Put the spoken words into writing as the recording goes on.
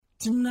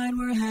Tonight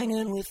we're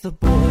hanging with the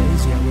boys,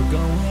 yeah, we're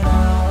going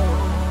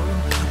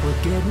out.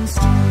 We're getting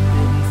stupid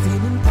and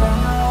feeling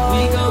proud.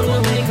 We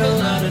gonna make a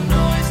lot of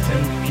noise,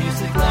 turn the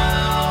music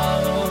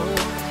loud.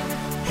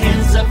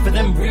 Hands up for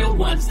them real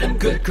ones, them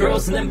good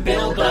girls and them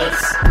bill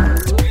butts.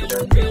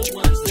 Real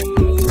ones, them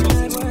good girls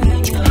and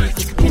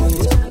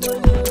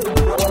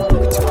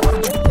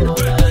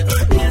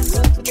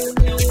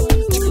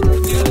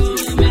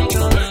them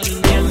bill butts.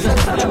 Hands up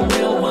for them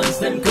real ones,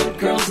 them good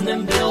girls and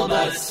them bill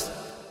butts.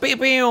 Pew,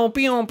 pew,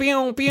 pew,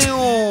 pew,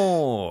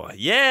 pew.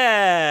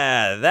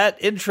 Yeah, that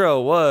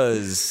intro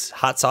was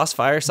hot sauce,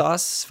 fire,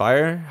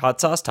 hot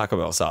sauce, Taco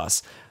Bell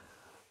sauce.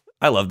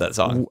 I love that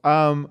song.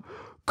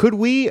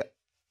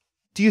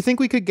 Do you think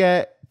we could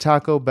get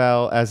Taco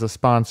Bell as a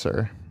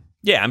sponsor?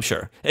 Yeah, I'm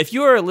sure. If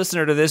you are a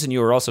listener to this and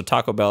you are also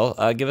Taco Bell,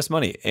 give us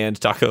money and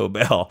Taco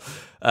Bell,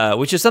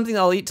 which is something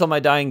I'll eat till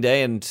my dying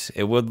day, and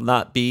it would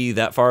not be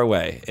that far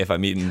away if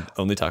I'm eating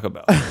only Taco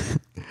Bell.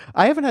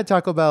 I haven't had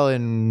Taco Bell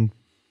in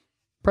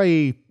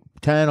probably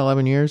 10,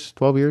 11 years,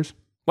 12 years.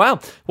 Wow.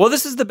 Well,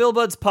 this is the Bill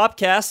Buds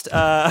Popcast.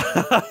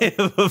 I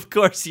am, of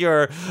course,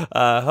 your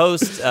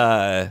host,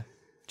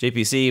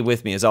 JPC.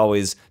 With me, as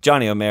always,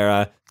 Johnny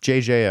O'Mara.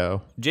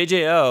 JJO.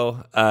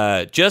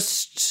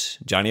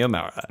 Just Johnny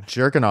O'Mara.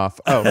 Jerking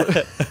off. Oh.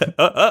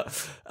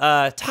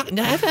 I haven't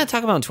had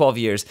Taco Bell in 12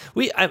 years.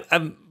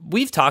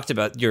 We've talked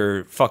about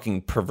your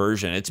fucking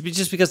perversion. It's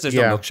just because there's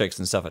no milkshakes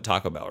and stuff at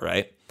Taco Bell,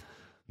 right?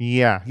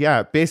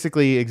 Yeah.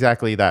 Basically,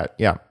 exactly that.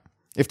 Yeah.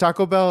 If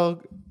Taco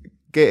Bell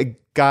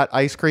got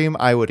ice cream,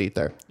 I would eat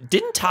there.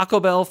 Didn't Taco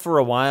Bell for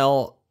a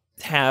while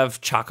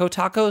have Choco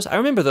Tacos? I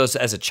remember those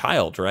as a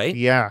child, right?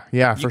 Yeah,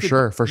 for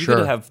sure. You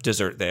could have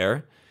dessert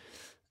there.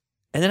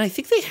 And then I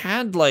think they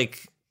had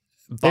like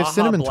Baja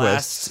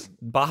Blast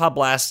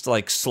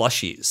like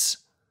slushies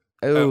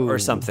or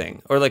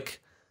something. Or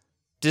like,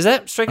 does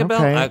that strike a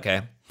bell?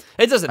 Okay.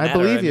 It doesn't matter.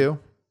 I believe you.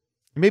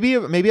 Maybe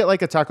at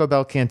like a Taco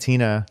Bell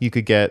cantina, you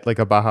could get like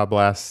a Baja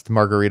Blast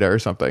margarita or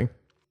something.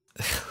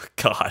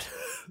 God.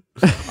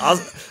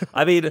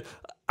 I mean,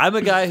 I'm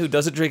a guy who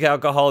doesn't drink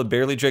alcohol and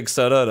barely drinks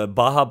soda, and a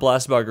Baja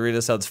Blast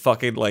margarita sounds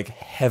fucking like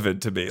heaven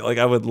to me. Like,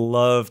 I would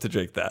love to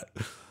drink that.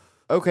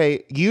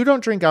 Okay, you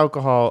don't drink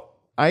alcohol.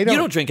 You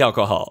don't drink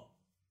alcohol.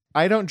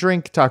 I don't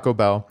drink Taco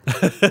Bell.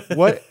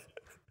 What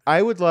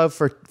I would love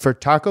for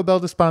Taco Bell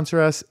to sponsor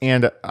us,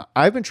 and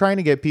I've been trying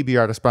to get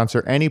PBR to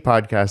sponsor any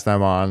podcast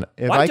I'm on.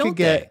 Why don't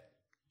they?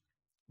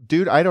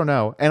 Dude, I don't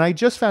know. And I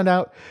just found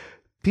out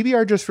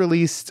PBR just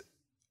released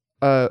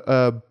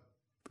an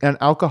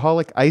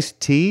alcoholic iced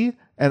tea,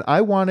 and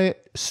I want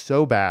it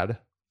so bad.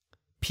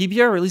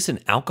 PBR released an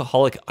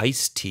alcoholic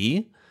iced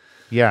tea?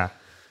 Yeah.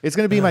 It's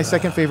going to be my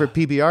second favorite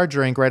PBR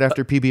drink right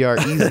after PBR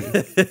Easy.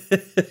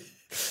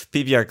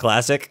 PBR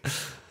Classic?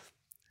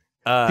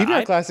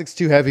 PBR Classic's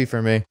too heavy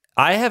for me.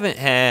 I haven't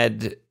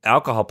had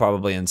alcohol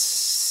probably in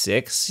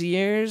 6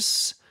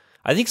 years.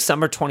 I think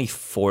summer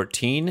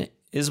 2014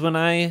 is when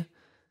I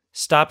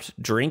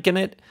stopped drinking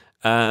it.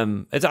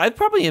 I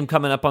probably am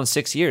coming up on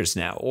 6 years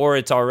now, or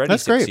it's already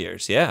That's 6 great.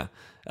 years. Yeah.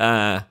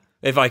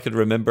 If I could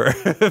remember,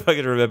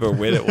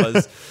 when it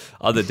was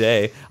on the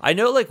day. I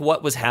know like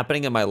what was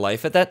happening in my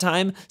life at that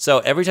time. So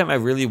every time I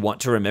really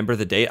want to remember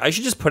the date, I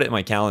should just put it in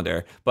my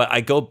calendar. But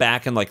I go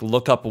back and like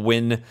look up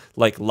when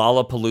like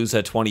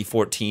Lollapalooza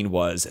 2014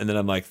 was. And then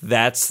I'm like,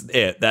 that's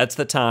it. That's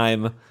the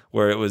time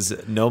where it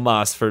was no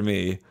mas for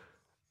me.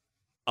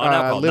 On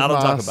alcohol, not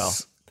on Taco Bell.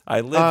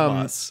 I live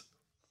mas.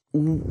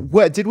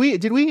 What did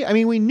we? I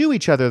mean, we knew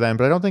each other then,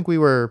 but I don't think we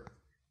were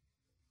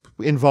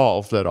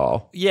involved at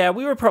all. Yeah,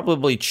 we were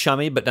probably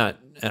chummy, but not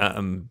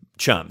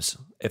chums.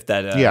 If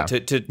that,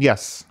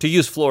 yes, to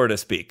use Florida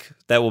speak,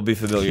 that will be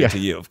familiar to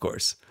you, of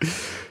course.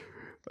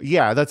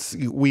 Yeah,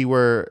 we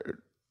were,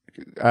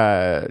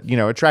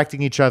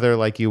 attracting each other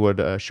like you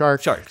would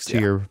sharks to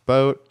your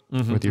boat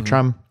with your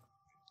chum.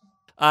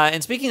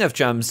 And speaking of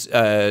chums,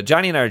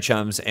 Johnny and I are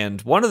chums,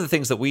 and one of the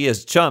things that we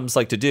as chums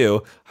like to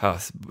do,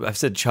 I've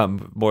said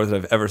chum more than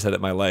I've ever said it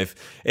in my life,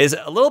 is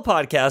a little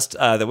podcast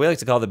that we like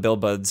to call the Bill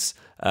Buds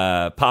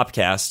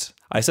Popcast.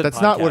 I said that's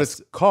podcast. Not what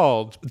it's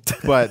called,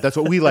 but that's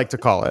what we like to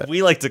call it.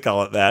 We like to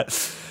call it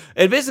that.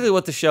 And basically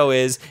what the show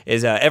is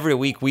every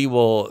week we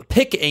will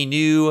pick a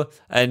new,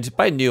 and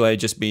by new I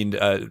just mean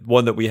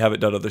one that we haven't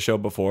done on the show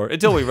before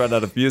until we run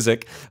out of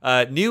music,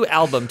 new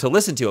album to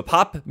listen to, a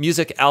pop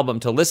music album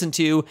to listen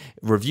to,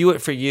 review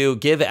it for you,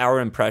 give our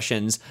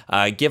impressions,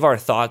 give our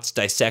thoughts,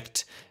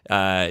 dissect,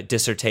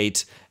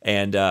 dissertate,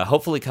 and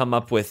hopefully come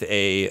up with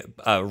a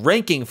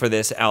ranking for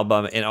this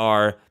album in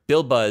our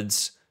Bill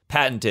Buds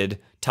patented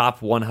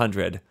top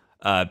 100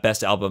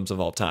 best albums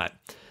of all time.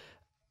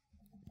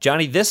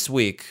 Johnny, this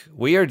week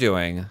we are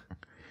doing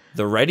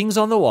The Writings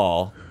on the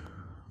Wall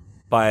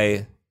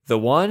by the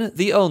one,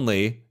 the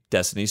only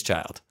Destiny's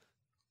Child.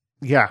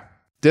 Yeah.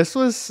 This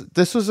was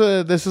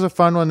a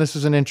fun one. This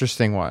was an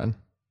interesting one.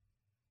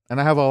 And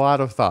I have a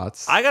lot of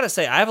thoughts. I got to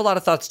say, I have a lot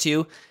of thoughts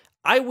too.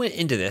 I went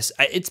into this.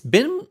 It's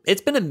been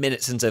a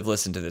minute since I've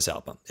listened to this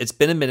album.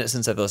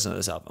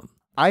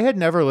 I had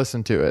never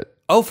listened to it.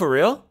 Oh, for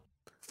real?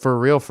 For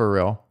real.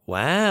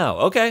 Wow.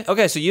 Okay.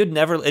 Okay. So you'd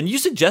never, and you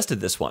suggested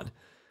this one.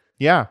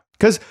 Yeah,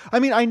 because I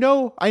mean, I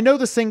know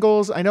the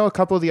singles, I know a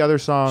couple of the other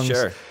songs.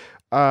 Sure.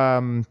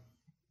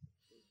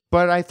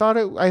 But I thought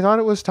it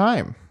was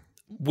time.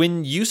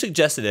 When you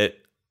suggested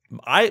it,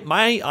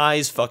 my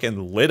eyes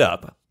fucking lit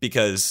up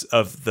because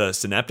of the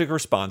synaptic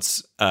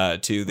response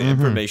to the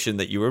information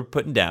that you were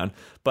putting down.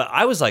 But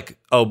I was like,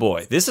 oh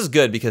boy, this is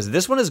good because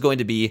this one is going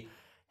to be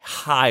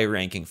high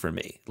ranking for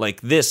me.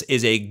 Like, this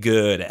is a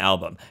good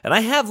album. And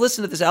I have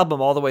listened to this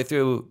album all the way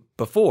through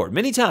before,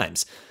 many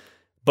times.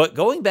 But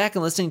going back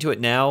and listening to it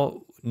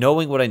now,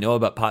 knowing what I know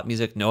about pop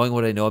music, knowing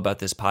what I know about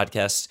this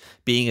podcast,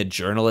 being a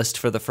journalist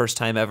for the first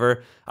time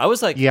ever, I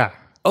was like, Yeah.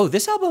 oh,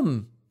 this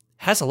album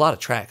has a lot of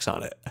tracks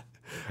on it.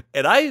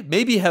 And I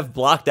maybe have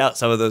blocked out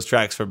some of those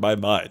tracks from my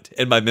mind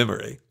and my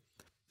memory.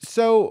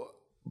 So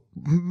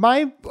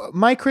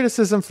my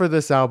criticism for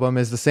this album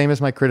is the same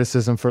as my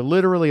criticism for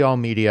literally all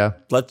media.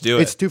 Let's do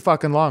it. It's too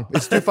fucking long.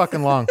 It's too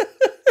fucking long.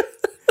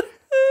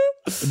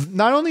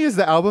 Not only is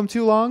the album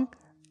too long,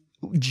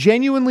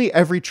 genuinely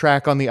every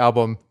track on the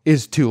album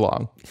is too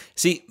long.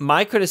 See,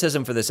 my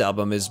criticism for this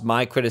album is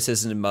my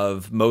criticism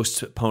of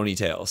most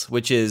ponytails,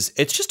 which is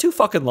it's just too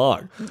fucking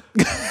long.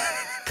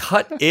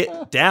 Cut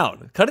it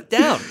down. Cut it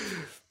down.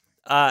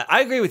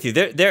 I agree with you.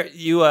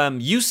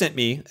 You sent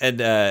me,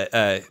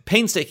 and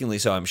painstakingly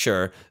so, I'm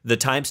sure, the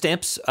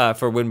timestamps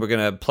for when we're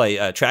going to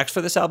play tracks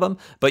for this album,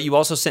 but you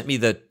also sent me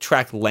the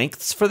track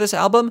lengths for this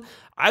album.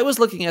 I was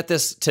looking at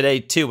this today,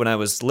 too, when I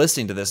was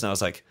listening to this, and I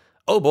was like,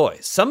 oh boy,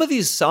 some of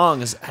these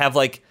songs have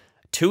like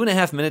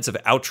 2.5 minutes of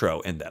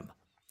outro in them.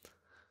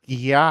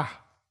 Yeah.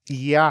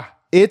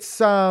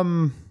 It's a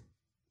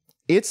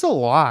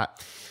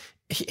lot.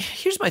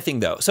 Here's my thing,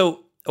 though.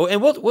 So,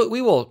 and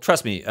we will,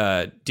 trust me,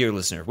 dear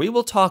listener, we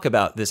will talk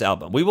about this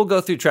album. We will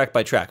go through track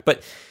by track,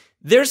 but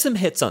there's some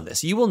hits on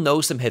this. You will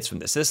know some hits from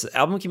this. This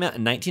album came out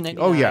in 1999.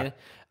 Oh, yeah.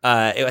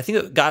 I think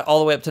it got all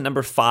the way up to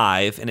number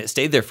 5, and it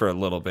stayed there for a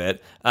little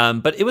bit.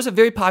 But it was a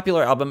very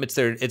popular album. It's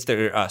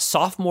their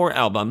sophomore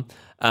album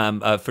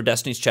for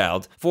Destiny's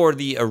Child, for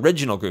the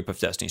original group of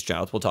Destiny's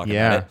Child. We'll talk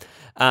about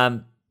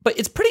it. But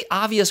it's pretty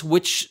obvious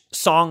which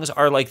songs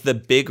are like the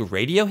big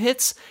radio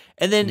hits.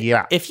 And then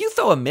if you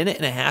throw a 1.5 minute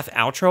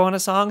outro on a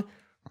song,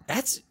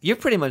 you're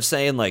pretty much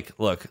saying like,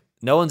 look,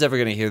 no one's ever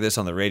going to hear this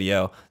on the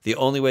radio. The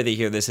only way they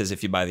hear this is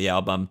if you buy the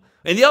album.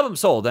 And the album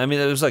sold. I mean,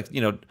 it was like,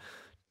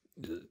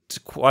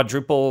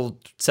 quadruple,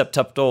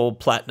 septuple,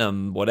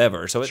 platinum,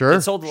 whatever. So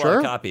it sold a lot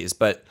of copies.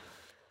 But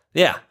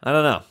yeah, I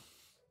don't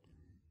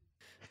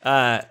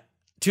know.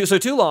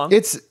 Too long.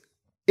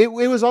 It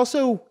was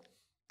also,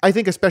 I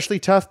think, especially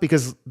tough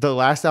because the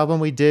last album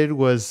we did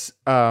was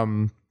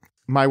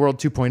My World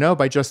 2.0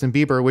 by Justin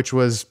Bieber, which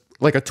was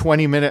like a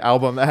 20-minute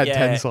album that had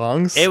 10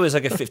 songs. It was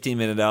like a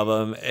 15-minute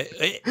album.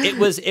 It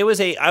was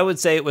I would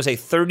say it was a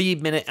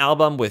 30-minute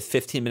album with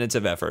 15 minutes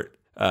of effort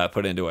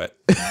put into it.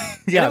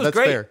 Yeah, it was that's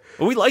great. fair.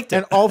 We liked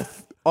it. And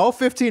all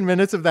 15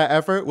 minutes of that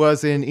effort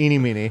was in Eeny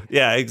Meeny.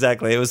 Yeah,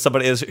 exactly. It was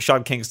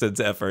Sean Kingston's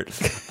effort.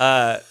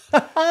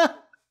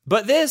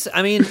 But this,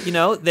 I mean,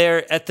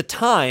 there at the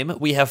time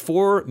we have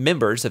 4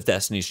 members of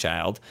Destiny's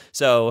Child,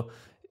 so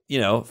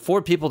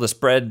 4 people to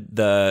spread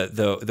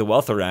the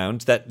wealth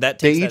around. That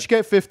they each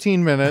get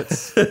 15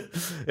 minutes.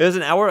 It was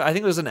an hour. I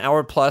think it was an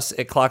hour plus.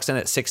 It clocks in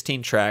at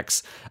 16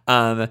 tracks,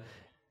 and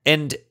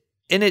in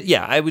it,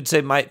 I would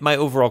say my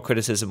overall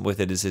criticism with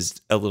it is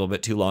a little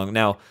bit too long.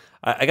 Now,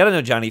 I got to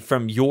know, Johnny,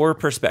 from your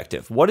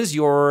perspective, what is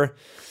your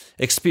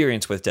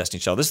experience with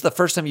Destiny's Child? This is the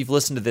first time you've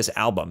listened to this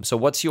album. So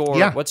what's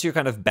your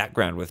kind of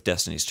background with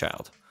Destiny's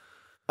Child?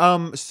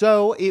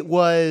 So it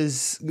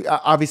was,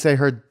 obviously I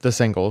heard the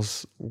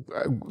singles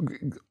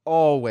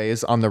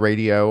always on the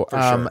radio.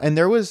 For sure. And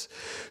there was,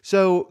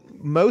 so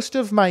most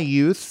of my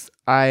youth,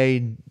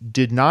 I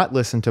did not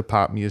listen to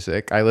pop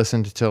music. I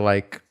listened to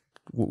like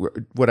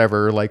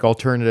whatever, like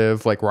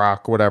alternative, like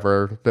rock,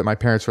 whatever that my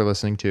parents were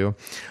listening to.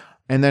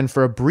 And then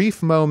for a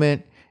brief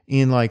moment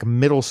in like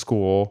middle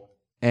school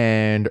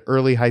and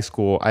early high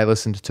school, I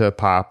listened to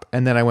pop,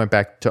 and then I went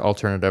back to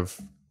alternative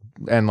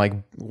and like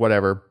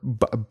whatever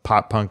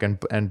pop punk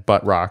and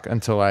butt rock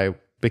until I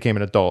became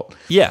an adult.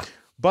 Yeah.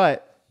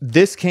 But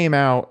this came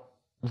out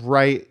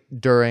right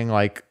during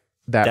like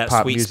that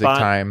pop music spot.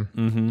 time.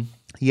 Mm-hmm.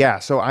 Yeah.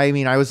 So I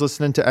mean, I was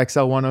listening to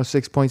XL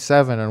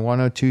 106.7 and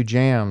 102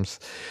 Jams.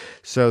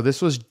 So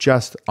this was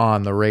just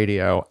on the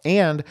radio.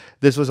 And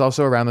this was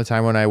also around the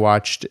time when I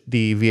watched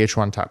the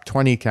VH1 Top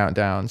 20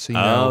 countdown.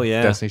 So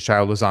Destiny's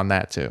Child was on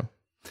that too.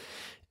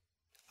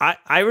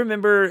 I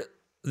remember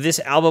this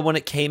album when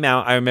it came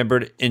out. I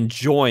remembered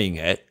enjoying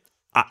it.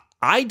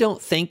 I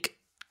don't think,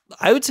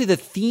 I would say the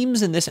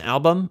themes in this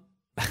album,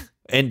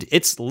 and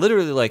it's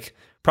literally like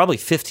probably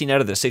 15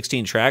 out of the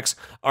 16 tracks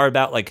are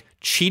about like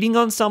cheating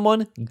on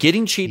someone,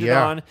 getting cheated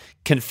on,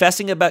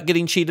 confessing about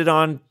getting cheated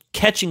on,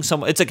 catching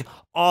someone. It's like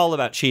all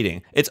about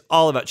cheating. It's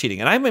all about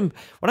cheating. And I remember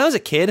when I was a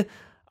kid,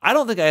 I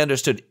don't think I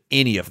understood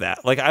any of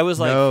that. Like I was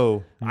like,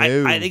 No.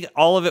 I think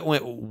all of it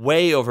went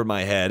way over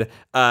my head.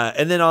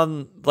 And then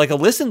on like a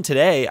listen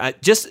today, I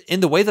just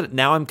in the way that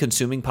now I'm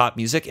consuming pop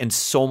music and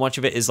so much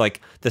of it is like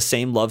the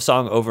same love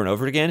song over and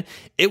over again.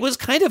 It was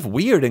kind of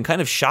weird and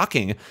kind of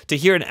shocking to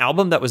hear an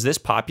album that was this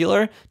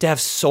popular to have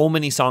so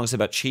many songs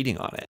about cheating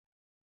on it.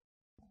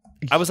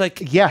 I was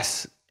like,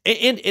 yes.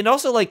 and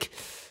also like,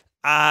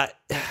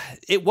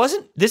 it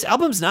wasn't, this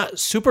album's not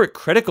super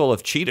critical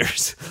of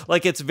cheaters.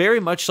 Like it's very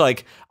much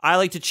like, I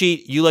like to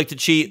cheat, you like to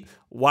cheat.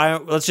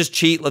 Let's just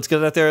cheat. Let's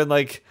get out there and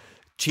like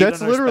cheat.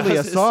 That's on our literally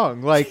spouses. a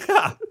song. Like,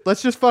 Yeah.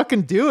 let's just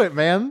fucking do it,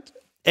 man.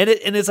 And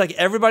it's like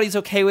everybody's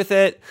okay with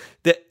it.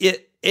 That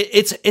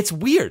it's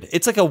weird.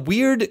 It's like a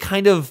weird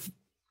kind of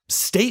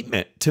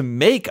statement to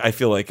make, I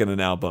feel like, in an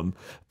album.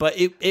 But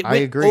it I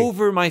went agree.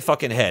 over my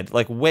fucking head,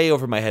 like way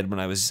over my head when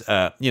I was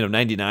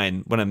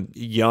 99, when I'm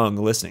young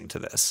listening to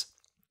this.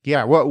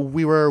 Yeah.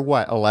 We were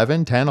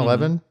 11, 10,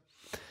 11?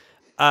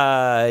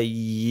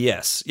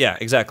 Yes. Yeah,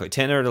 exactly.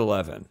 10 or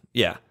 11.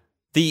 Yeah.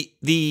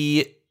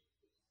 The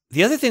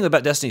other thing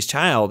about Destiny's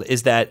Child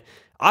is that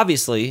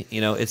obviously,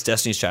 it's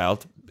Destiny's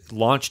Child,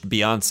 launched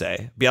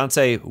Beyonce.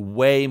 Beyonce,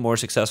 way more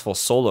successful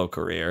solo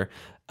career.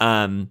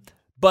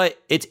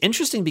 But it's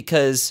interesting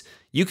because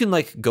you can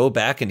like go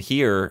back and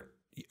hear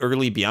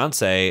early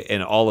Beyonce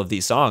in all of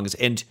these songs,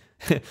 and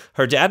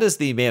her dad is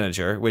the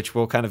manager, which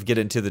we'll kind of get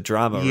into the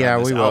drama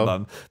around this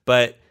album.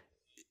 But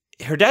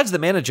her dad's the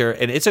manager,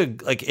 and it's a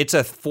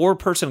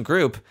 4-person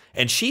group,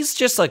 and she's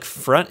just like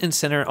front and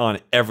center on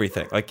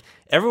everything. Like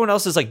everyone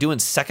else is like doing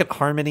second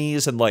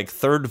harmonies and like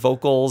third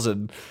vocals,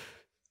 and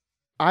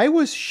I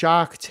was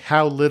shocked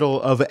how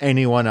little of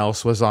anyone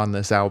else was on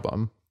this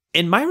album.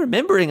 in my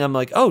remembering, I'm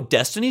like, oh,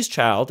 Destiny's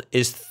Child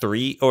is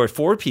 3 or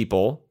 4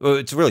 people. Well,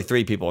 it's really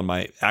 3 people in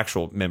my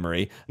actual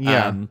memory.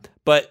 Yeah.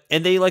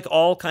 And they like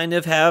all kind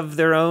of have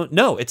their own.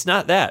 No, it's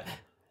not that.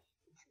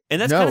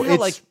 And that's kind of how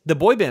like the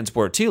boy bands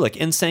were too, like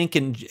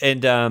NSYNC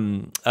and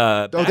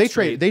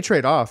they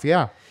trade off,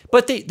 yeah.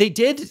 But they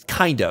did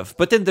kind of.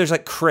 But then there's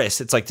like Chris.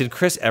 It's like, did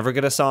Chris ever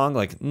get a song?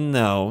 Like,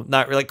 no,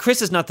 not really. Like,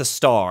 Chris is not the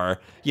star,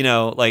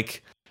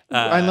 like.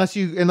 Unless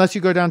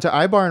you go down to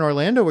iBar in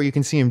Orlando where you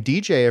can see him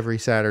DJ every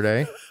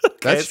Saturday.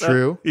 That's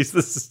true. He's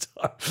the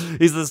star.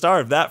 He's the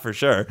star of that for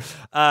sure.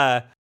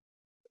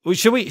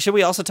 Should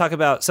we also talk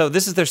about? So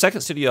this is their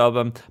second studio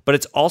album, but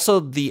it's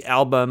also the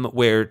album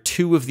where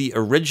 2 of the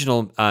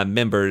original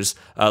members,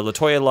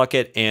 LaToya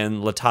Luckett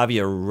and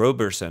Latavia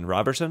Roberson,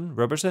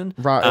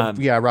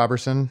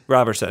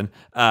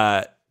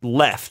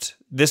 left.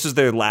 This was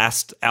their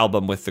last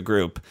album with the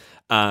group.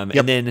 And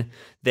then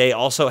they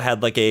also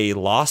had like a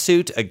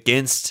lawsuit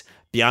against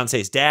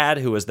Beyonce's dad,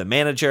 who was the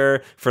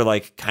manager, for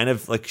like kind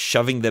of like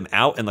shoving them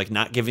out and like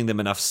not giving them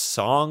enough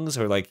songs,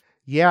 or like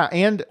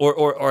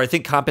or I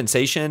think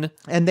compensation.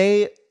 And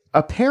they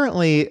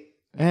apparently,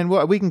 and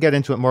we can get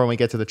into it more when we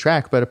get to the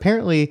track, but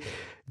apparently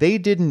they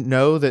didn't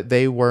know that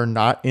they were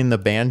not in the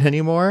band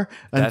anymore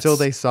until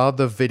they saw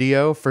the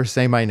video for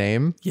Say My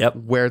Name. Yep.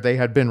 Where they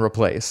had been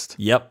replaced.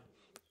 Yep.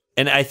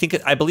 And I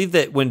believe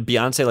that when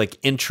Beyonce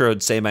like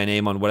introed Say My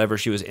Name on whatever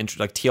she was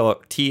like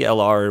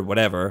TLR or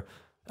whatever,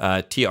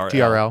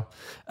 TRL.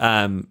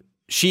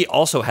 She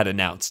also had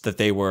announced that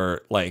they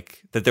were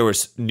like that there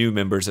was new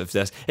members of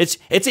this.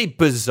 It's a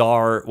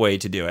bizarre way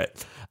to do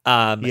it.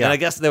 And I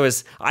guess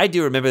I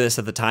do remember this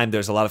at the time. There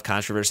was a lot of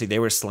controversy. They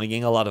were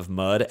slinging a lot of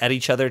mud at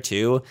each other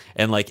too.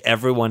 And like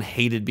everyone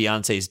hated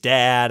Beyonce's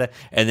dad.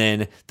 And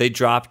then they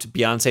dropped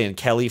Beyonce and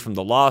Kelly from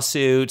the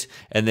lawsuit.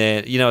 And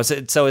then,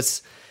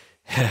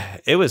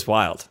 it was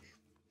wild.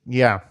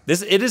 Yeah.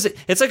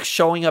 It's like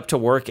showing up to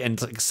work and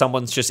like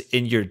someone's just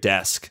in your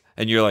desk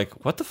and you're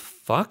like, what the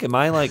fuck? Am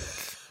I like,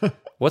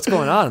 what's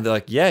going on? And they're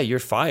like, yeah, you're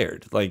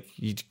fired. Like,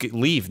 you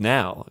leave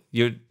now.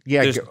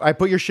 I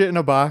put your shit in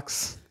a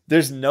box.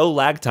 There's no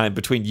lag time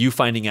between you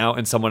finding out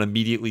and someone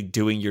immediately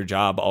doing your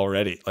job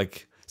already.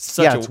 Like, it's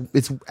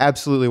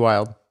absolutely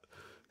wild.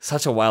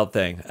 Such a wild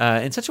thing.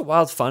 And such a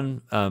wild,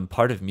 fun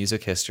part of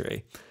music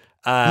history.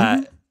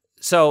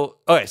 So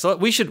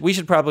we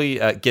should probably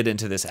get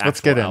into this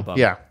actual album.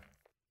 Yeah.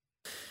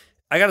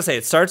 I gotta say,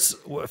 it starts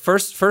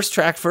first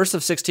track, first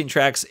of 16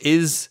 tracks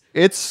is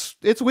it's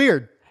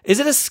weird. Is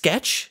it a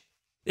sketch?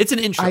 It's an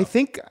intro. I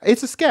think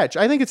it's a sketch.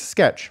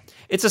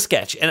 It's a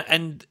sketch,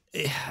 and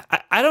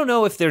I don't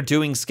know if they're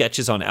doing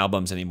sketches on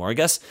albums anymore. I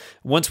guess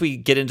once we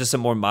get into some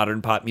more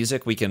modern pop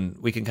music, we can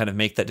kind of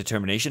make that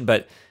determination.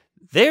 But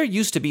there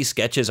used to be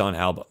sketches on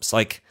albums,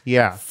 like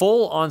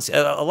full on.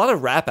 A lot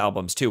of rap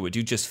albums too would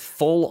do just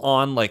full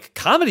on like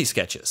comedy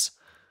sketches.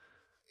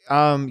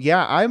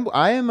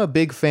 I am a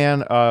big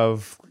fan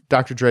of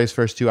Dr. Dre's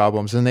first 2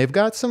 albums, and they've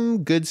got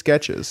some good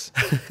sketches.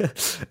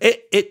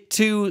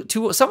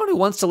 To someone who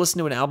wants to listen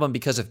to an album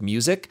because of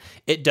music,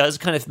 it does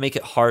kind of make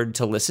it hard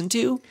to listen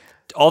to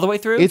all the way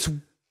through.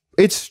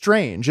 It's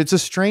strange. It's a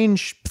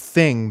strange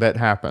thing that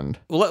happened.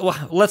 Well,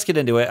 let's get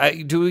into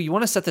it. Do you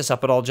want to set this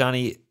up at all,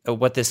 Johnny?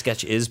 What this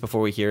sketch is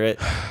before we hear it?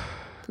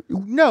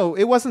 No,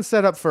 it wasn't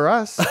set up for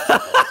us.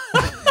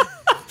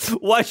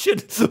 Why should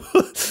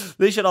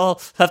they should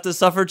all have to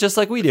suffer just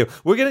like we do?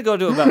 We're gonna go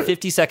to about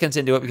 50 seconds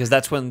into it because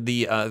that's when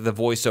the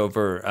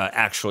voiceover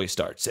actually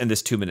starts in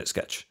this 2-minute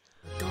sketch.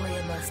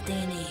 Toya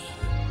Bastini,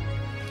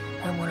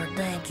 I want to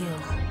thank you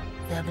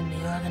for helping me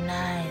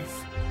organize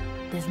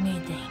this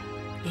meeting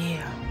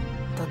here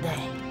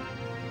today.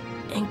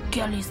 And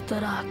Kelly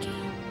Staraki,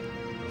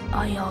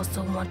 I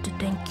also want to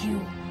thank you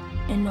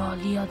and all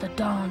the other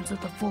dons of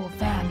the 4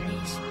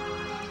 families.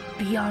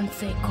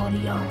 Beyonce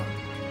Corleone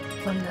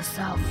from the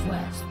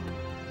Southwest,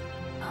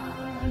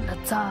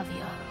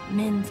 Latavia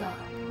Menza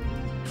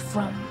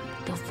from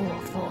the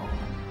 4-4.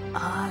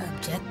 Our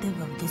objective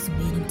of this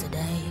meeting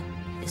today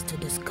is to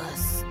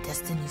discuss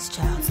Destiny's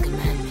Child's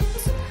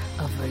commandments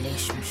of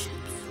relationships.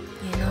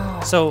 You know,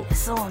 So- it's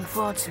so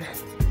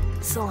unfortunate,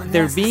 so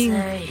They're being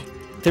unnecessary.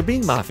 They're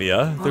being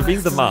mafia. They're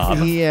being the mob.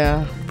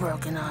 Yeah.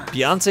 Broken heart.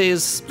 Beyonce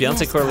is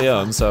Beyonce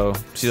Corleone, so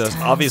she's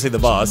obviously the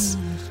boss.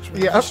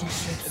 Yep.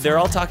 They're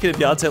all talking to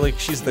Beyonce like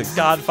she's the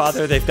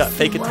godfather. They've got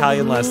fake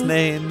Italian last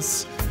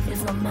names.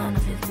 Is a man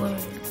of his word.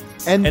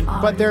 And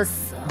but they're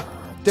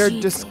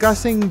cheating,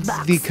 discussing the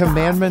backstabbing,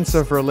 commandments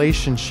of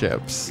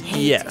relationships.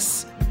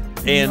 Yes.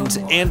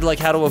 And like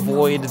how to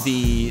avoid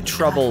the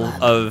trouble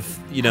of,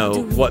 you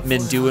know, what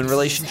men do in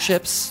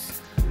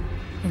relationships.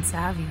 It's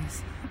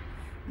obvious.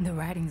 The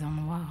writing's on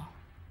the wall.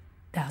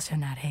 Thou shalt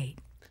not hate.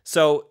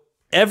 So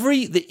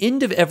the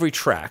end of every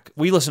track,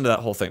 we listened to that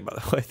whole thing, by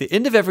the way. The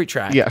end of every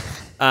track, Yeah.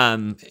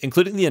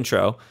 Including the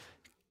intro,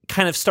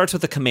 kind of starts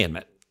with a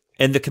commandment.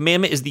 And the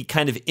commandment is the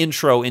kind of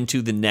intro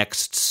into the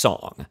next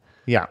song.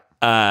 Yeah.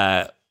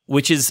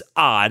 Which is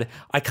odd.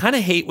 I kind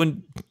of hate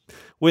when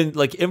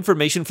like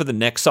information for the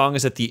next song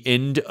is at the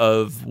end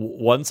of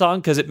one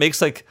song because it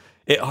makes like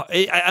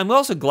I'm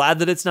also glad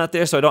that it's not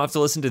there, so I don't have to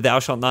listen to "Thou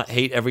Shalt Not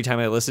Hate" every time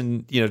I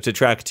listen, you know, to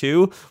track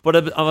 2. But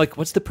I'm like,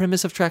 what's the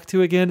premise of track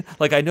 2 again?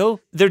 Like, I know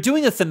they're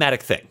doing a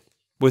thematic thing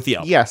with the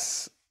album.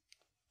 Yes.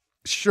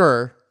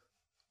 Sure.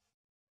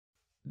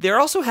 They're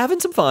also having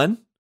some fun.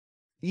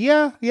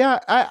 Yeah.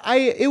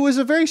 It was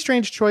a very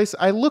strange choice.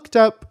 I looked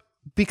up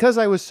because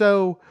I was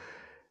so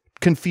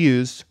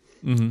confused,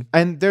 and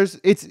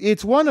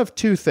it's one of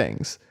 2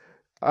 things.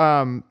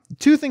 2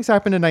 things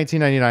happened in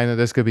 1999 that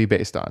this could be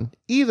based on.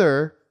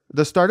 Either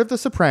the start of The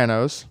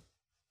Sopranos,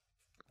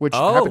 which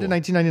happened in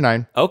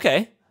 1999.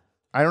 Okay.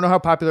 I don't know how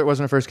popular it was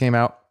when it first came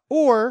out.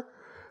 Or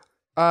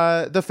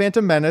The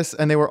Phantom Menace,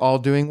 and they were all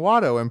doing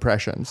Watto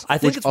impressions. I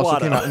think which it's also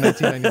Watto. came out in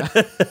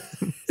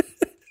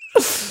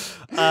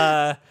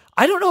 1999.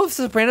 I don't know if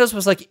Sopranos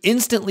was like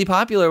instantly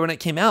popular when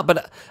it came out,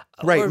 but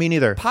Right, or me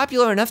neither.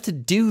 Popular enough to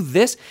do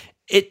this.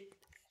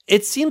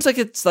 It seems like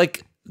it's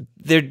like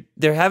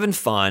they're having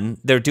fun.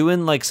 They're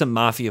doing like some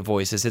mafia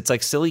voices. It's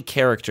like silly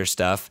character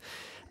stuff.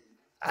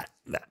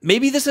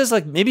 Maybe this is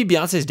like maybe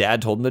Beyonce's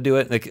dad told him to do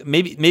it. Like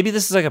maybe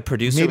this is like a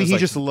producer. Maybe was he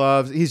like,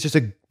 just he's just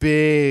a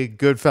big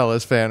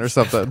Goodfellas fan or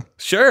something.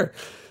 Sure.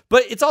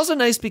 But it's also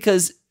nice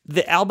because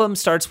the album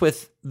starts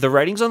with the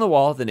writings on the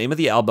wall, the name of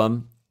the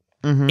album.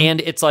 And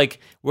it's like,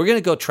 we're going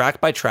to go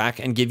track by track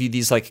and give you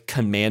these like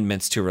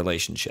commandments to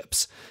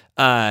relationships.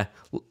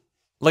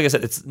 Like I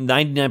said, it's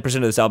 99%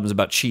 of this album is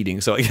about cheating.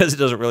 So I guess it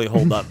doesn't really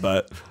hold up,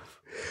 but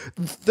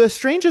The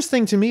strangest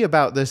thing to me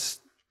about this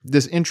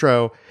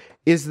intro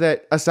is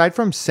that aside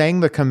from saying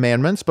the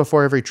commandments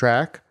before every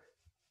track,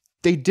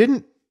 they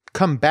didn't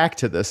come back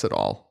to this at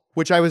all,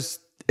 which I was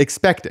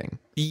expecting.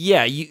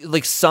 yeah, you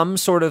like some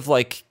sort of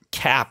like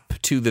cap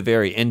to the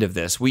very end of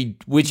this,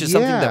 which is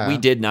something that we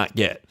did not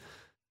get.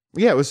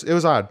 Yeah, it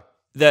was odd.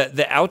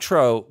 The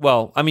outro,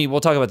 well, I mean,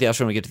 we'll talk about the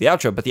outro when we get to the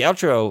outro, but the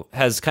outro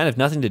has kind of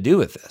nothing to do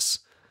with this.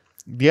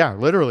 Yeah,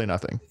 literally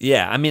nothing.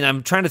 Yeah, I mean,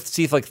 I'm trying to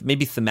see if like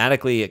maybe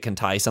thematically it can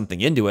tie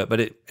something into it, but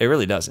it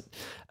really doesn't.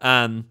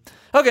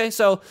 Okay,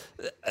 so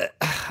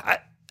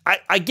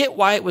I get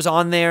why it was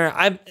on there.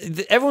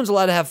 Everyone's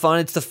allowed to have fun.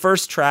 It's the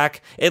first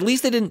track. At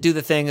least they didn't do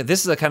the thing.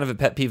 This is a kind of a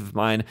pet peeve of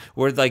mine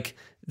where like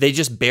they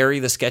just bury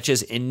the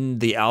sketches in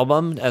the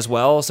album as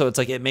well. So it's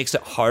like it makes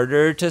it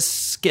harder to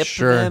skip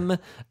them.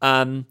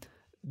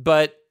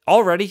 But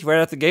already right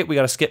out the gate, we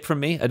got a skip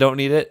from me. I don't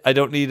need it. I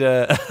don't need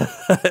a.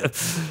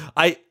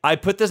 I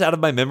put this out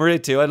of my memory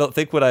too. I don't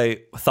think when I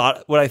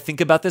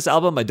think about this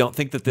album, I don't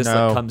think that this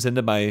like, comes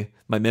into my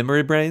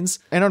memory brains.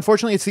 And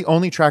unfortunately, it's the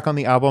only track on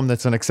the album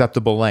that's an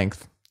acceptable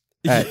length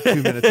at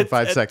 2 minutes and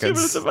 5 seconds. 2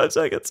 minutes and 5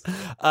 seconds.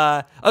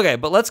 Okay,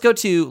 but let's go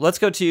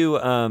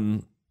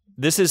to.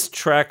 This is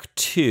track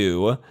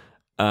 2.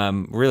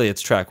 Really,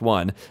 it's track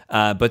 1.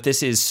 But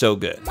this is So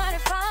Good. Mighty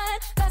fine.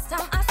 Last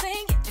time I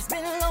sing it, it's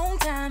been a long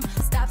time.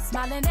 Stop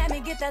smiling at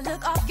me, get that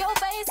look off your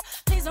face.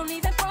 Please don't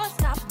even front,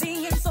 stop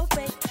being so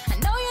fake. I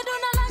know you do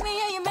not like me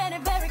and you made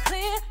it very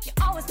clear. You're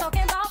always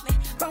talking about me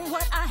from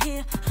what I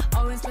hear.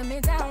 Always put me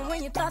down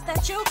when you thought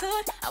that you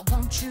could. I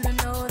want you to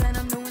know that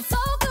I'm doing so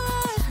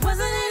good.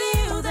 Wasn't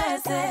it you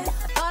that said I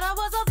thought I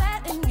was all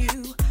that in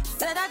you?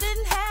 Said I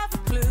didn't have a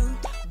clue.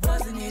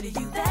 Wasn't it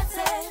you that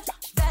said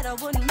that I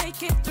wouldn't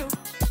make it through?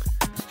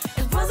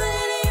 It wasn't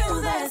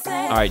you that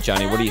said. All right,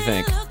 Johnny, what do you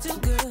think?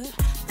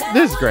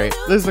 This is great.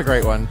 This is a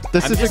great one.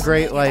 This is a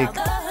great, like,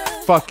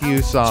 fuck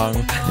you song.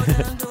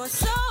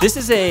 This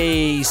is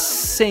a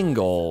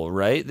single,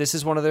 right? This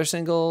is one of their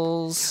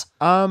singles.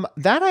 That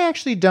I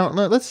actually don't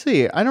know. Let's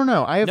see. I don't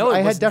know. I No, it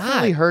had was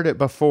definitely not. heard it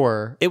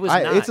before. It was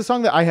not. It's a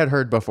song that I had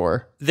heard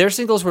before. Their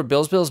singles were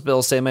Bills, Bills,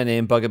 Bills, Say My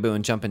Name, Bugaboo,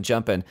 and Jumpin'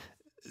 Jumpin'.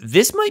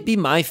 This might be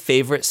my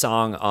favorite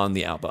song on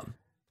the album.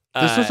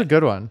 This was a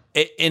good one.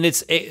 And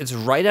it's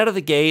right out of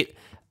the gate.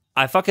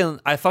 I fucking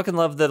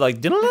love the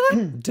like.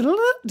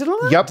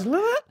 Yep.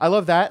 I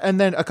love that. And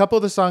then a couple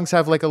of the songs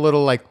have like a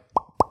little like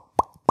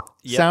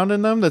sound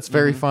in them that's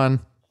very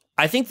fun.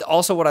 I think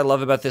also what I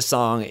love about this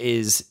song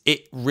is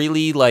it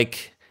really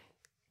like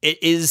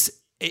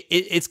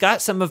it's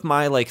got some of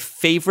my like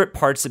favorite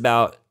parts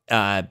about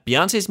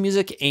Beyonce's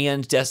music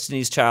and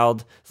Destiny's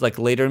Child like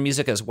later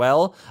music as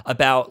well,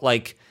 about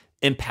like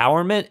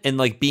empowerment and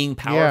like being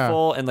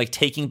powerful and like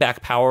taking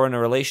back power in a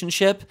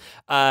relationship,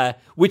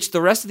 which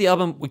the rest of the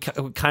album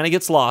kind of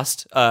gets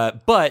lost,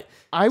 but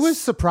I was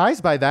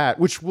surprised by that,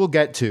 which we'll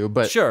get to,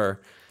 but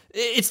sure.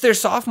 It's their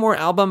sophomore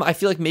album. I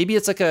feel like maybe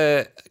it's like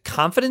a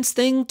confidence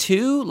thing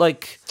too.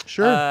 Like,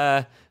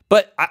 Sure.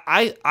 But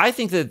I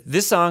think that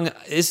this song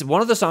is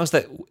one of the songs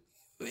that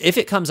if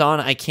it comes on,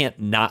 I can't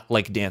not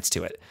like dance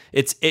to it.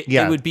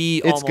 It would be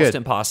it's almost good.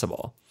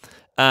 impossible.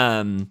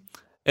 And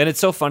it's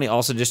so funny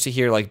also just to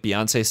hear like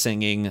Beyonce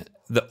singing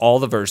all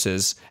the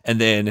verses and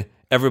then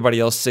everybody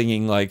else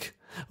singing like,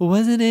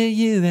 wasn't it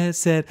you that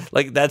said,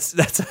 like that's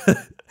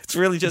it's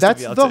really just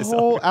that's a Beyonce the song.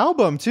 whole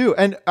album too.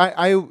 And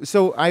I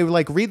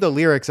like read the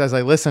lyrics as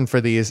I listen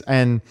for these,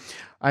 and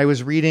I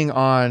was reading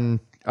on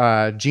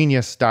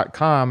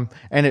genius.com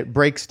and it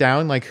breaks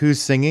down like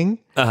who's singing.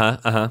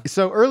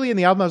 So early in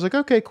the album I was like,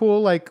 okay,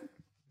 cool, like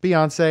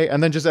Beyonce,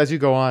 and then just as you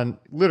go on,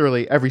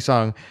 literally every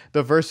song,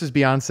 the verse is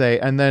Beyonce,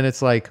 and then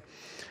it's like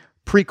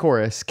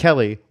pre-chorus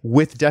Kelly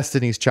with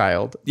Destiny's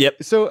Child.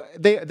 Yep. So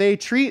they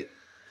treat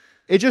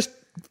it, just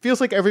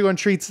feels like everyone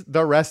treats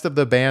the rest of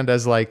the band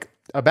as like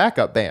a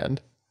backup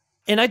band.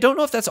 And I don't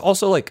know if that's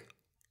also like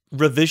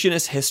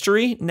revisionist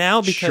history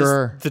now because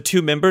Sure. the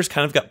two members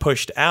kind of got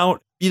pushed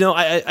out. You know,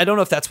 I don't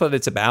know if that's what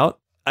it's about.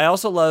 I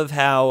also love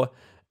how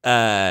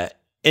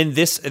in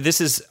this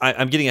is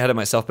I'm getting ahead of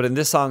myself, but in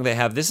this song they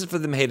have, this is for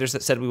them haters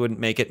that said we wouldn't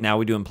make it. Now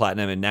we do in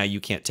platinum, and now you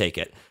can't take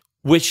it.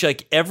 Which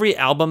like every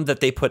album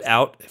that they put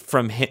out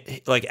from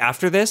like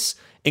after this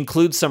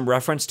includes some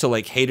reference to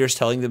like haters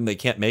telling them they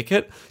can't make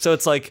it. So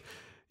it's like,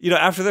 you know,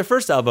 after their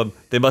first album,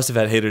 they must have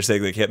had haters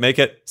saying they can't make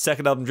it.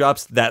 Second album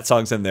drops, that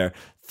song's in there.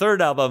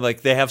 Third album,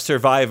 like they have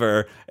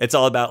Survivor. It's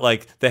all about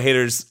like the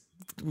haters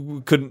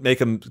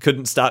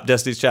couldn't stop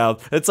Destiny's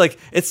Child. It's like,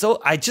 it's so,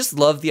 I just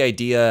love the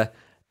idea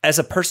as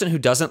a person who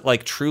doesn't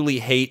like truly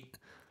hate.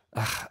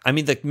 I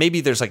mean, like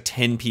maybe there's like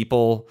 10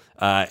 people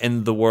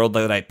in the world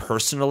that I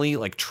personally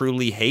like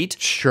truly hate.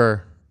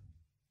 Sure.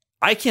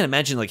 I can't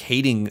imagine like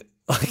hating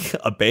like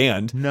a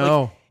band.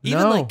 No.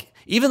 Like,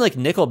 even like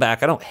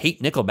Nickelback, I don't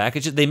hate Nickelback.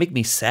 It's just they make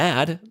me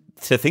sad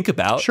to think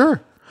about.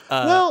 Sure.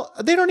 Well,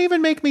 they don't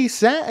even make me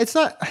sad. It's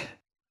not.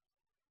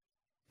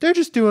 They're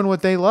just doing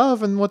what they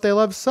love, and what they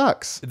love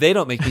sucks. They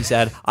don't make me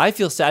sad. I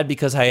feel sad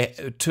because I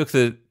took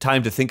the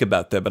time to think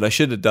about them, but I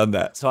shouldn't have done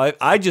that. So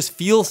I just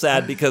feel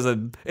sad because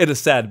I'm in a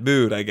sad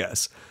mood, I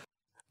guess.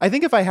 I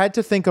think if I had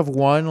to think of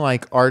one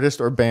like artist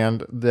or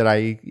band that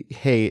I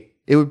hate,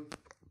 it would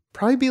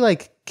probably be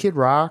like Kid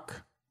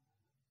Rock.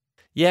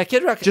 Yeah,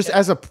 Kid Rock. Just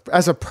as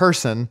a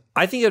person.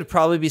 I think it would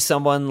probably be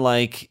someone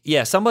like,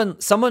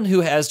 someone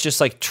who has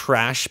just like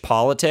trash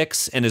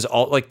politics and is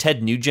all like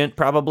Ted Nugent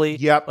probably.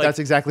 Yep, like, that's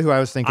exactly who I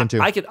was thinking too.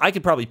 I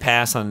could probably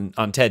pass on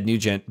Ted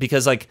Nugent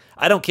because like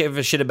I don't give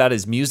a shit about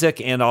his music,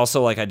 and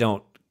also like I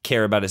don't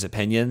care about his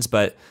opinions,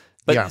 but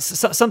Yeah.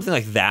 something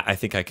like that I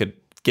think I could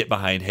get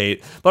behind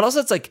hate. But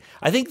also it's like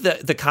I think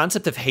the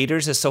concept of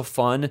haters is so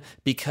fun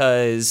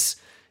because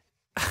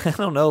I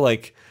don't know,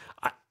 like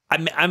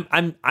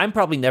I'm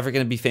probably never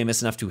going to be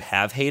famous enough to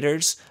have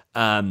haters,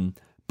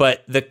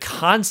 but the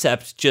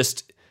concept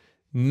just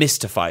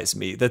mystifies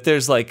me that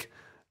there's like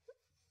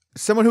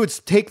Someone who would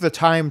take the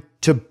time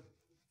to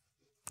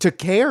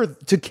care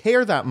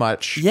that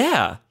much.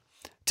 yeah,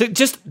 to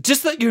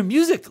just like your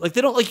music, like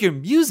they don't like your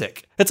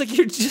music. It's like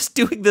you're just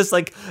doing this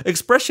like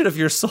expression of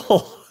your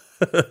soul.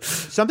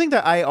 Something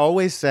that I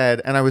always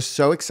said, and I was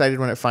so excited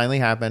when it finally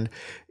happened,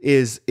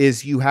 is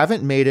you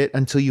haven't made it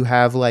until you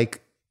have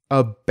like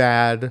a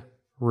bad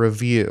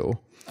review.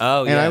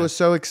 Oh, And I was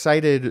so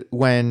excited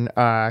when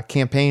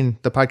Campaign,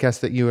 the podcast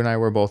that you and I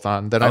were both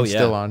on, that I'm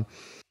still on,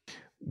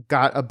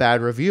 got a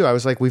bad review. I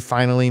was like, we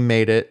finally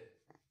made it.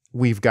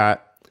 We've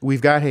got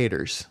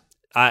haters.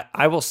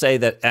 I will say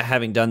that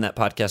having done that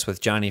podcast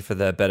with Johnny for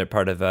the better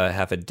part of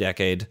half a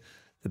decade,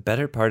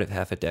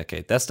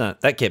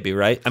 that can't be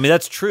right. I mean,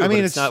 that's true. I mean,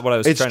 but it's not what I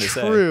was trying to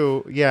say. It's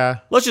true. Yeah.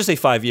 Let's just say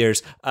 5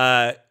 years.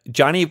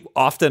 Johnny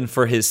often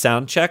for his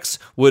sound checks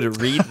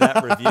would read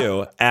that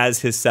review as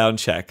his sound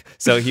check.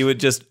 So he would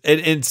just,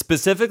 and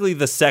specifically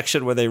the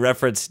section where they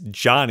reference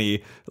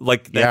Johnny,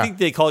 like I think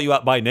they call you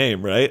out by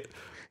name, right?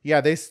 Yeah.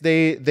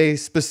 They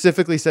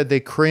specifically said they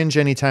cringe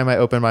anytime I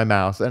open my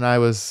mouth. And I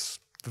was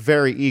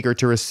very eager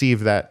to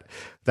receive that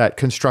that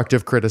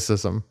constructive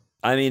criticism.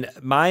 I mean,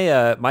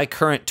 my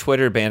current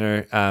Twitter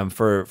banner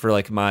for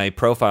like my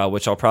profile,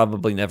 which I'll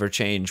probably never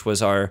change,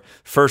 was our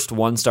first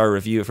 1-star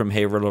review from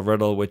Hey Riddle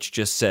Riddle, which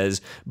just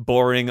says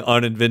 "boring,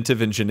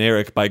 uninventive, and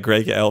generic" by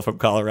Greg L from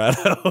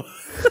Colorado.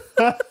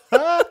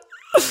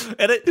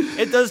 And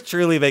it does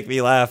truly make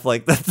me laugh.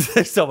 Like,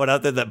 there's someone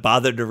out there that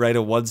bothered to write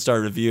a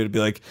 1-star review and be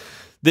like,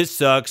 "This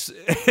sucks.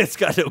 It's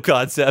got no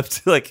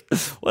concept." Like,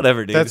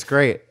 whatever, dude. That's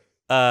great.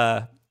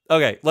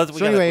 Okay,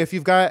 So anyway, if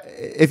you've got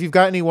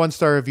any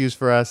 1-star reviews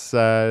for us,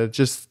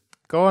 just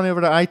go on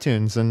over to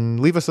iTunes and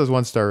leave us those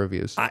 1-star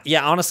reviews.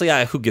 Yeah, honestly,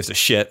 who gives a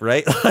shit,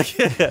 right? Like,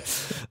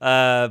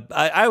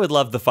 I would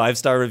love the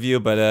 5-star review,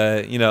 but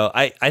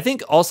I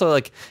think also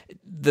like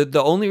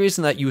the only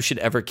reason that you should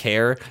ever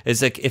care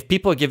is like if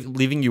people are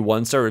leaving you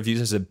 1-star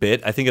reviews as a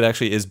bit, I think it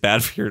actually is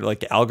bad for your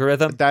like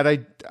algorithm. That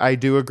I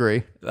do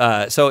agree.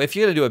 So if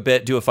you're gonna do a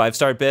bit, do a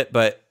 5-star bit,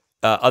 but.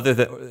 Other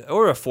than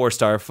or a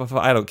 4-star,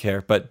 I don't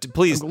care. But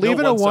please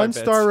leave it a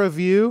 1-star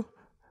review.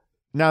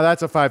 Now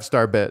that's a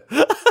 5-star bit.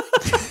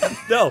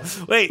 No,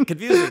 wait,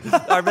 confusing.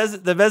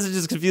 The message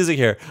is confusing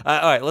here.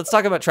 All right, let's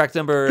talk about track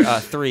number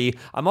 3.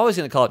 I'm always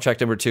going to call it track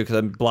number 2 because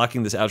I'm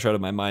blocking this outro out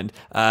of my mind.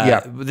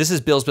 This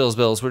is Bills, Bills,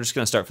 Bills. We're just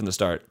going to start from the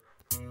start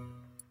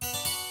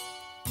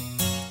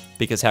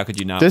because how could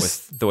you not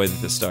with the way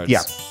that this starts?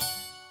 Yeah.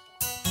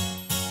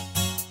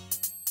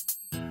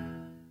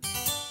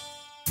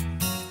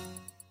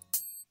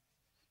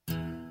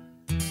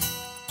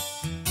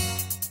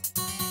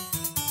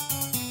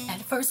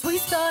 First we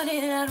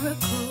started at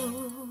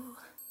Raku,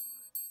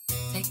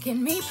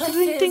 taking me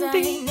places I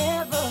ain't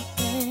never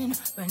been.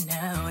 But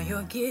now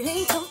you're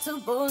getting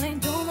comfortable,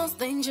 ain't doing those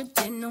things you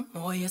did no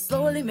more. You're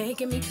slowly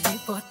making me pay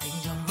for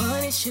things your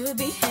money should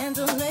be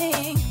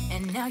handling.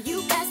 And now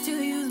you ask to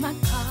use my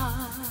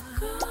car,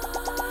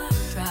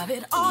 drive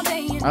it all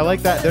day. I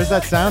like that. There's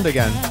that sound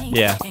again.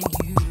 Yeah. And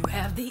you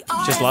have the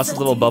Just lots of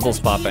little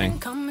bubbles popping.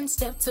 Come and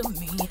step to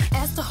me,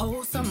 ask to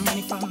hold some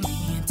money from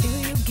me until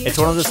you get It's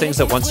one of those things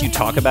that once you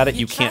talk about it,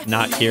 you can't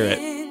not hear it.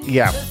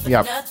 Yeah.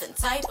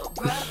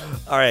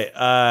 All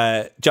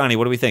right, Johnny,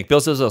 what do we think?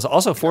 Bills, Bills, Bills.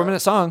 Also, 4-minute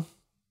song.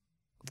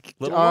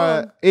 Little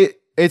long.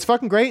 It's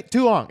fucking great.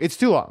 Too long. It's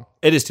too long.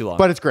 It is too long,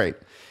 But it's great.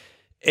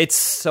 it's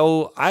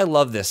so. I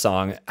love this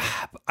song.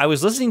 I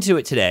was listening to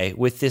it today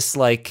with this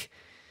like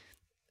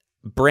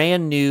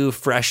brand new,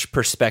 fresh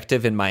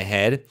perspective in my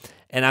head,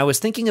 and I was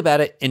thinking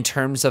about it in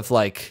terms of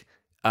like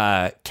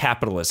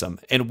capitalism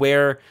and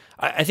where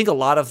I think a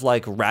lot of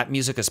like rap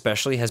music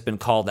especially has been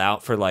called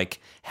out for like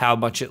how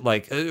much it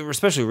like,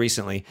 especially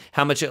recently,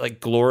 how much it like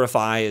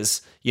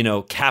glorifies,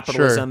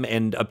 capitalism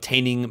and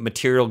obtaining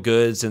material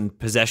goods and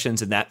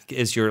possessions, and that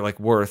is your like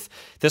worth.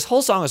 This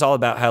whole song is all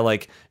about how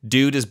like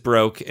dude is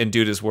broke and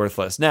dude is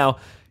worthless. Now,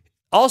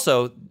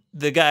 also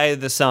the guy in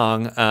the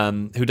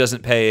song who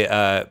doesn't pay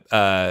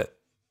a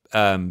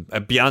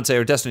Beyonce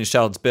or Destiny's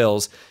Child's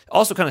bills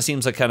also kind of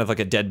seems like kind of like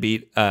a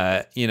deadbeat,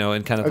 and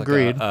kind of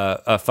Agreed. like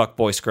a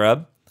fuckboy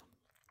scrub.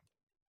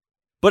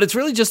 But it's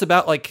really just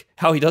about like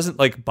how he doesn't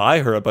like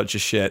buy her a bunch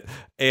of shit,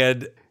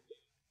 and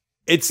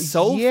it's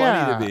so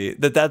funny to me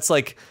that's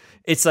like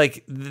it's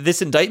like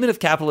this indictment of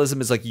capitalism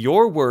is like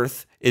your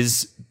worth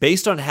is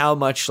based on how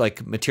much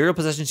like material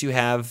possessions you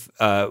have,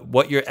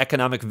 what your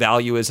economic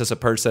value is as a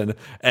person,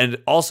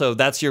 and also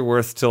that's your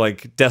worth to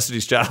like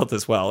Destiny's Child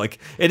as well. Like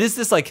it is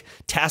this like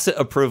tacit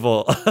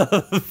approval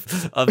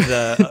of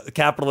the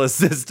capitalist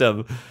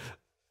system.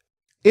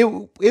 It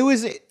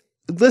was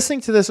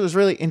listening to this was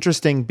really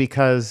interesting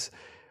because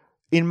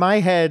in my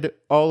head,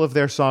 all of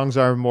their songs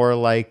are more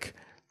like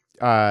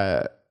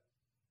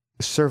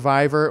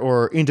Survivor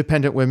or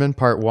Independent Women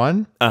Part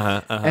 1.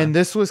 And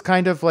this was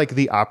kind of like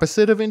the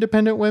opposite of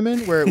Independent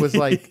Women, where it was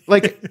like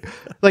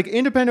like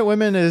Independent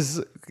Women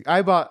is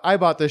I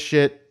bought this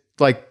shit,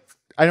 like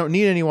I don't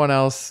need anyone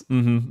else.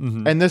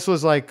 And this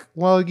was like,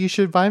 well, you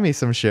should buy me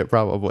some shit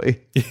probably.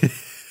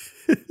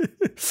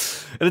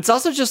 And it's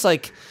also just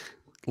like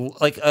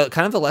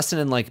kind of a lesson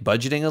in like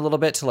budgeting a little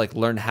bit to like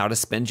learn how to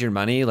spend your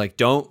money. Like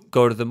don't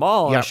go to the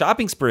mall on a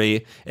shopping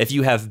spree if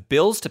you have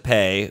bills to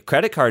pay,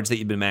 credit cards that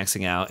you've been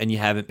maxing out and you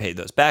haven't paid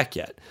those back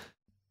yet.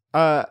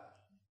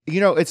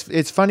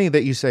 It's funny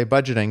that you say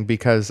budgeting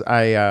because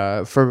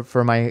I for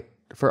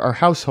our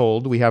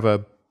household we have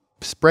a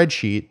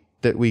spreadsheet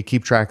that we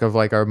keep track of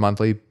like our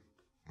monthly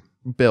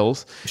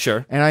bills.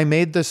 Sure. And I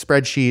made the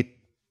spreadsheet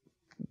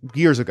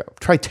years ago,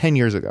 try 10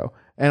 years ago.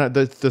 And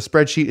the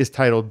spreadsheet is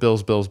titled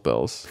Bills, Bills,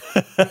 Bills.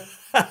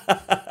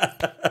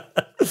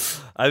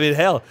 I mean,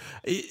 hell,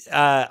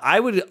 I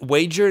would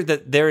wager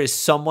that there is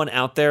someone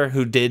out there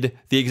who did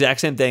the exact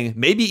same thing,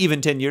 maybe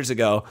even 10 years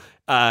ago.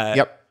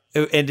 And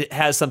it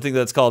has something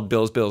that's called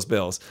Bills, Bills,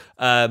 Bills.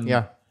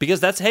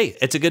 Because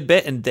it's a good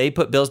bit, and they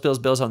put Bills, Bills,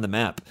 Bills on the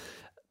map.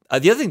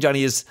 The other thing,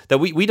 Johnny, is that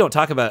we don't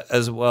talk about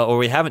as well, or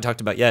we haven't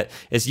talked about yet,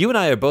 is you and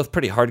I are both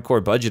pretty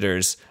hardcore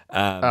budgeters.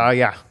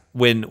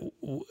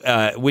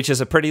 Which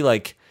is a pretty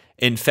like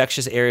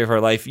infectious area of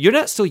our life. You're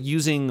not still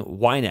using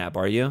YNAB,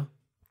 are you?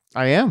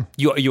 I am.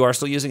 You are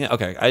still using it?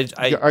 Okay.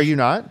 Are you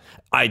not?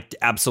 I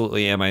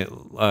absolutely am. I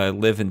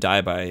live and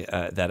die by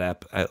that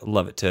app. I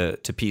love it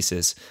to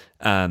pieces.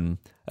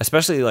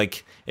 Especially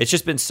like it's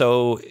just been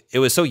it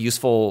was so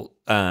useful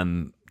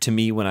to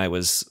me when I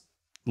was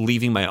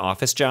leaving my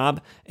office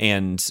job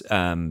and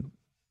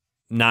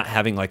not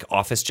having like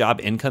office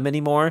job income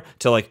anymore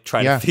to like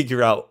try to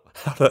figure out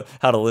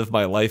how to live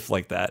my life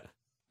like that.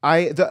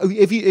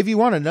 If you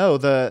want to know,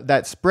 that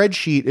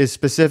spreadsheet is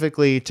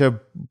specifically to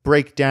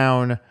break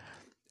down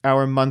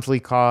our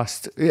monthly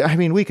cost. I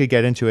mean, we could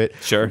get into it.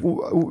 Sure.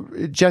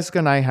 Jessica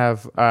and I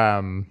have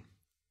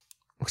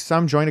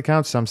some joint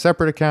accounts, some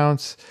separate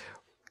accounts.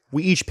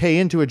 We each pay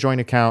into a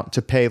joint account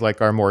to pay like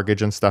our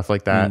mortgage and stuff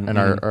like that, and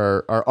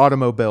our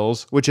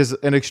automobiles, which is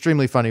an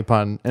extremely funny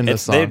pun in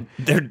this song.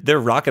 They're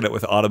rocking it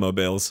with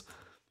automobiles.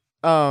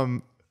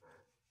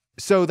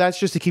 So that's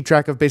just to keep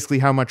track of basically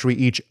how much we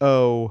each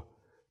owe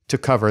to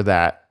cover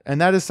that.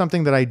 And that is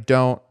something that I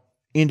don't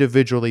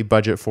individually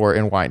budget for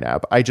in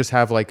YNAB. I just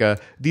have like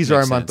these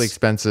are our monthly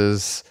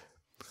expenses.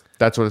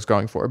 That's what it's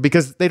going for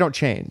because they don't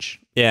change.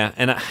 Yeah.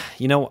 And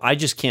I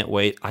just can't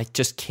wait. I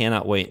just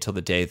cannot wait until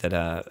the day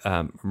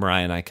that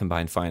Mariah and I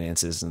combine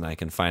finances and I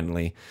can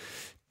finally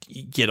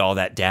get all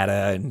that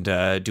data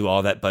and do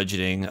all that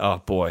budgeting.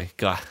 Oh boy.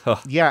 God.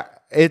 Oh. Yeah.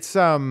 It's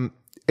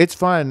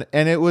fun.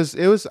 And it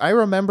was, I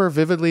remember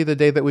vividly the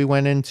day that we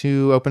went in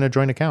to open a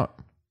joint account.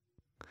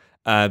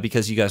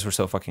 Because you guys were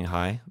so fucking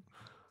high.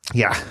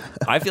 Yeah.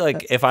 I feel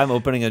like if I'm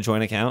opening a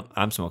joint account,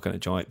 I'm smoking a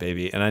joint,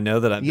 baby. And I know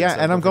that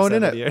and I'm going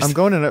in at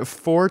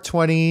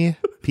 4:20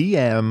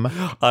 p.m.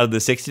 on the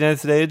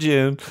 69th day of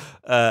June.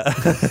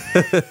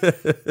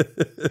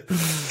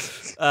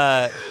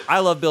 I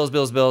love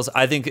Bills.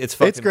 I think it's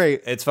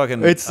great. It's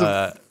fucking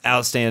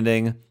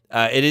outstanding.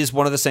 It is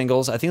one of the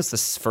singles. I think it's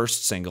the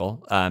first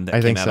single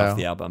that came out of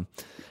the album.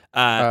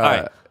 All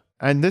right.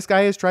 And this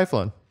guy is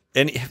trifling.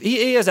 And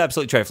he is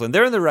absolutely trifling.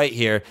 They're in the right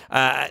here,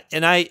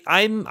 and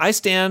I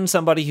stand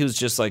somebody who's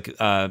just like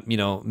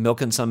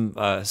milking some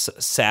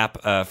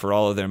sap for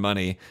all of their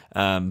money,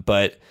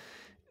 but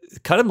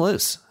cut him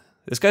loose.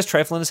 This guy's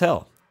trifling as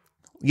hell.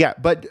 Yeah,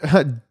 but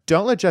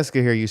don't let Jessica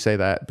hear you say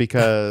that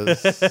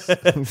because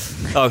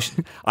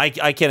I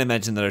can't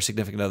imagine that our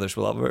significant others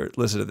will ever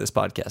listen to this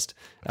podcast.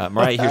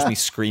 Mariah hears me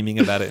screaming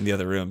about it in the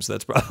other room, so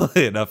that's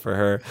probably enough for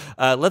her.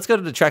 Let's go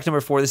to the track number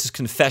 4. This is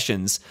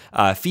Confessions,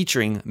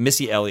 featuring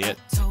Missy Elliott.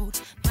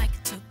 Told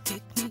Mike to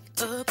pick me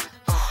up.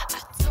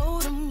 I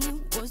told him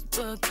you was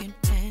bugging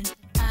and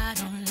I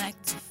don't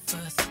like to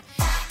fuss.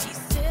 He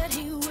said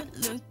he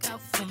would look out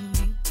for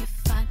me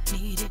if I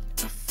needed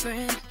a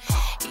friend.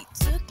 He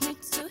took me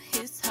to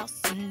his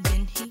house and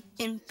then he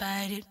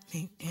invited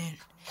me in.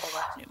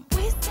 Then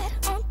we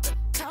sat on the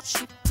couch,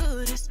 he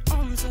put his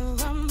arms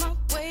around my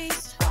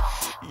waist.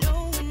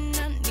 Knowing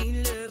I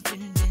need love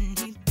and then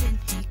he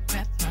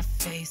grabbed my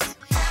face.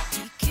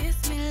 He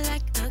kissed me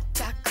like a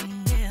guy could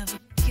never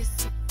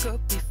kiss a girl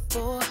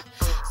before.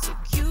 So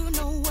you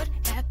know what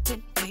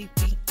happened,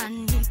 baby, I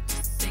need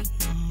to say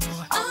no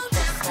more. I'm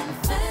just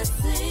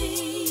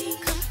confessing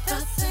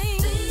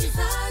things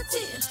I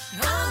did.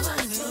 I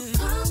like to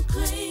come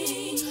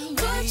clean.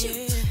 What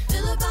you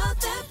feel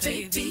about that,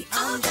 baby?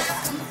 I'm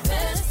just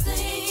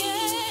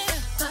confessing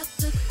about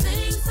the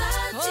things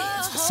I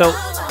did. So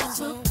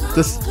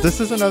this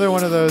is another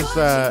one of those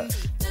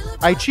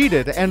I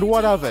cheated and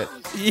what of it?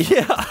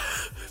 Yeah.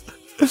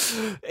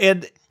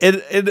 and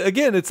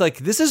again, it's like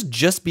this is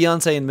just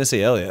Beyonce and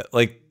Missy Elliott.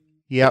 Like,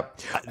 yep.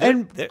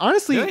 And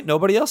honestly, there ain't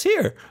nobody else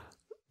here.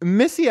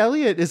 Missy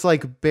Elliott is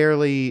like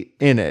barely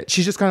in it.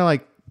 She's just kind of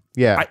like,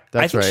 yeah,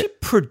 that's I think right. she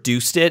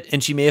produced it,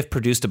 and she may have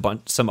produced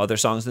some other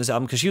songs in this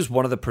album because she was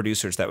one of the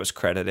producers that was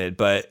credited.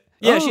 But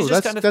yeah, she's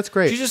just that's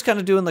great. She's just kind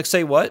of doing like,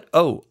 say what?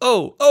 Oh,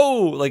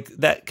 like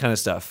that kind of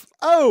stuff.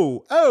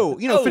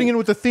 Fitting in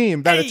with the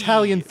theme, that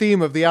Italian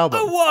theme of the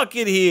album. I'm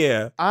walking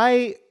here.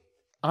 I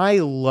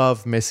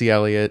love Missy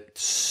Elliott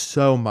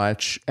so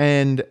much,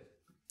 and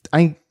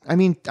I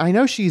mean, I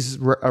know she's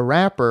a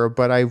rapper,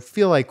 but I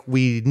feel like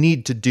we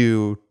need to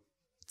do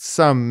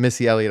some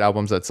Missy Elliott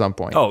albums at some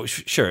point. Oh,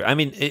 sure. I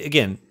mean,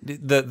 again,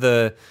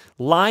 the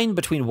line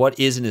between what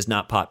is and is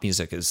not pop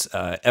music is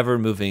ever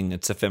moving.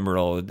 It's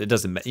ephemeral. It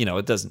doesn't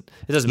matter.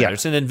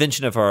 It's an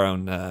invention of our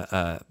own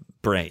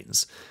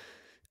brains.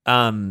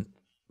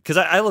 Because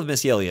I love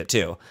Missy Elliott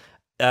too.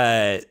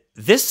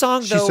 This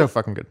song, though, she's so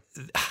fucking good.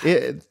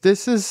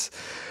 It's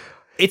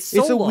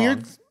so a long.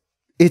 weird.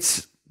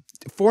 It's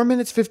 4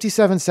 minutes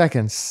 57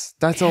 seconds.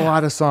 That's a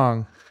lot of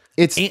song.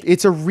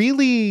 It's a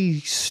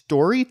really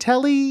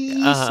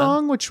storytelling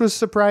song, which was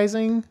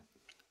surprising.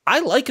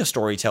 I like a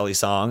storytelling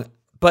song,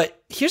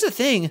 but here's the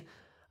thing: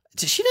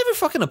 she never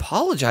fucking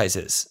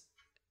apologizes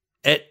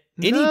at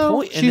any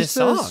point in this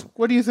song.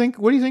 What do you think?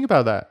 What do you think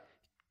about that?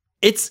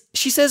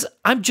 She says,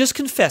 "I'm just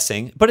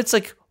confessing," but it's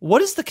like,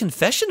 what is the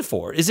confession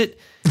for? Is it?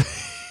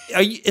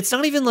 It's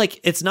not even like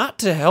it's not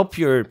to help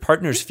your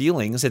partner's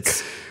feelings.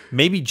 It's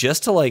maybe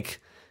just to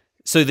like.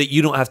 So that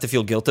you don't have to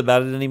feel guilt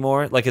about it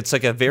anymore. Like it's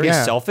like a very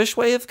selfish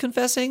way of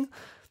confessing.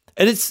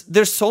 And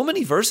there's so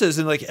many verses,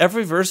 and like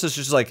every verse is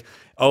just like,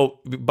 oh,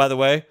 by the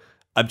way,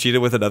 I'm cheating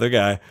with another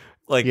guy.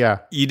 Like,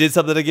 you did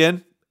something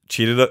again.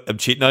 I'm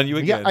cheating on you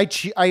again.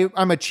 Yeah,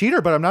 I'm a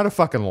cheater, but I'm not a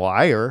fucking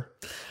liar.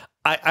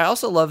 I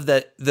also love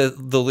that the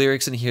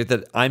lyrics in here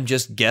that I'm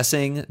just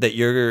guessing that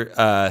you're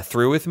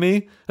through with me.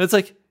 And it's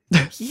like,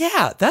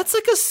 yeah, that's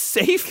like a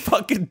safe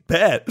fucking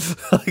bet.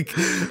 Like,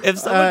 if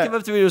someone came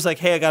up to me and was like,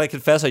 hey, I gotta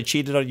confess, I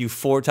cheated on you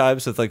 4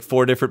 times with like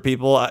 4 different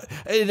people,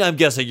 and I'm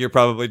guessing you're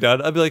probably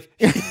done, I'd be like,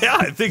 yeah,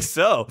 I think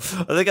so.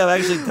 I think I'm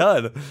actually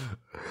done.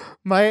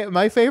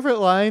 My favorite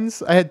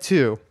lines, I had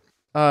 2.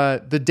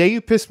 The day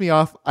you pissed me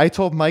off, I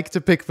told Mike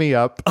to pick me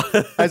up.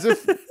 As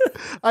if it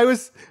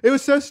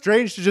was so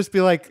strange to just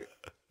be like,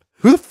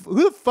 who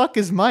the fuck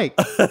is Mike?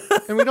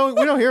 And we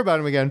don't hear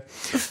about him again.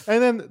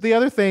 And then the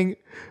other thing,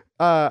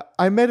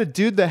 I met a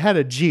dude that had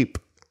a Jeep.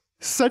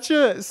 Such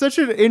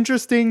an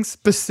interesting,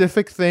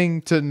 specific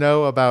thing to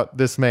know about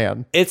this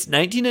man. It's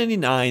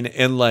 1999,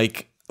 and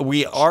like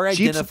we are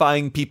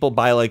identifying people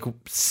by like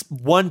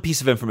one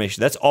piece of information.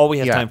 That's all we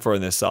have time for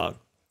in this song.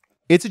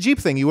 It's a Jeep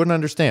thing. You wouldn't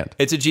understand.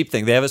 It's a Jeep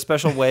thing. They have a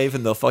special wave,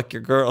 and they'll fuck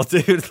your girl,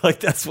 dude.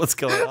 Like that's what's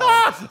going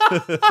on.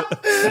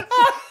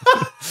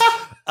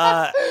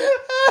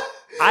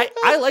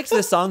 I liked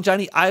this song,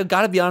 Johnny. I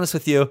got to be honest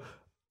with you.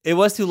 It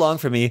was too long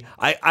for me.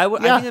 I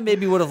think I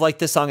maybe would have liked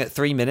this song at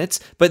 3 minutes,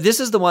 but this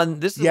is the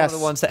one. This is one of the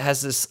ones that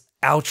has this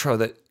outro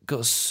that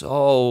goes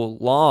so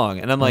long,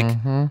 and I'm like,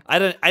 I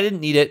didn't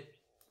need it.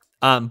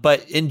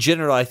 But in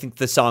general, I think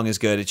the song is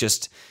good. It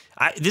just,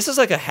 this is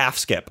like a half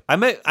skip. I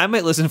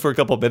might listen for a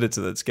couple minutes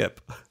and then skip.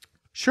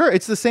 Sure,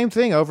 it's the same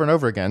thing over and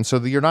over again, so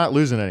that you're not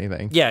losing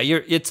anything. Yeah,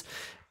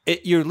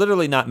 you're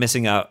literally not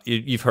missing out.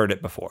 You've heard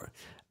it before.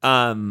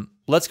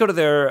 Let's go to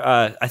their.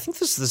 I think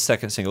this is the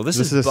second single. This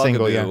is the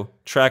Bugaboo, single,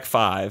 track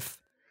 5.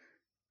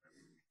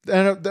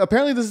 And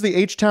apparently, this is the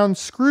H-Town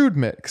Screwed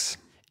mix.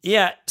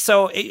 Yeah.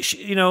 So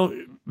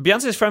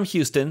Beyonce is from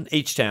Houston,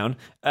 H-Town.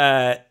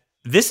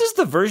 This is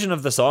the version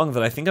of the song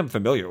that I think I'm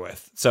familiar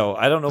with. So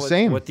I don't know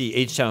what the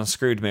H-Town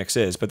Screwed mix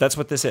is, but that's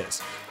what this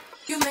is.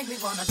 You make me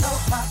wanna throw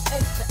my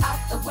paper out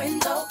the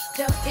window.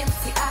 Tell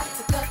MCI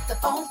to cut the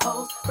phone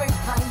poles. Break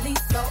my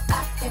lease so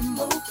I can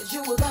move. Cause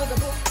you a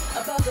bugaboo.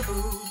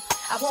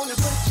 I wanna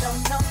put your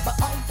number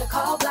on the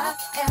call block.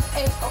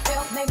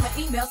 FAOL, make my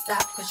email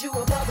stop. Cause you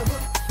a bugaboo.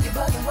 You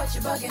bugging what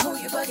you bugging, who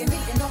you bugging me.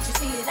 And don't you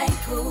see it ain't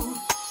cool.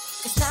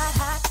 It's not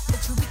hot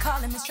that you be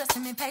calling me,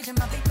 stressing me, paging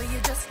my beat, but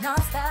you're just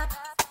nonstop.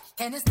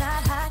 And it's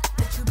not hot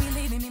that you be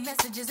leaving me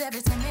messages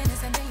every 10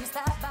 minutes and then you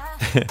stop by.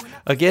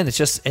 Again,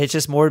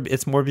 it's more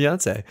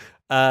Beyonce.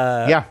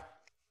 Yeah.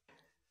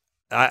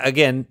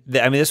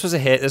 This was a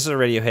hit. This was a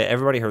radio hit.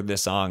 Everybody heard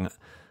this song.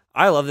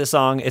 I love this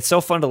song. It's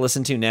so fun to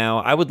listen to now.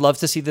 I would love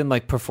to see them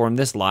like perform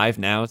this live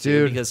now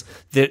too, because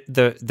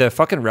the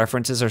fucking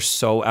references are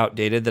so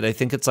outdated that I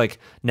think it's like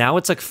now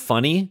it's like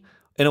funny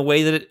in a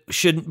way that it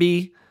shouldn't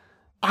be.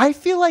 I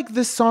feel like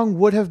this song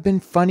would have been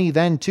funny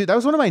then too. That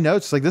was one of my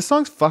notes. Like, this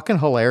song's fucking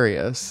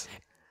hilarious.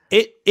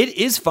 It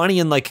is funny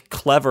and like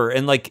clever,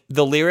 and like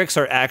the lyrics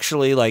are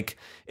actually like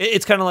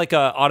it's kind of like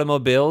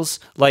Automobiles,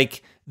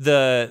 like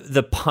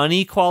the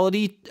punny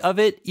quality of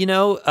it. You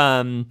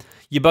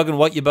bugging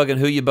what, you bugging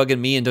who, you bugging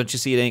me, and don't you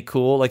see it ain't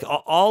cool? Like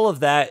all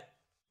of that.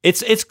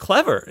 It's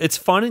clever. It's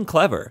fun and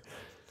clever.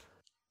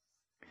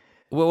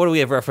 What do we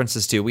have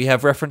references to? We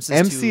have references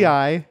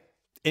MCI,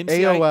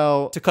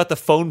 AOL to cut the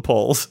phone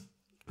poles.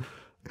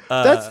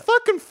 That's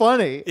fucking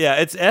funny. Yeah,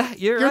 it's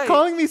you're right.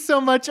 Calling me so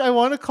much, I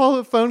want to call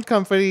a phone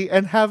company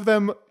and have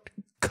them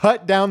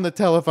cut down the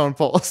telephone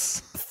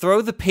poles.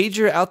 Throw the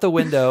pager out the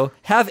window.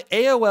 Have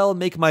AOL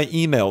make my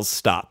emails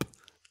stop.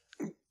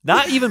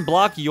 Not even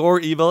block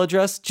your email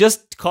address.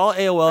 Just call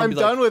AOL. I'm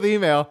done with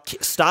email.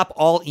 Stop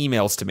all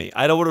emails to me.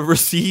 I don't want to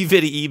receive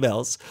any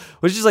emails.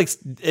 Which is like,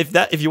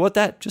 if you want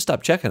that, just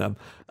stop checking them.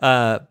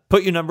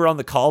 Put your number on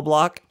the call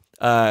block.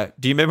 Do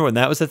you remember when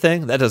that was a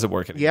thing? That doesn't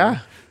work anymore. Yeah.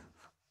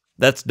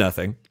 That's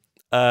nothing.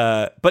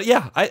 But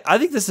yeah, I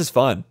think this is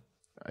fun.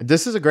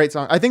 This is a great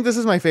song. I think this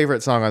is my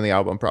favorite song on the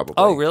album, probably.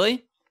 Oh,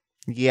 really?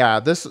 Yeah.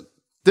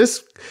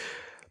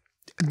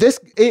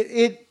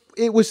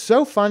 It was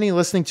so funny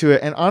listening to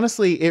it, and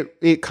honestly,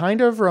 it kind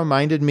of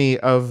reminded me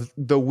of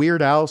the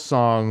Weird Al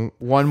song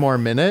 "One More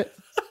Minute."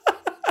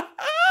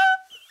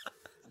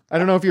 I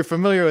don't know if you're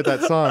familiar with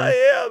that song. I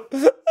am.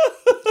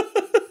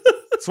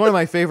 It's one of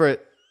my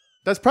favorite.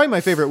 That's probably my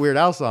favorite Weird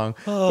Al song.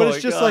 Oh, but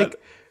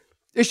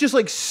it's just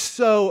like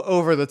so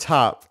over the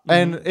top,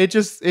 and it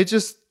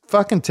just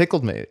fucking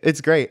tickled me. It's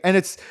great, and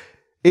it's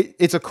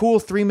a cool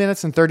 3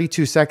 minutes and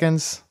 32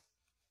 seconds.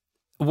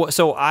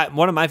 So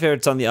one of my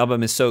favorites on the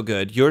album is So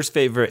Good. Yours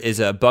favorite is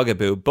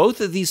Bugaboo.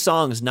 Both of these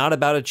songs not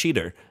about a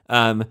cheater.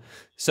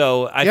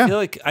 So I feel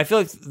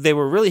like they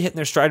were really hitting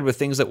their stride with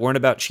things that weren't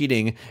about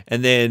cheating,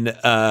 and then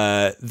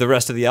the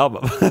rest of the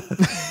album.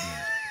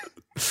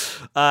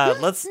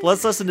 Let's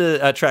listen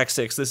to track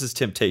 6. This is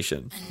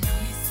Temptation.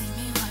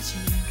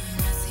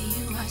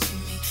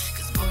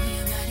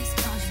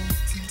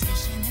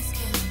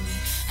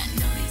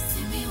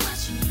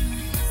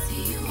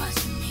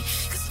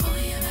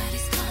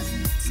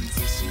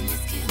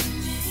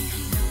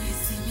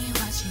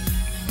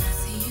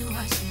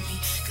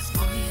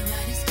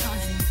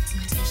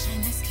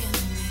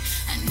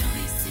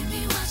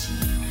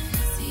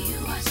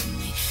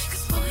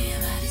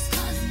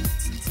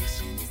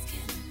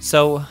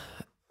 So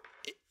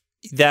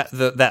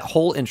that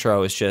whole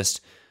intro is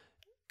just,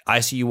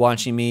 I see you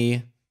watching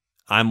me,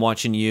 I'm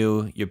watching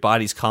you, your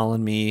body's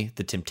calling me,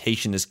 the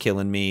temptation is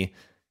killing me.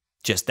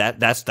 Just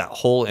that's that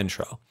whole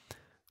intro.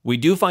 We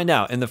do find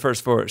out in the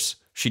first verse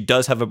she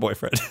does have a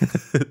boyfriend.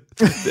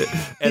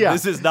 And Yeah.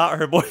 this is not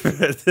her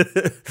boyfriend.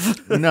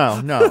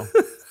 No.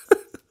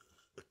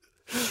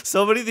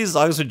 So many of these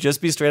songs would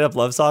just be straight up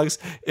love songs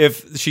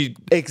if she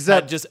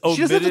Except had just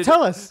she doesn't have to omitted.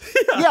 tell us.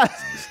 Yeah.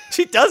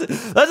 She doesn't.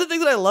 That's the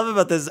thing that I love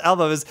about this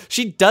album is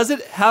she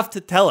doesn't have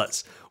to tell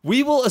us.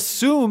 We will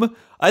assume,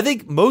 I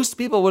think most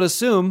people would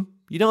assume,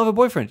 you don't have a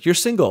boyfriend. You're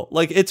single.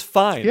 Like, it's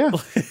fine. Yeah.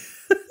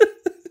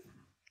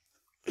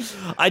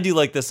 I do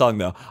like this song,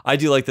 though. I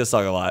do like this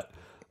song a lot.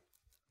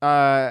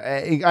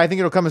 I think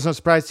it'll come as no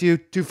surprise to you.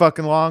 Too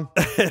fucking long.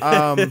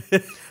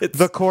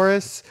 The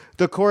chorus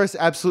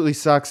absolutely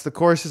sucks. The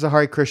chorus is a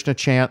Hare Krishna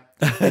chant.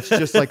 It's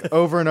just like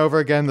over and over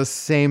again the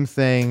same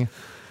thing.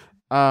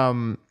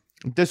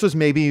 This was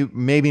maybe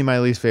my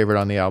least favorite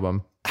on the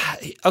album.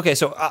 Okay,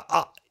 so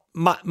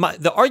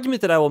the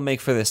argument that I will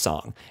make for this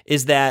song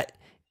is that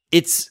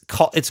it's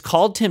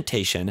called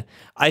Temptation.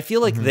 I feel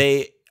like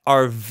they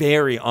are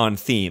very on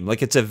theme.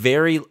 Like, it's a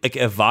very like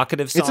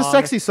evocative song. It's a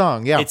sexy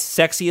song. Yeah. It's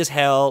sexy as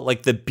hell.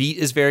 Like, the beat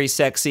is very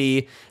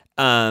sexy.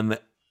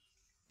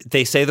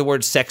 They say the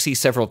word sexy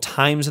several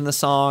times in the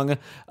song.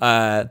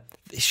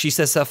 She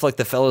says stuff like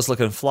the fella's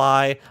looking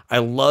fly. I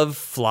love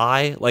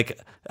fly. Like,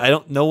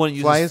 no one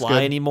Fly uses is fly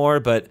good.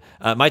 anymore, but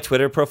my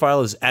Twitter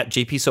profile is at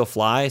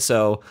JPSoFly.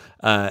 So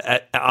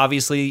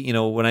obviously, you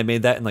know, when I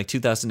made that in like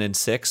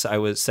 2006, I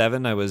was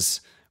 7. I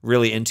was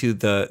really into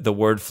the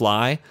word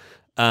fly.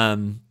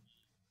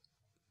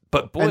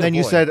 But boy, and then oh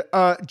you boy. said,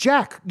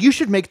 Jack, you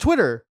should make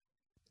Twitter.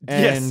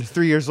 And Yes.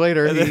 3 years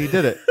later, he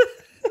did it.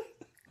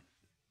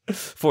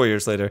 4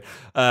 years later,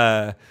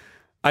 I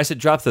said,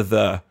 drop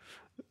the.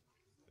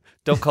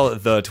 Don't call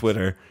it the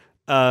Twitter.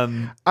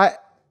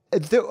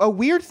 A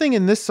weird thing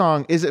in this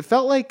song is it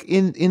felt like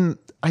in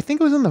I think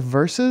it was in the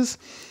verses.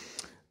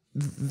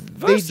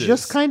 They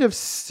just kind of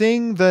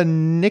sing the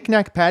Knick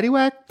Knack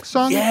Paddywhack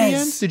song at the end.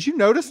 Yes. Did you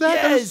notice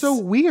that? That Yes. was so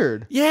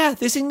weird. Yeah,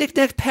 they sing Knick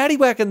Knack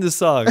Paddywhack in this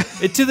song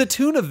to the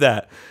tune of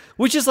that,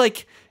 which is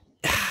like,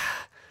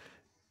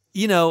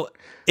 you know,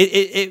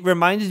 it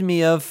reminded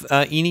me of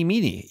Eenie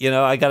Meenie. You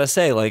know, I gotta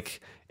say,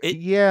 like,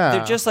 Yeah.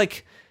 they're just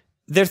like,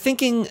 their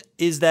thinking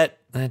is that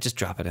just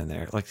drop it in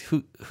there. Like,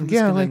 who's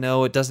Yeah, gonna like,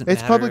 know? It doesn't.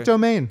 It's matter. public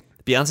domain.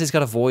 Beyonce's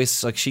got a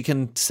voice, like she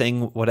can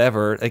sing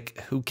whatever.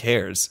 Like, who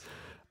cares?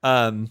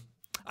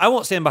 I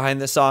won't stand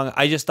behind this song.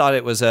 I just thought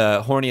it was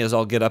horny as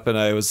all get up, and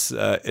I was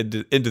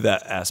into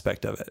that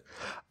aspect of it.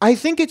 I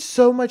think it's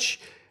so much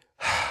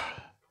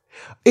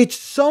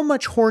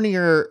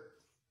hornier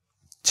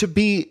to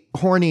be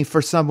horny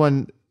for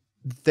someone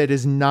that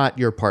is not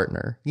your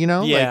partner, you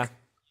know? Yeah, Like,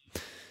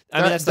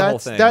 I mean that's the whole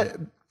thing.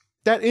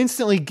 That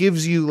instantly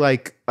gives you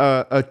like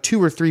a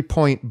 2 or 3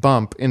 point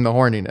bump in the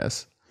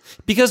horniness.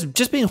 Because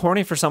just being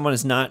horny for someone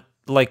is not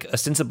like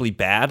ostensibly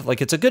bad.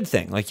 Like, it's a good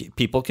thing. Like,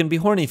 people can be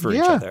horny for each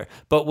Yeah. other.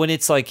 But when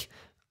it's like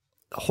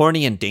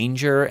horny in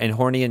danger and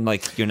horny and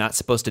like you're not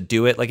supposed to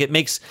do it, like, it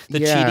makes the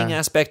Yeah. cheating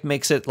aspect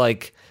makes it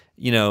like,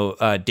 you know,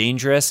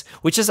 dangerous,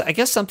 which is, I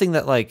guess, something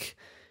that like,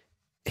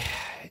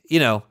 you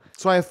know,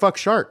 That's why I fuck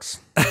sharks.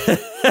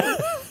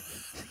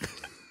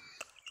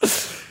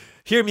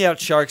 hear me out,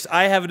 sharks.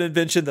 I have an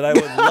invention that I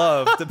would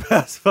love to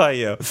pass by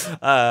you.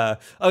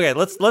 Okay,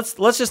 let's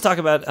just talk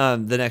about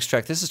the next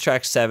track. This is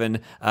track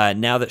 7.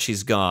 Now that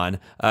she's gone.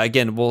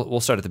 Again, we'll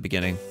start at the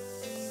beginning.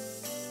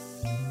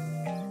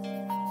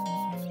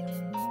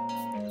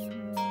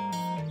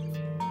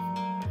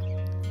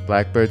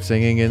 Blackbird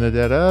singing in the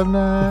dead of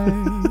night.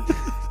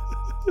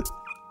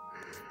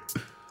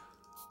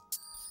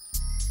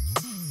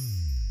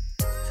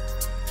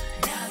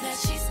 Now that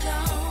she's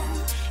gone,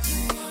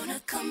 you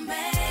wanna come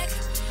back.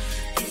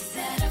 Is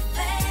that a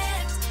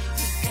fact?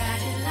 You got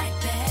it like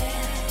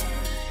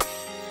that.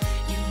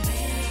 You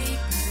make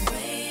me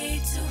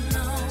wait too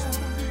long.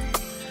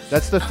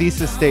 That's the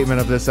thesis statement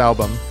of this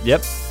album.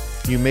 Yep.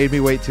 You made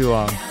me wait too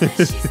long. Now that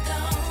she's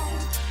gone,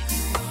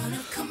 you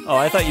wanna come Oh,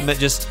 I thought you meant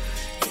just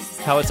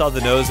how it's on the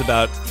nose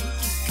about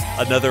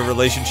another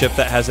relationship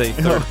that has a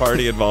third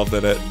party involved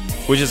in it,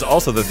 which is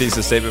also the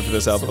thesis statement for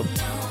this album.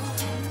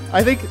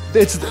 I think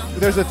there's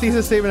a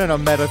thesis statement and a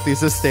meta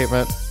thesis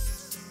statement.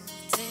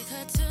 take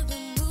her to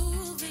the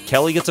movie.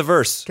 Kelly gets a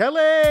verse.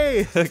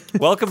 Kelly!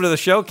 Welcome to the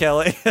show,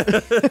 Kelly.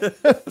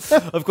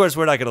 Of course,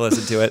 we're not going to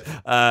listen to it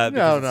because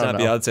No, it's not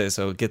no. Beyonce,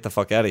 so get the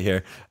fuck out of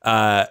here.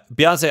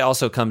 Beyonce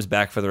also comes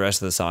back for the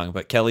rest of the song,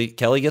 but Kelly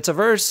gets a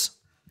verse.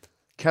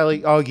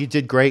 Kelly, oh, you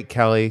did great,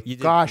 Kelly. You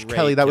did Gosh, great,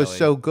 Kelly, that was Kelly.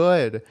 so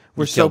good.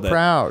 We're so killed it.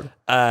 proud.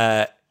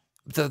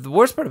 The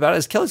worst part about it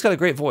is Kelly's got a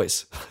great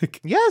voice.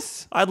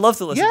 Yes. I'd love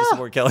to listen to Yeah. some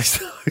more Kelly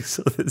songs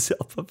on this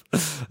album.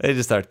 They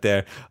just aren't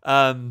there.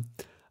 I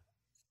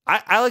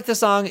like this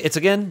song. It's,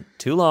 again,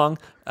 too long.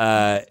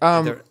 They're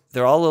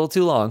all a little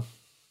too long.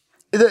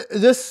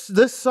 This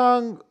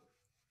song,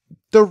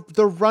 the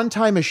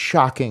runtime is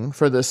shocking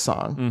for this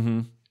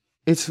song.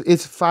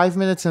 It's 5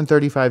 minutes and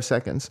 35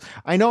 seconds.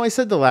 I know I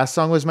said the last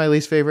song was my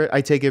least favorite.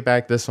 I take it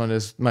back. This one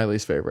is my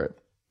least favorite.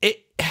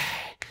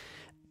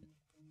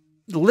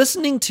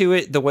 Listening to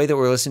it the way that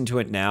we're listening to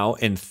it now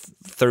in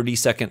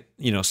 30-second,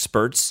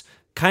 spurts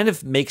kind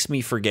of makes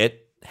me forget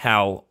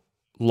how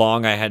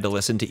long I had to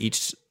listen to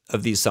each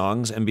of these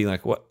songs and be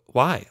like, what?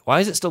 Why? Why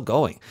is it still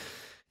going?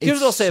 Here's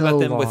what I'll say about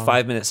them with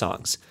 5-minute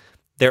songs.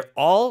 They're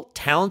all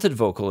talented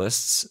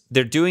vocalists.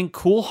 They're doing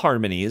cool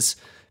harmonies.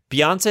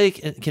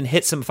 Beyonce can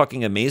hit some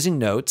fucking amazing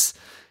notes.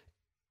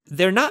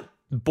 They're not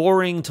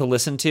boring to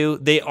listen to.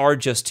 They are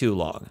just too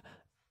long.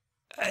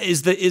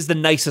 Is the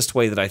nicest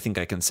way that I think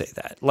I can say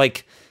that.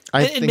 Like,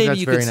 I think maybe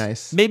that's very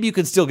nice. Maybe you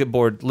can still get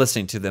bored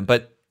listening to them,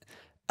 but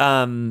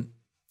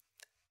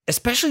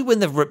especially when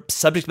the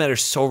subject matter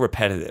is so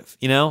repetitive,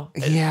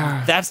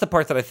 Yeah. That's the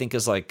part that I think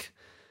is like.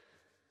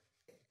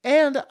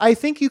 And I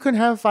think you can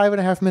have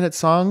 5.5-minute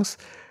songs,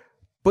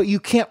 but you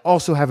can't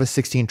also have a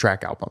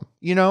 16-track album.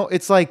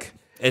 It's like.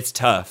 It's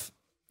tough.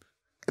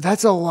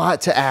 That's a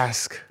lot to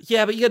ask.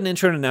 Yeah, but you got an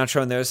intro and an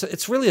outro in there. So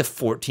it's really a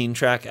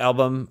 14-track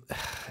album,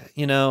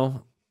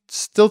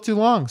 Still too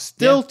long.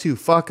 Still too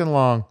fucking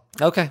long.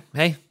 Okay.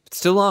 Hey,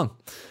 it's too long.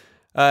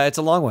 It's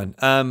a long one.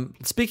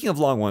 Speaking of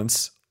long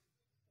ones,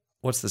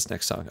 what's this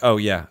next song? Oh,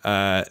 yeah.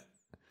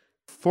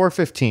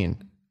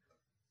 4:15.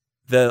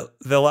 The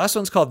last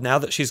one's called Now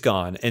That She's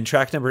Gone, and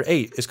track number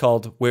 8 is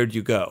called Where'd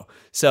You Go?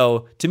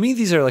 So to me,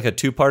 these are like a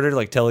two-parter,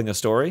 like telling a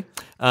story.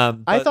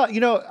 I thought,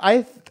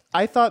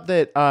 I thought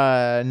that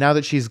Now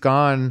That She's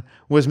Gone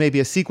was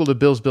maybe a sequel to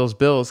Bills,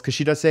 because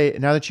she does say,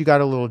 now that you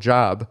got a little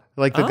job.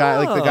 Like the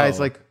guy's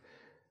like,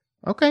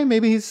 okay,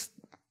 maybe he's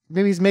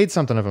made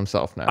something of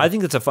himself now. I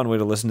think that's a fun way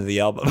to listen to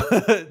the album.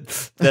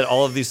 That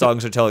all of these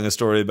songs are telling a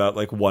story about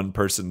like one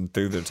person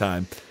through their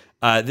time.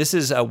 This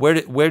is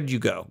Where'd You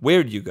Go?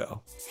 Where'd You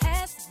Go?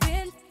 Has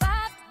been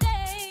 5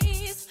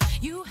 days.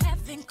 You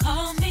haven't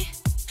called me.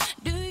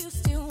 Do you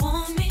still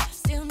want me?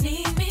 Still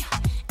need me?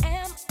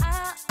 Am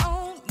I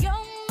on your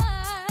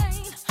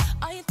mind?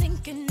 Are you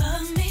thinking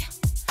of me?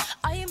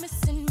 Are you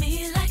missing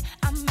me like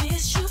I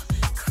miss you?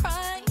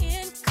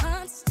 Crying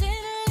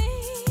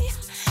constantly,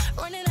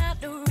 running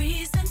out the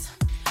reasons.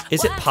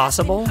 Is it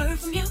possible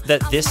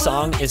that this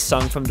song is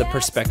sung from the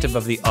perspective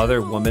of the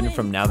other woman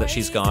from Now That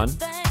She's Gone?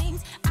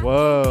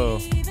 Whoa.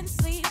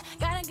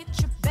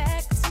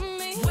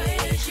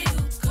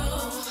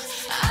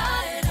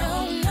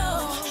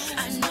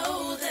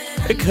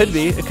 It could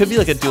be. It could be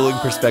like a dueling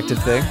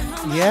perspective thing.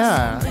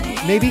 Yeah.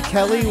 Maybe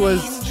Kelly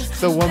was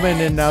the woman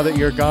in Now That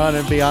You're Gone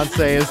and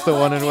Beyonce is the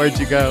one in Where'd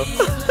You Go?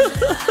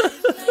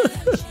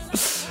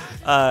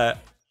 I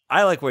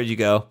like Where'd You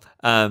Go.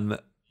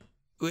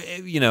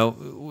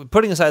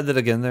 Putting aside that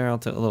again, they're a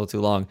little too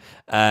long.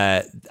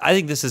 I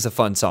think this is a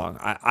fun song.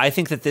 I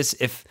think that this,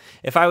 if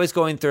I was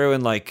going through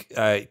and like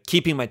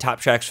keeping my top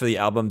tracks for the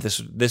album,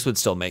 this would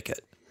still make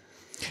it.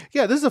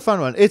 Yeah, this is a fun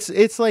one.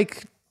 It's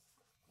like,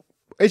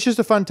 it's just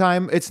a fun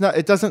time.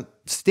 It doesn't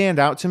stand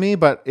out to me,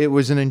 but it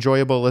was an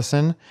enjoyable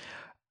listen.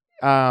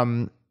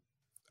 I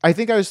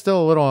think I was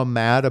still a little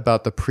mad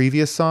about the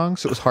previous song,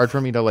 so it was hard for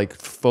me to like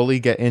fully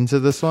get into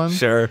this one.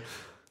 Sure.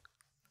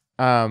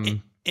 But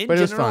it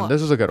was fun.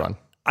 This was a good one.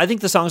 I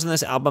think the songs in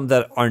this album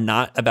that are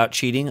not about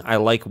cheating, I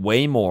like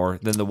way more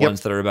than the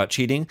ones that are about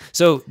cheating.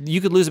 So you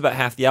could lose about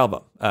half the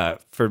album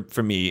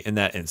for me in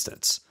that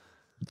instance.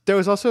 There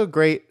was also a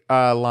great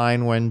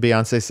line when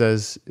Beyonce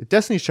says,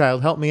 "Destiny's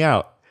Child, help me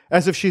out,"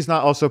 as if she's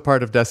not also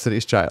part of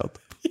Destiny's Child.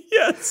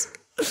 Yes.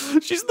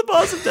 She's the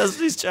boss of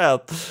Destiny's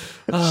Child.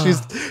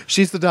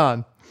 She's the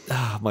Don.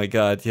 Oh my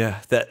God.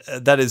 Yeah.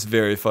 That is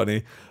very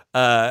funny.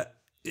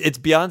 It's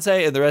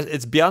Beyonce and the rest.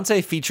 It's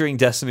Beyonce featuring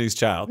Destiny's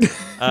Child,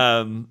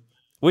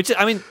 which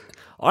I mean,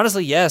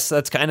 honestly, yes,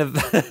 that's kind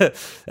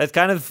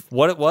of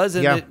what it was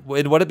and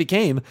what it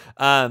became.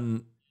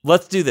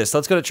 Let's do this.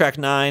 Let's go to track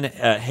 9.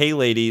 Hey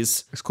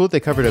Ladies. It's cool that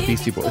they covered a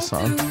Beastie Boys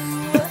song.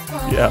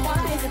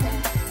 Yeah.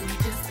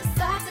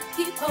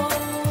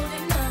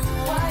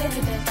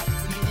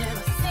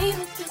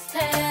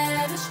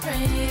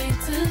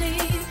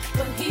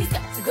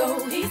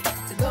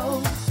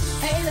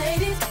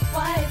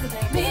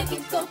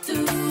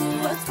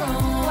 What's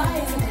wrong? Why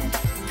is it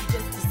we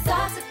just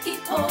decide to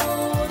keep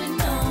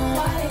holding on?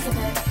 Why is it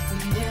we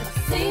never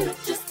seem to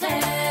just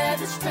have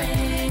the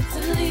strength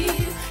to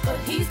leave? But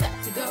he's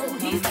got to go.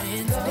 He's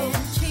been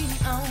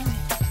cheating on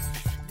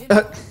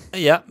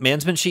me. Yeah,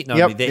 man's been cheating on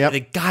me.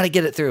 They got to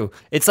get it through.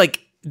 It's like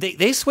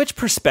they switch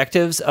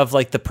perspectives of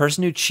like the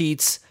person who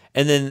cheats,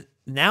 and then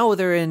now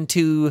they're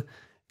into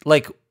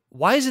like,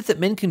 why is it that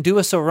men can do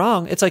us so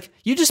wrong? It's like,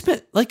 you just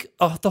spent like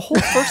the whole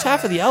first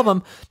half of the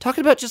album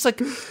talking about just like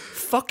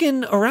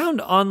fucking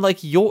around on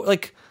like your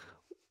like.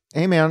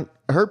 Hey man,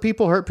 hurt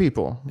people hurt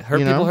people.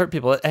 Hurt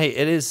people. Hey,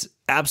 it is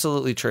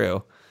absolutely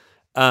true.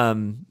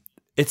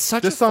 It's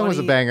such. This song was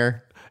a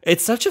banger.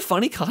 It's such a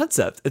funny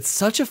concept. It's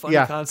such a funny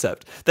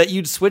concept that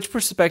you'd switch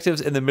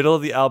perspectives in the middle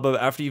of the album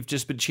after you've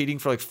just been cheating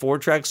for like 4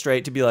 tracks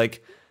straight to be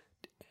like,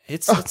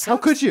 it sucks. How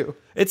could you?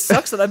 It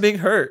sucks that I'm being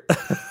hurt.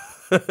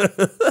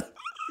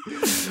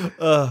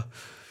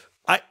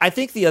 I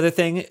think the other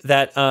thing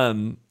that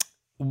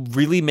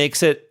really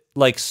makes it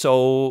like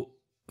so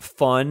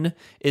fun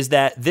is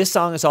that this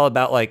song is all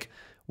about like,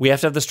 we have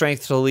to have the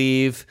strength to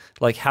leave.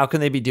 Like, how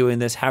can they be doing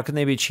this? How can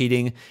they be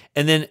cheating?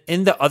 And then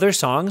in the other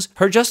songs,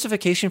 her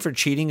justification for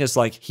cheating is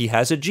like, he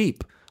has a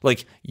Jeep.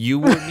 Like, you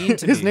were mean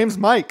to me. His name's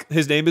Mike.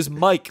 His name is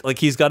Mike. Like,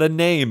 he's got a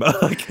name.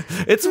 Like,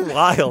 it's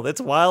wild.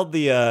 It's wild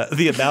the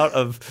amount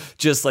of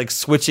just like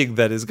switching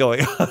that is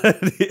going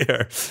on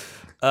here.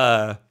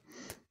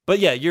 But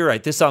yeah, you're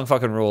right. This song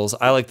fucking rules.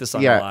 I like this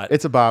song a lot.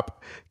 It's a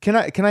bop. Can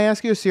I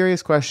ask you a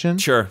serious question?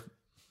 Sure.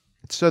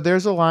 So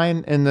there's a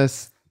line in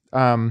this.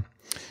 My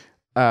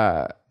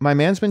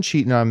man's been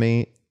cheating on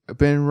me.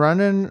 Been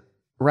running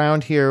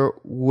around here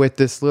with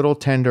this little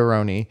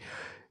tenderoni.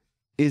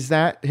 Is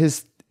that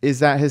his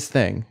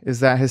thing?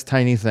 Is that his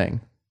tiny thing?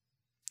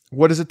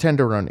 What is a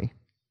tenderoni?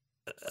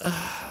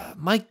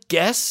 My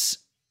guess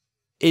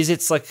is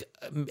it's like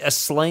a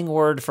slang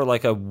word for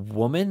like a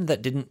woman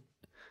that didn't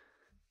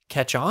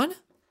catch on.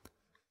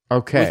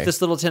 Okay. With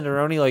this little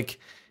tenderoni, like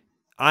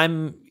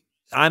I'm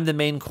the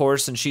main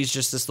course and she's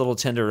just this little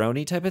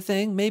tenderoni type of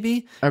thing,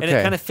 maybe. And it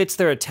Okay. kind of fits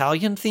their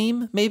Italian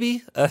theme,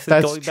 maybe. That's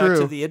going back true.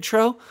 to the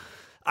intro.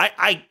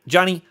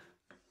 Johnny,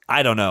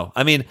 I don't know.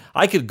 I mean,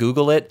 I could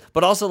Google it,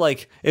 but also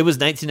like it was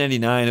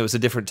 1999. It was a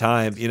different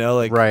time, you know.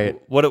 Like, Right.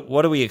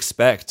 What do we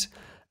expect?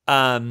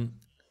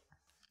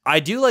 I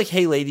do like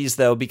 "Hey Ladies"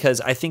 though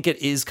because I think it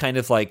is kind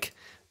of like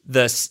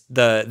the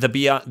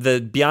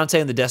Beyonce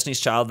and the Destiny's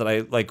Child that I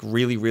like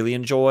really really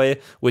enjoy,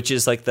 which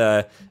is like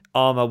the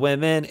all my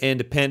women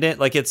independent.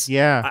 Like it's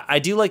I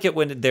do like it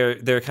when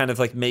they're kind of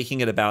like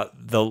making it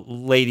about the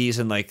ladies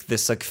and like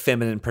this like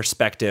feminine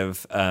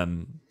perspective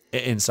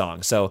in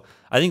songs. So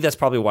I think that's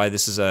probably why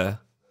this is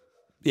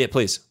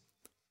please.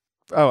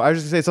 Oh, I was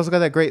just gonna say it's also got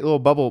that great little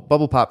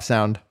bubble pop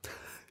sound.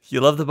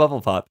 You love the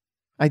bubble pop.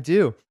 I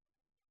do.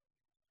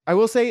 I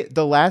will say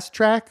the last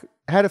track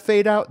had a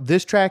fade out,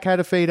 this track had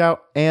a fade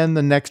out, and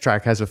the next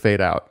track has a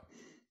fade out.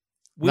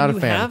 When Not a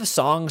you fan. have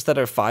songs that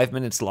are 5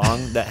 minutes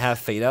long that have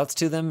fade outs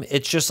to them,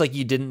 it's just like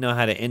you didn't know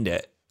how to end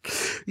it.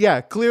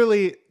 Yeah,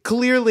 clearly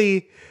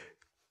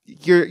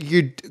you're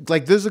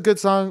like, this is a good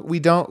song. We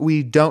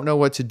don't know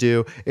what to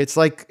do. It's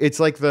like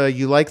the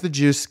You Like the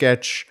Juice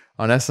sketch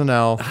on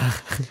SNL.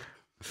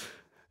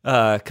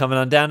 Coming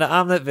on down to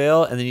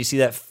Omeletville, and then you see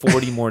that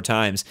 40 more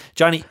times.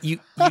 Johnny, you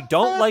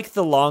don't like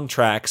the long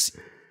tracks.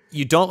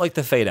 You don't like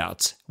the fade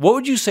outs. What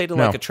would you say to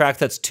like No. a track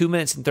that's 2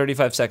 minutes and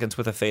 35 seconds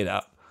with a fade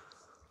out?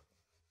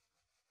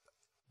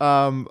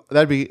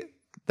 That'd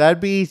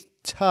be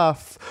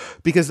tough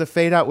because the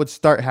fade out would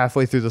start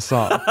halfway through the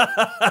song.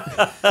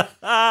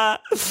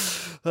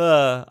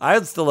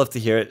 I'd still love to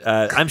hear it.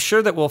 I'm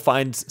sure that we'll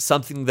find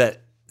someone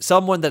that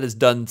has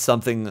done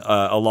something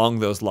along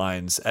those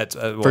lines at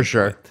For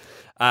sure.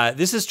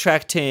 This is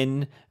track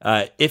 10,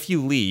 If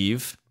You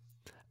Leave,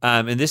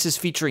 and this is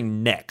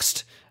featuring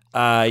Next.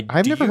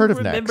 I've never heard of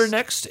remember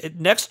Next.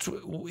 Next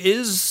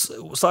was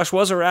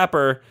a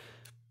rapper.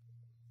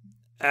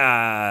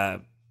 I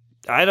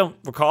don't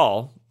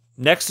recall.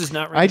 Next is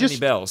not ringing any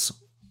bells,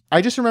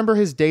 I just remember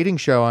his dating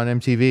show on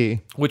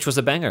MTV. which was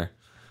a banger.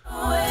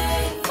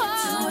 Away to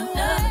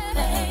another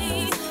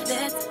place.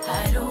 Let's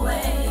hide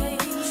away.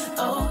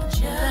 Oh,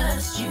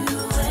 just you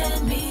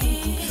and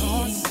me.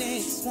 Call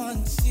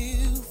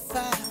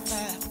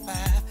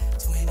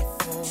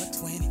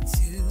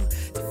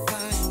 612-555-2422 to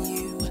find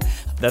you.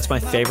 That's my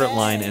favorite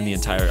line in the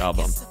entire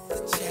album.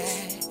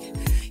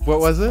 What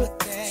was it?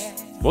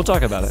 We'll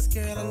talk about it.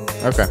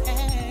 Okay.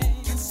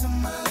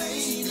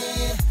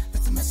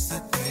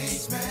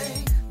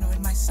 Know it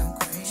might sound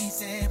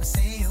crazy, but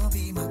say you'll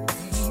be my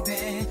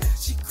baby.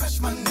 She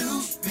crushed my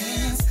new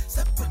Benz,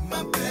 slept with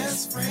my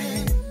best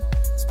friend.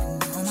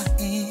 Spend all my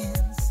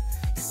ends,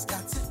 it's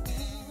got to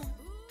end.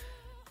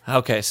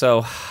 Okay,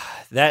 so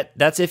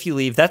that's If You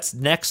Leave. That's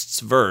Next's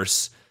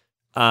verse.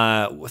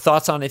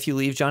 Thoughts on If You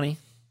Leave, Johnny?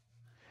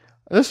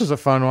 This was a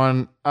fun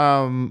one.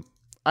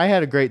 I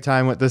had a great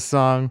time with this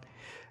song.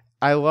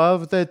 I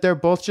love that they're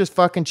both just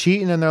fucking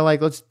cheating and they're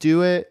like, let's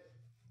do it.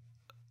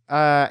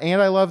 And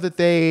I love that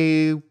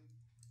the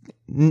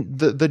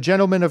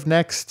gentlemen of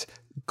Next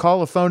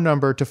call a phone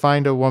number to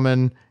find a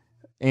woman,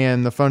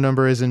 and the phone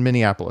number is in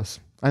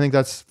Minneapolis. I think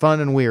that's fun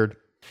and weird.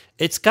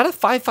 It's got a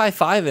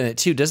 555 in it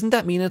too. Doesn't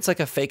that mean it's like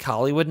a fake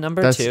Hollywood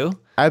number That's too?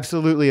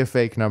 absolutely a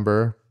fake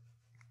number.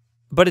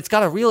 But it's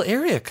got a real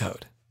area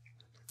code.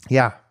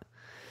 Yeah.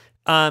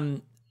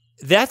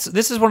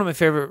 This is one of my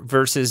favorite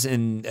verses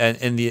in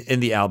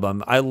the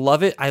album. I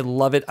love it. I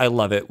love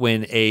it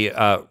when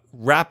a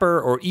rapper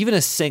or even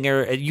a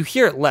singer, and you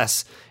hear it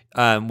less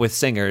with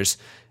singers,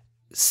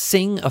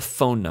 sing a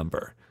phone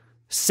number,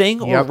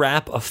 sing or Yep.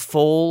 rap a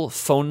full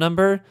phone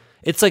number.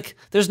 It's like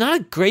there's not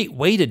a great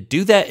way to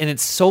do that, and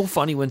it's so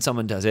funny when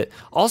someone does it.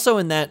 Also,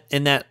 in that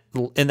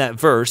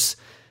verse,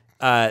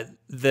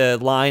 the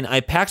line, I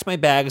packed my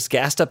bags,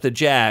 gassed up the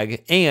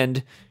Jag,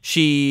 and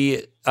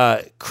she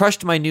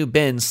crushed my new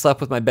Benz,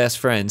 slept with my best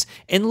friends.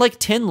 In like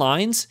 10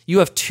 lines, you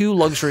have 2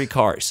 luxury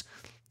cars.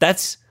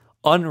 That's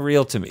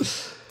unreal to me.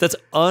 That's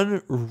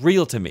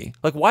unreal to me.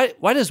 Like,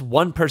 why does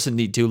one person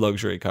need 2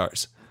 luxury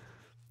cars?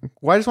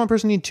 Why does one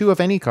person need 2 of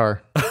any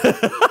car?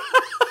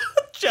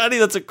 Johnny,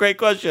 that's a great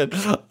question.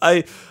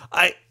 I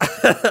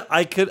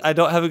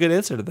don't have a good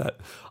answer to that.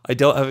 I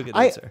don't have a good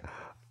answer.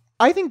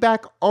 I think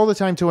back all the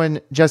time to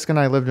when Jessica and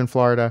I lived in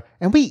Florida,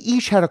 and we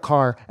each had a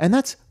car, and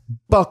that's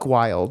buck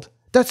wild.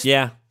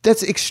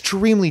 That's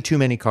extremely too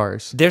many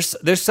cars. There's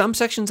some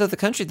sections of the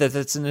country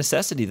that's a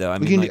necessity, though.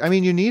 You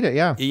need it,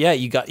 yeah. Yeah,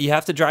 you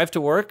have to drive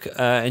to work,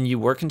 and you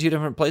work in 2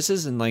 different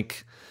places, and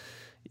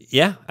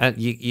you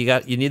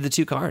need the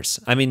 2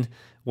 cars. I mean,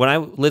 when I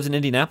lived in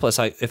Indianapolis,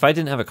 if I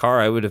didn't have a car,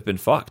 I would have been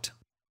fucked.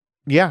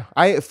 Yeah,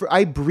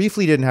 I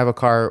briefly didn't have a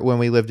car when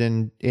we lived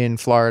in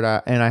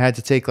Florida, and I had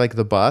to take like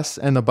the bus,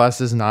 and the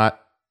bus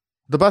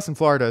in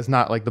Florida is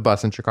not like the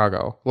bus in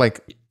Chicago.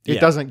 Like it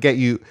doesn't get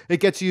you;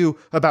 it gets you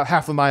about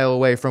half a mile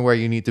away from where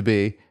you need to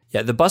be.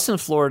 Yeah, the bus in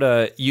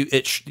Florida,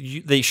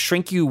 they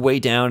shrink you way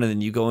down, and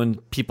then you go in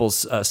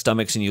people's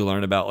stomachs, and you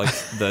learn about like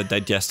the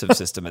digestive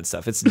system and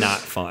stuff. It's not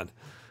fun.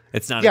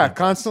 It's not. Yeah,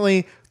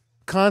 constantly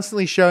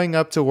showing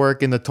up to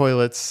work in the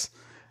toilets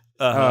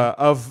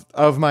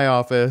of my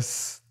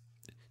office.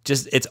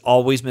 Just it's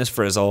always Miss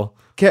Frizzle.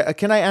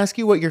 Can I ask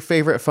you what your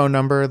favorite phone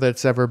number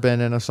that's ever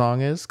been in a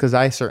song is? Because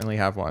I certainly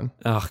have one.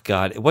 Oh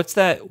God, what's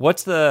that?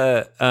 What's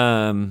the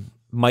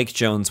Mike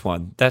Jones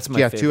one? That's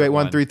my favorite.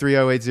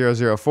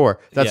 281-330-8004.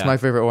 That's my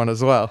favorite one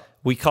as well.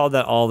 We called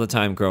that all the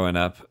time growing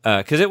up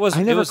because it was.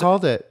 I never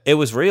called it. It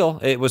was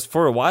real. It was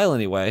for a while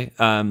anyway.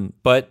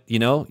 But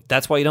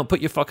that's why you don't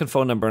put your fucking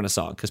phone number in a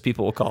song because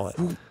people will call it.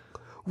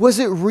 Was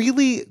it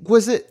really?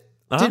 Was it?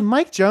 Did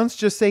Mike Jones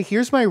just say,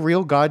 "Here's my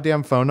real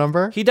goddamn phone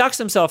number"? He doxed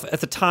himself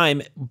at the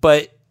time,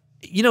 but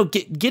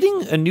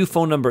getting a new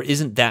phone number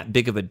isn't that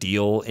big of a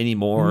deal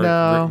anymore,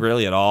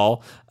 really at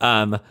all.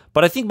 But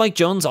I think Mike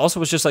Jones also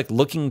was just like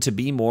looking to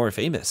be more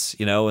famous,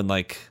 and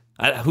like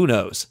who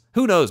knows?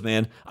 Who knows,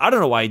 man? I don't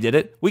know why he did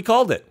it. We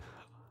called it.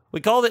 We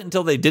called it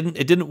until it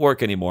didn't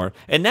work anymore,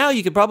 and now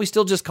you could probably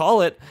still just call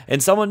it,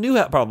 and someone new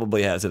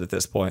probably has it at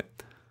this point.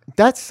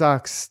 That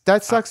sucks.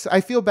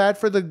 I feel bad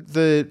for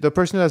the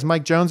person who has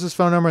Mike Jones's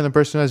phone number and the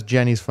person who has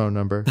Jenny's phone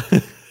number.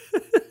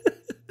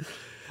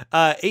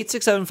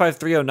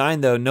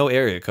 867-5309 though, no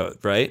area code,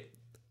 right?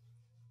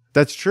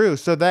 That's true.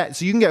 So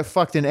you can get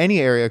fucked in any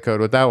area code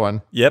with that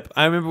one. Yep.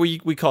 I remember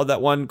we called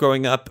that one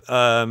growing up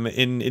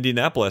in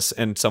Indianapolis,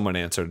 and someone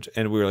answered,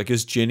 and we were like,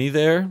 "Is Jenny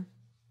there?"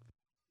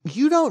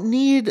 You don't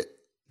need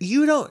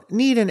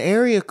an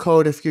area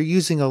code if you're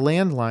using a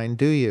landline,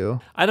 do you?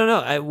 I don't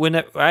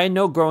know. I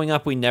know growing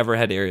up we never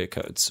had area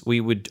codes.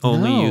 We would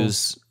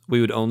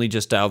only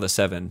just dial the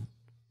 7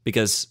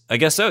 because I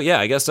guess so. Yeah,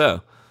 I guess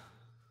so.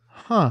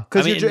 Huh?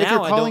 Because if you're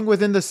calling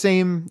within the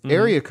same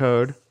area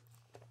code.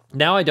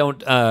 Now I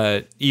don't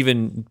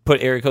even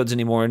put area codes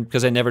anymore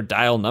because I never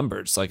dial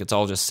numbers. Like it's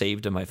all just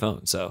saved in my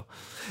phone. So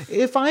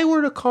if I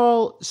were to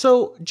call,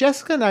 so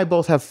Jessica and I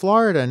both have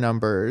Florida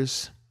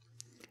numbers.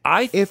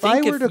 If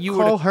I were to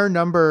call her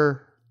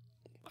number,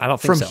 I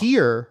don't think from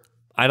here.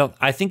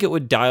 I think it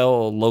would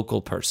dial a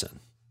local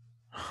person.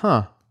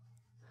 Huh.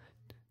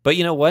 But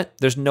you know what?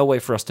 There's no way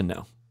for us to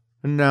know.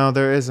 No,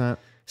 there isn't.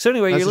 So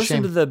anyway, you're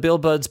listening to the Bill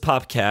Buds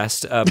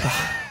Popcast.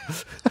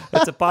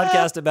 It's a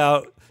podcast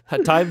about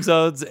time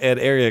zones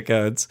and area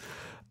codes.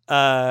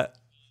 What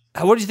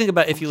do you think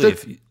about If You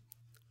Leave?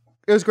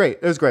 It was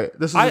great.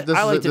 This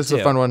is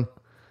a fun one.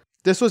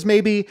 This was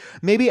maybe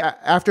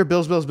after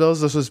Bills,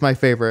 this was my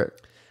favorite.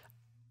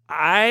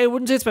 I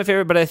wouldn't say it's my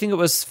favorite, but I think it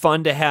was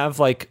fun to have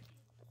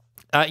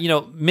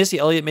Missy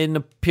Elliott made an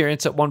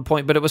appearance at one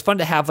point, but it was fun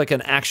to have like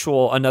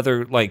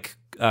another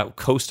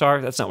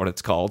co-star. That's not what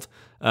it's called.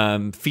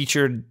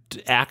 Featured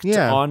act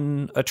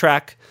on a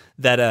track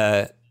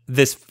that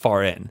this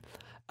far in.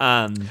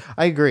 I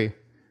agree.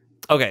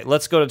 Okay,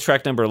 let's go to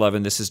track number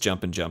 11. This is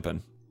Jumpin'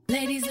 Jumpin'.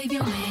 Ladies, leave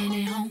your man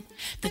at home.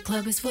 The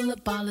club is full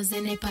of ballers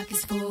and they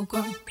pockets full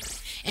grown.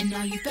 And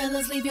now you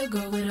fellas leave your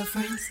girl with her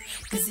friends.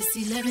 Cause it's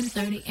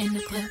 11:30 and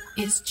the club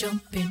is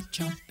jumping.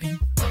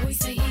 Always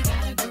say you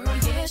got a girl,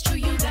 yeah, it's true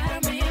you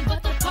got a man.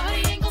 But the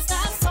party ain't gon'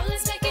 stop, so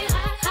let's make it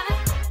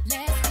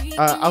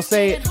hot. I'll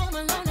say,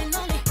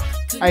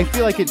 I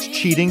feel like it's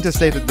cheating to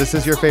say that this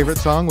is your favorite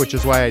song, which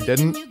is why I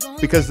didn't.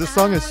 Because this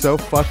song is so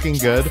fucking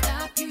good.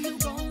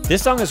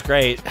 This song is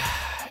great.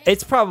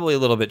 It's probably a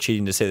little bit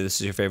cheating to say this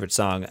is your favorite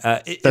song.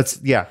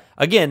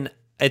 Again,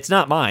 it's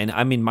not mine.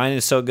 I mean, mine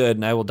is so good,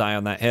 and I will die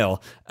on that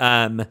hill.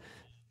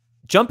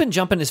 Jumpin'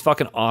 Jumpin' is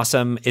fucking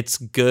awesome. It's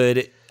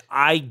good.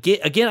 I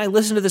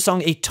listened to this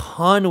song a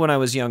ton when I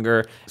was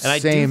younger,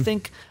 and Same.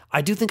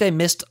 I do think I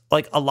missed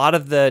like a lot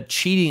of the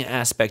cheating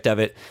aspect of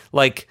it.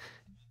 Like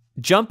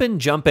Jumpin'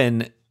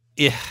 Jumpin',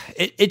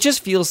 it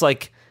just feels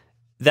like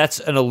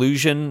that's an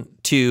allusion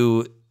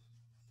to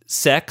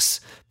sex,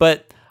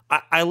 but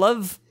I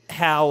love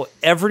how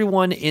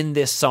everyone in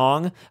this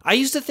song, I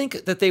used to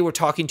think that they were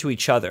talking to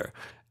each other,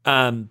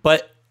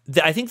 but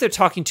I think they're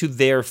talking to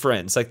their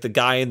friends. Like the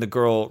guy and the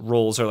girl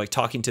roles are like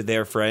talking to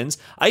their friends.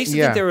 I used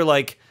to think they were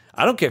like,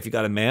 I don't care if you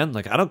got a man.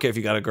 Like, I don't care if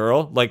you got a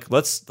girl. Like,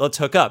 let's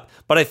hook up.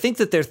 But I think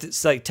that they're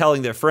like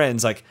telling their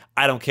friends, like,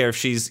 I don't care if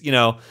she's, you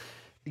know.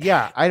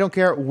 Yeah, I don't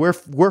care. We're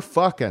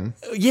fucking.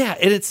 Yeah,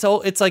 and it's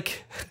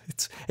like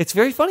it's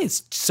very funny.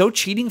 It's so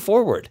cheating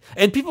forward,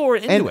 and people were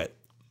into it.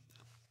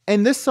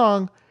 And this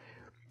song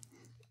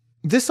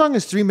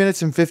is 3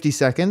 minutes and 50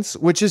 seconds,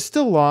 which is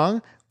still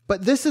long.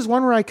 But this is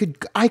one where I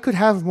could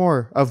have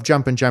more of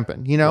Jumpin'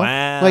 Jumpin'. You know,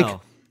 Wow. like,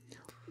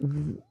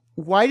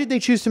 why did they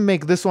choose to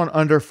make this one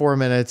under 4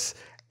 minutes,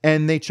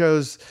 and they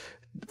chose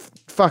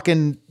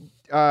fucking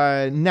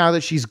Now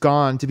That She's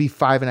Gone to be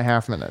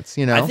 5.5 minutes?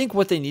 You know, I think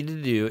what they needed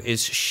to do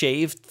is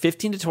shave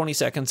 15 to 20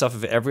 seconds off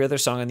of every other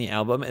song on the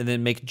album, and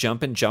then make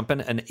Jumpin' Jumpin'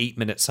 an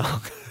 8-minute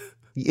song.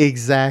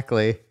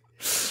 Exactly.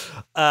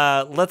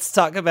 Let's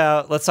talk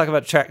about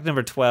track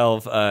number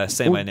 12.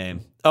 Say My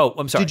Name. Oh,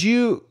 I'm sorry.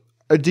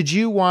 Did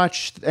you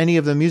watch any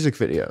of the music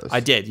videos? I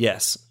did.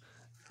 Yes.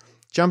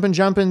 Jumpin'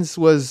 Jumpin's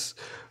was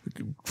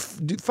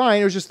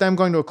fine. It was just them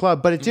going to a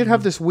club, but it did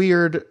have this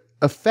weird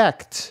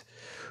effect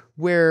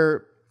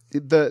where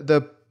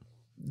the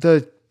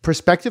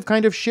perspective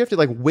kind of shifted,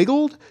 like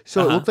wiggled,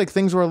 so it looked like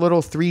things were a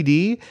little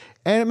 3D,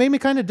 and it made me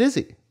kind of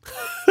dizzy.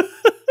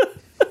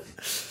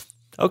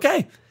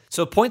 Okay.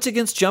 So points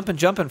against Jumpin'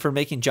 Jumpin' for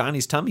making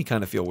Johnny's tummy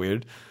kind of feel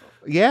weird.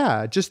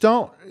 Yeah, just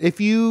don't.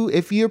 If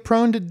you're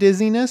prone to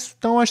dizziness,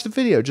 don't watch the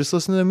video. Just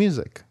listen to the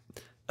music.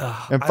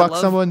 And fuck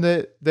someone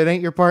that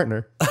ain't your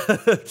partner.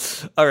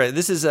 All right,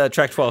 this is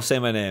track 12, Say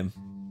My Name.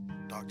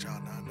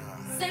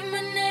 Say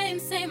my name,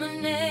 say my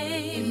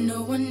name. If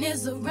no one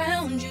is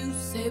around you,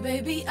 say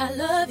baby I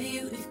love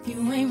you. If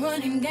you ain't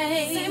running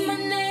game, say my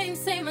name,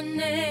 say my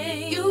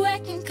name. You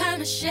acting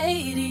kinda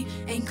shady,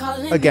 ain't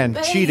calling Again,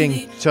 me baby.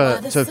 cheating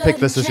to pick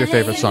this as your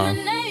favorite song.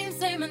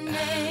 Say my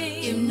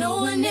name. If no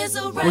one is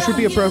around Which would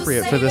be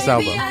appropriate you, for this say,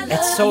 album. baby, I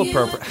It's so love you.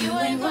 appropriate. You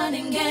ain't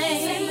running game.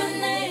 Say my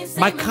name, say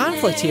My my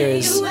conflict here name.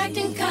 is- You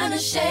acting kinda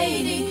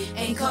shady,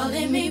 ain't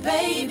calling me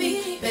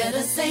baby.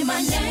 Better say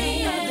my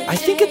name. I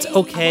think it's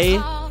okay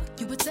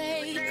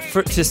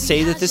to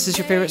say that this is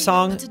your favorite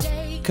song,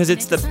 because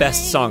it's the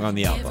best song on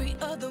the album.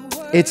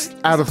 It's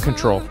out of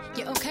control.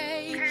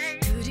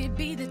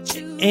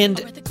 And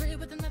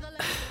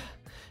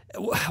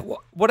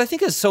what I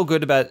think is so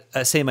good about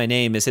Say My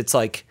Name is it's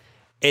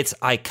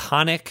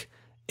iconic.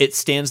 It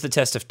stands the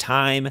test of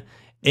time.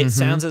 It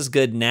sounds as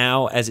good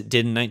now as it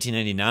did in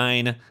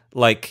 1999.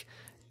 Like,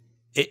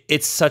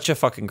 it's such a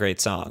fucking great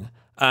song.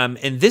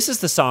 And this is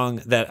the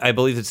song that I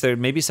believe it's their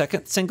maybe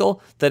second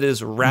single that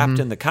is wrapped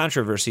in the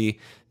controversy,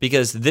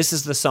 because this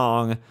is the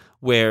song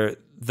where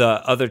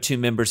the other two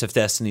members of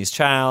Destiny's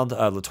Child,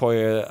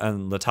 LaToya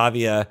and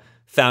Latavia,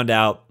 found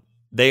out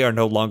they are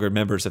no longer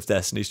members of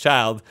Destiny's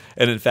Child.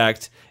 And in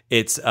fact,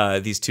 it's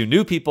these two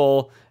new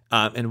people.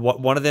 And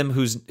one of them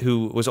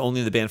who was only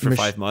in the band for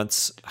 5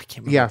 months. I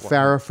can't remember. Yeah, what-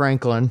 Farrah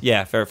Franklin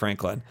Yeah, Farrah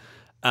Franklin.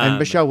 and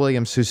Michelle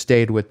Williams, who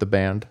stayed with the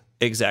band.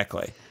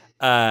 Exactly.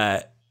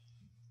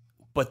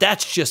 But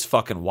that's just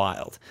fucking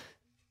wild.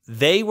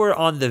 They were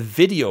on the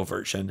video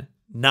version,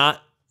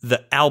 not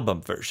the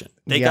album version.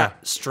 They Yeah.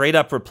 got straight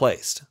up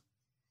replaced.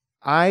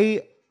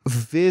 I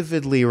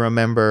vividly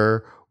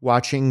remember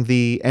watching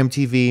the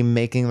MTV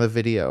making the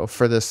video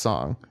for this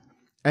song.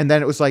 And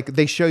then it was like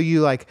they show you,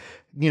 like,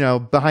 you know,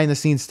 behind the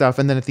scenes stuff,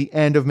 and then at the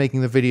end of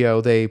making the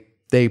video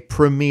they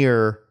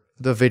premiere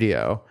the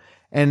video.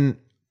 And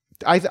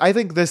I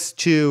think this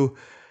too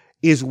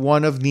is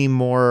one of the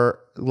more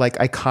like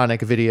iconic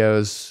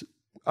videos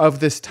of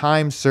this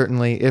time,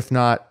 certainly, if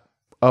not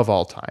of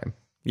all time.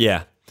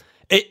 Yeah,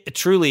 it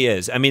truly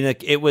is. I mean,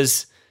 like, it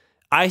was.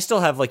 I still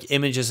have like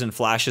images and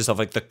flashes of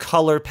like the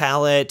color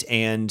palette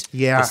and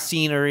Yeah. the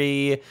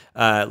scenery,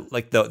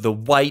 like the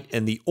white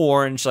and the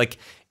orange. Like,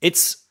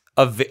 it's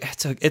a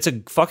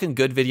fucking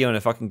good video and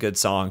a fucking good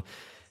song.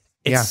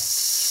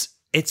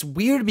 It's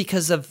weird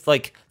because of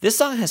like this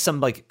song has some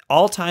like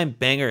all time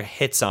banger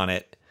hits on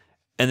it,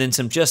 and then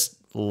some just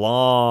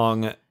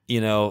long, you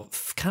know,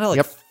 kind of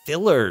like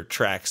filler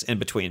tracks in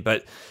between.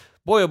 But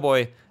boy, oh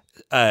boy,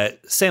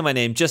 Say My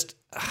Name, just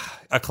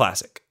a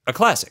classic.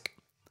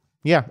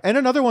 Yeah. And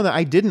another one that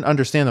I didn't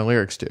understand the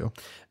lyrics to.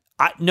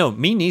 No,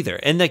 me neither.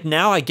 And like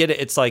now I get it.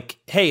 It's like,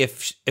 hey,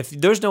 if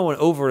there's no one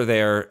over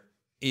there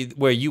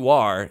where you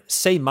are,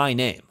 say my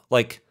name.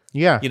 Like,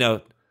 Yeah. you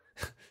know,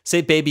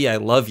 say baby I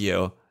love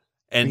you,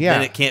 and Yeah.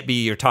 then it can't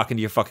be you're talking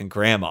to your fucking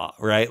grandma,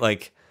 right?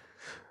 Like,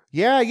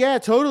 Yeah,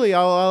 totally.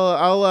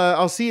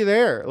 I'll see you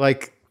there.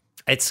 Like,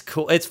 it's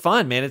cool. It's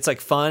fun, man. It's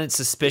like fun. It's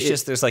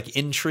suspicious. There's like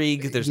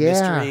intrigue. There's Yeah.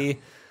 mystery.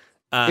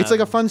 it's like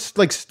a fun,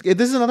 like,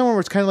 this is another one where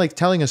it's kind of like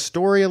telling a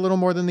story a little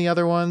more than the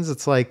other ones.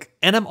 It's like,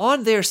 And I'm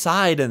on their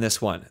side in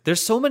this one.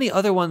 There's so many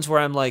other ones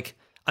where I'm like,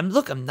 I'm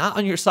not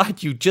on your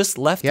side. You just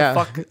left Yeah.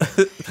 the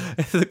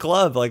fuck the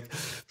club. Like,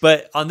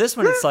 but on this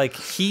one, it's like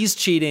he's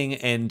cheating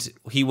and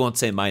he won't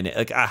say my name.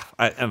 Like, I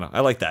don't know. I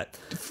like that.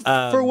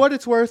 for what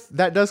it's worth,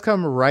 that does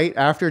come right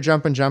after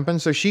Jumpin' Jumpin'.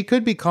 So she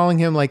could be calling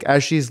him like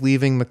as she's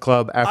leaving the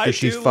club after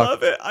she's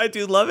fucked. it. I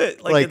do love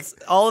it. Like, Like- it's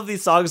all of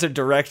these songs are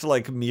direct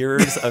like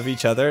mirrors of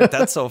each other.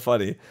 That's so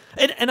funny.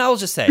 And I'll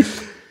just say,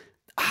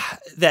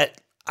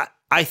 that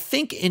I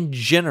think in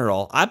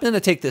general, I'm going to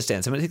take this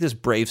stance. I'm going to take this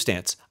brave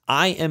stance.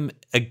 I am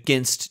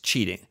against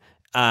cheating.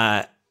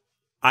 I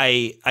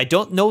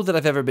don't know that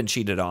I've ever been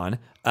cheated on.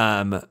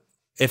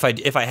 If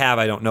I have,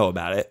 I don't know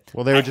about it.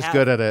 Well, they were just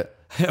good at it.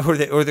 or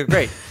they're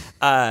great.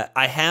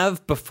 I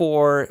have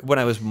before, when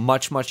I was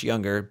much, much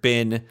younger,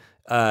 been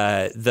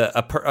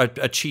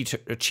a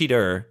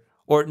cheater,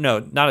 or no,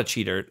 not a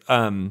cheater.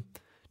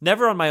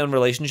 Never on my own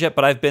relationship,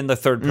 but I've been the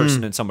third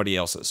person in somebody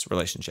else's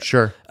relationship.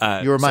 Sure.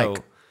 You were Mike.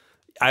 So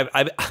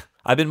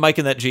I've been Mike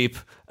in that Jeep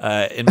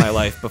in my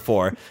life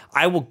before.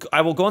 I will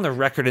go on the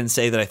record and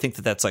say that I think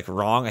that that's like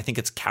wrong. I think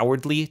it's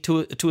cowardly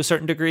to a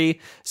certain degree.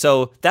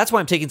 So that's why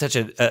I'm taking such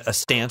a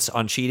stance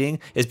on cheating,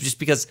 is just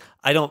because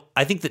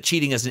I think that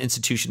cheating as an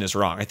institution is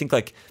wrong. I think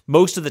like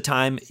most of the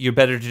time you're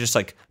better to just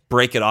like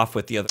break it off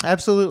with the other,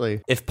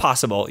 Absolutely. if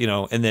possible,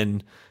 and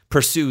then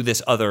pursue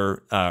this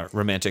other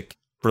romantic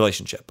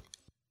relationship.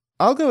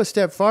 I'll go a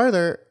step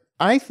farther.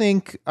 I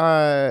think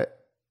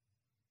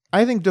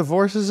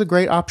divorce is a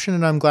great option,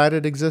 and I'm glad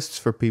it exists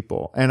for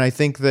people. And I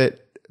think that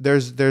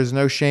there's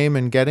no shame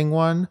in getting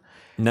one.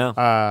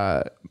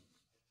 No.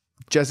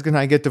 Jessica and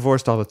I get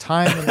divorced all the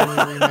time, and then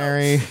we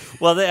remarry.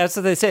 Well, that's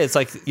what they say. It's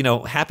like,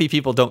 happy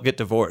people don't get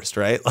divorced,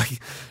 right? Like,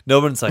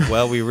 no one's like,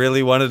 well, we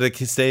really wanted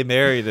to stay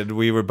married, and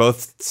we were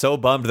both so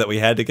bummed that we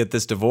had to get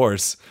this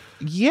divorce.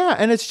 Yeah,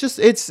 and it's just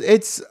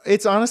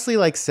it's honestly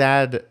like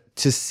sad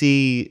to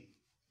see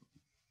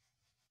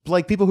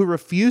like people who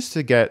refuse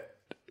to get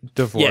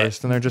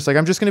divorced, and they're just like,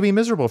 I'm just going to be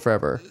miserable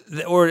forever.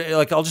 Or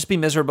like, I'll just be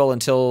miserable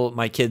until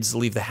my kids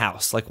leave the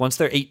house. Like once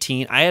they're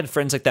 18, I had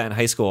friends like that in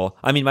high school.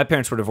 I mean, my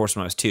parents were divorced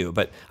when I was 2,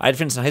 but I had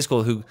friends in high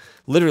school who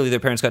literally their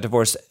parents got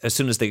divorced as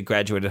soon as they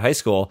graduated high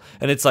school.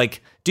 And it's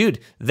like, dude,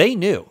 they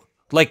knew.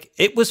 Like,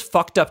 it was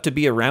fucked up to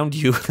be around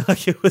you.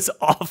 Like, it was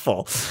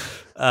awful.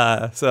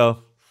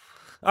 So,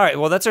 all right,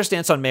 well, that's our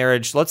stance on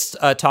marriage. Let's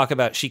talk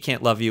about She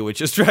Can't Love You,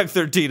 which is track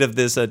 13 of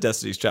this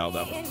Destiny's Child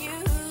album.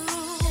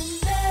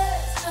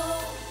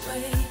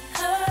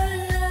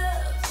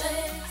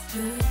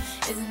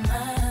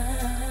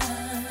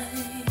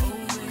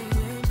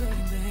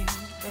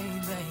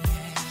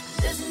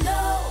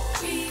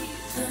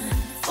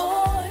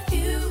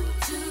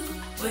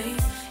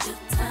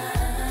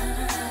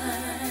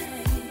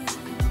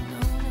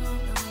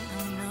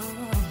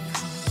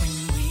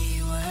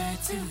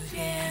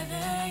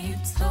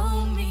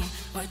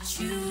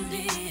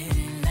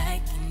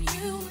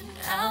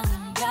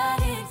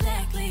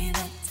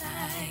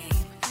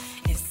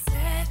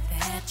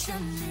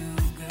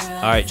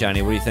 All right,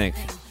 Johnny, what do you think?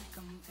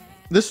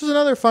 This was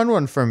another fun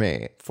one for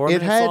me. 4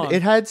 minutes long.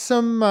 It had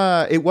some.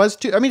 It was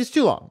too. I mean, it's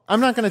too long. I'm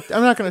not gonna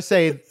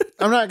say.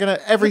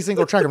 Every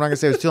single track. I'm not gonna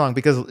say it was too long,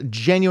 because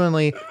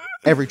genuinely,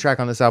 every track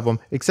on this album,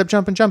 except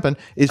Jumpin' Jumpin',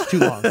 is too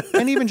long,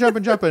 and even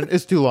Jumpin' Jumpin'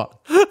 is too long.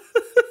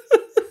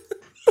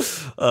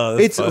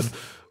 It's fun.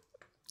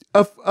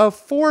 A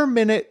 4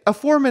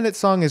 minute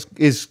song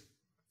is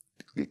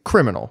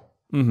criminal.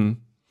 Mm-hmm.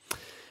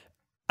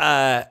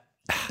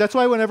 That's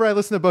why whenever I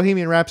listen to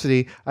Bohemian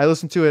Rhapsody, I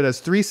listen to it as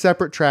 3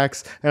 separate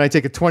tracks, and I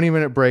take a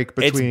 20-minute break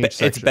between each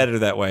section. It's better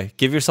that way.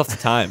 Give yourself the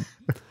time.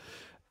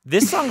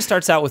 This song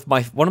starts out with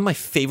one of my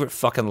favorite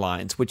fucking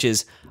lines, which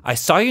is, I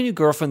saw your new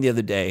girlfriend the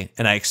other day,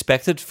 and I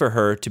expected for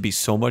her to be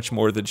so much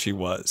more than she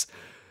was.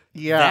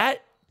 Yeah.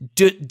 That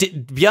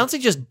Beyonce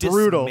just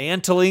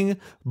dismantling,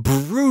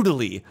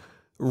 brutally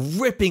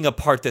ripping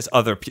apart this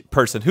other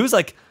person who's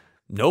like,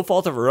 no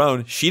fault of her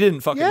own. She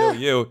didn't fucking know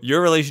you.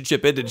 Your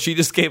relationship ended. She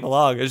just came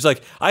along. It's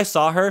like, I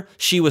saw her.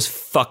 She was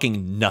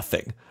fucking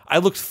nothing. I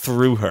looked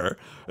through her.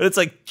 And it's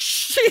like,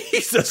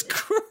 Jesus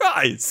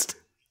Christ.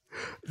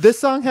 This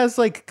song has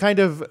like kind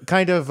of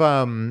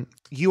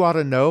You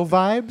Oughta Know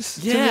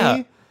vibes to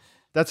me.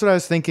 That's what I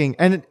was thinking.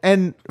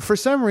 And for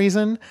some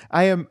reason,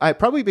 I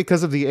probably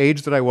because of the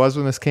age that I was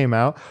when this came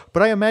out,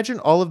 but I imagine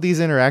all of these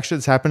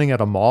interactions happening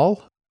at a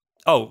mall.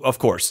 Oh, of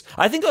course.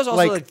 I think it was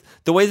also like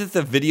the way that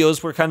the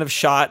videos were kind of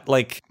shot,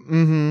 like,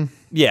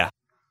 yeah.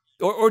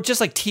 Or just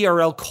like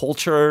TRL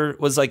culture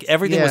was like,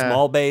 everything was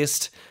mall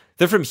based.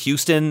 They're from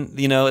Houston,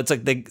 it's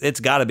like it's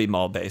got to be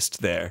mall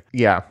based there.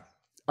 Yeah.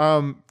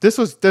 This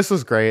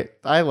was great.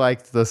 I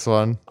liked this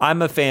one.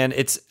 I'm a fan.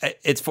 It's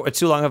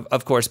too long,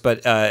 of course,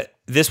 but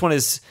this one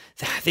is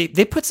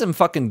they put some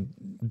fucking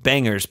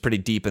bangers pretty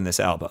deep in this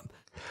album.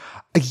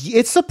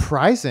 It's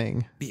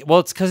surprising. Well,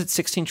 it's because it's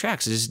 16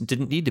 tracks. It just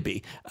didn't need to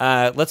be.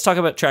 Let's talk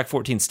about track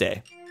 14,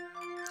 Stay.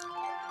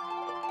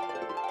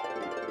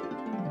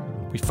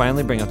 We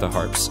finally bring out the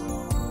harps.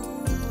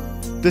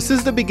 This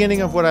is the beginning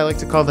of what I like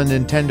to call the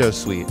Nintendo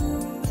Suite.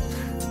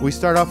 We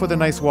start off with a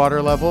nice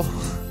water level.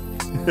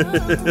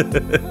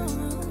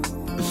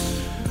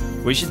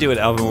 We should do an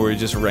album where we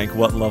just rank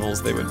what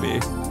levels they would be.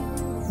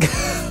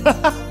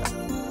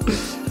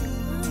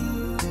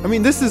 I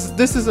mean, this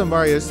is a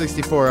Mario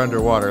 64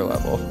 underwater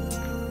level.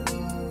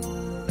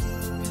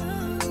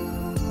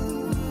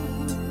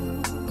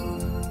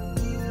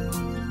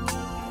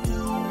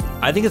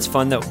 I think it's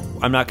fun that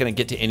I'm not going to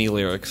get to any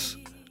lyrics.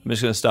 I'm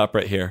just going to stop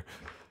right here.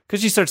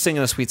 Because she starts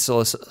singing a sweet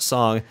solo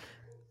song.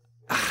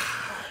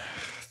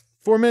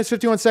 4 minutes,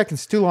 51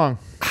 seconds. Too long.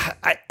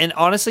 And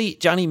honestly,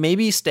 Johnny,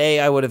 maybe Stay,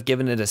 I would have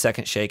given it a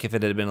second shake if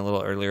it had been a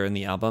little earlier in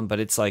the album, but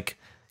it's like,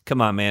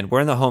 come on, man.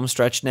 We're in the home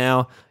stretch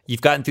now.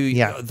 You've gotten through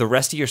the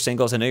rest of your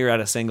singles. I know you're out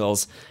of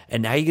singles.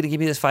 And now you're going to give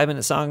me this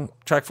 5-minute song,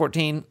 track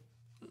 14?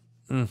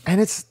 And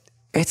it's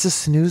a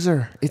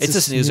snoozer. It's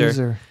a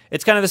snoozer.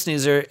 It's kind of a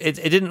snoozer. It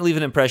didn't leave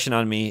an impression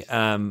on me.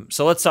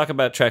 So let's talk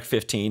about track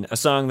 15, a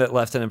song that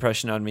left an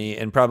impression on me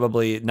and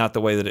probably not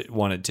the way that it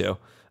wanted to.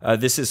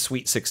 This is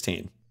Sweet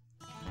 16.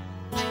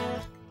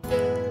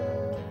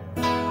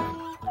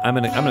 I'm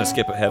gonna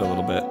skip ahead a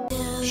little bit.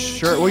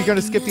 Sure. Well, you're going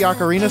to skip the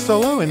ocarina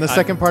solo in the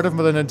second part of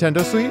the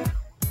Nintendo Suite?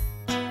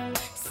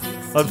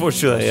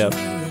 Unfortunately, yeah.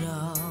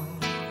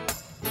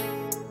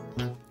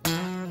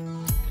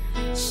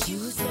 She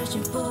was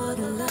searching for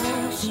the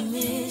love she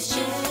missed,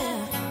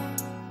 yeah.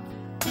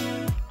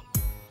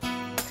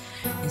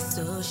 And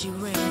so she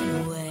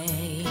ran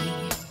away.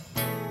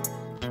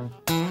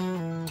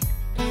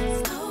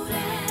 Slow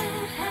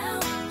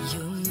down,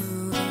 you're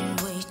moving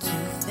way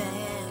too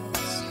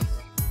fast.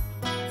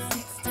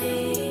 16,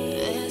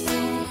 there's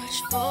so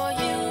much for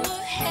you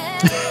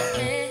ahead.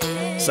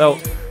 So,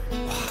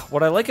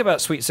 what I like about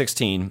Sweet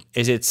 16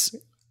 is it's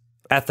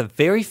at the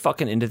very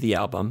fucking end of the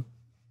album.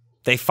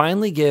 They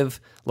finally give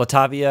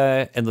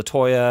Latavia and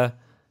Latoya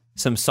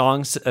a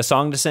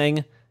song to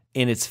sing,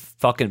 and it's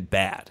fucking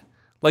bad.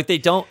 Like, they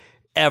don't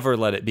ever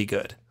let it be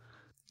good.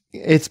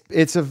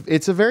 It's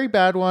a very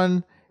bad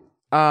one.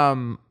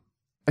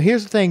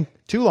 Here's the thing.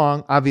 Too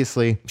long,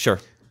 obviously.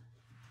 Sure.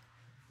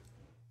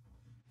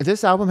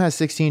 This album has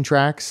 16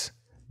 tracks.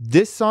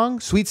 This song,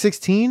 Sweet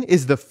 16,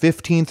 is the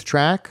 15th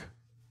track.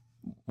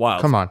 Wow.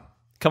 Come on.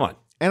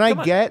 And I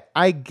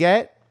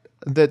get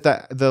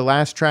that the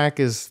last track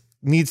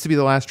needs to be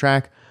the last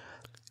track.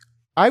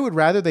 I would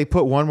rather they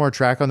put one more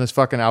track on this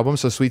fucking album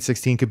so Sweet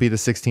 16 could be the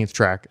 16th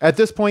track. At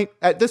this point,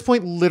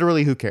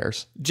 literally, who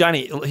cares?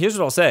 Johnny, here's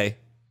what I'll say.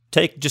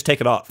 Just take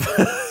it off.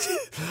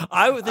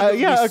 I would think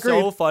it would be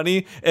so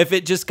funny if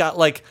it just got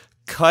like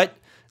cut.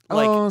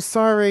 Like, oh,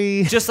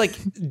 sorry.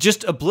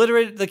 Just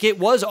obliterated. Like, it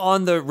was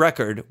on the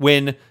record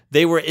when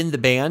they were in the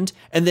band,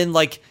 and then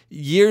like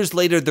years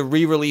later, the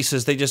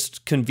re-releases, they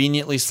just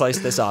conveniently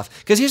sliced this off.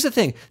 Because here's the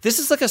thing: this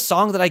is like a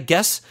song that I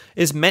guess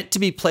is meant to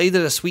be played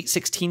at a Sweet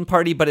 16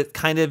 party, but it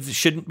kind of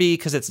shouldn't be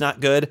because it's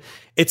not good.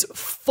 It's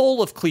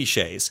full of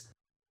cliches.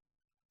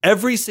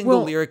 Every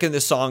single lyric in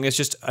this song is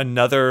just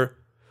another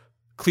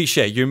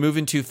cliche. You're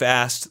moving too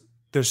fast.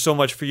 There's so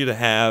much for you to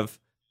have.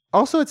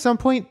 Also, at some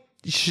point,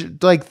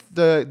 like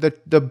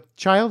the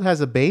child has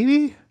a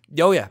baby.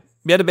 Oh yeah,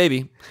 we had a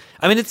baby.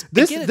 I mean, it's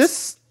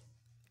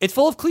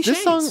full of cliches.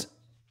 This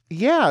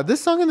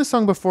song and the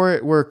song before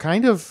it were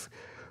kind of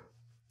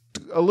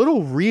a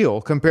little real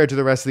compared to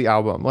the rest of the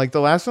album. Like, the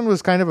last one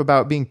was kind of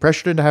about being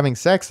pressured into having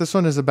sex. This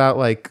one is about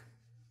like,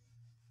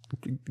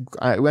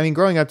 I mean,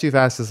 growing up too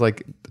fast is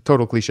like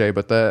total cliche,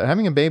 but the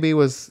having a baby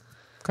was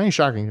kind of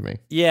shocking to me.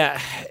 Yeah.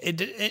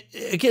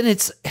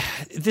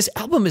 This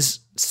album is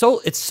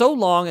so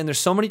long and there's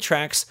so many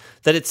tracks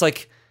that it's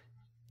like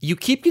you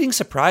keep getting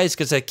surprised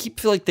because I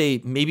feel like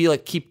they maybe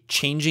like keep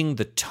changing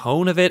the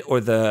tone of it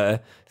or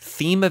the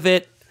theme of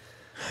it.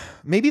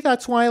 Maybe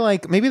that's why,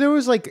 like, maybe there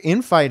was like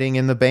infighting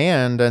in the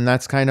band, and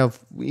that's kind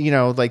of,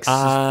 like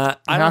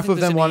half of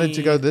them wanted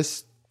to go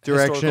this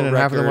direction and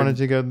half of them wanted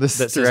to go this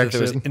direction.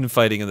 There was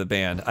infighting in the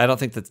band. I don't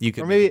think that you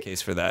could make a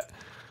case for that.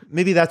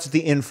 Maybe that's what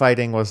the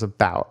infighting was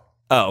about.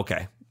 Oh,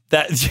 okay.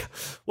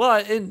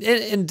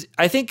 And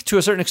I think to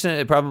a certain extent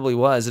it probably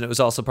was, and it was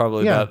also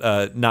probably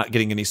about not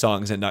getting any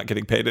songs and not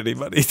getting paid any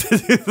money to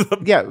do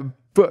them. Yeah,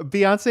 but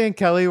Beyonce and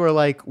Kelly were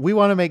like, we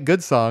want to make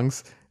good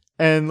songs,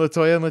 and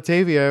Latoya and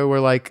Latavia were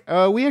like,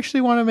 we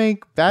actually want to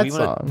make bad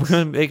songs. We want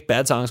to make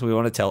bad songs. We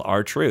want to tell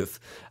our truth.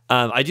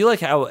 I do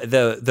like how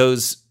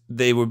both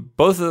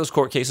of those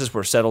court cases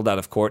were settled out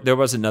of court. There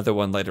was another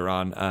one later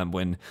on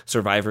when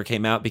Survivor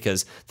came out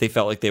because they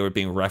felt like they were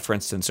being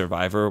referenced in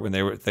Survivor when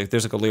they were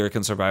there's like a lyric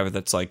in Survivor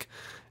that's like,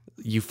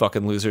 "You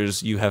fucking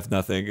losers, you have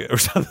nothing," or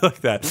something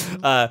like that.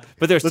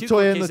 But there's two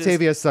court Latoya and cases.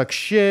 Latavia suck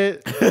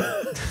shit.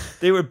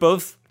 They were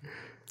both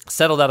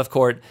settled out of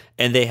court,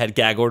 and they had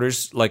gag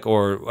orders, like,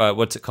 or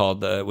what's it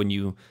called?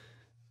 When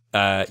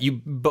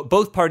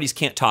both parties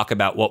can't talk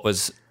about what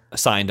was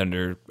signed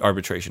under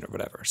arbitration or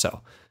whatever.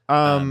 So,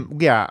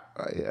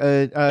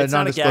 it's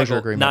non-disclosure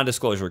agreement.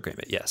 Non-disclosure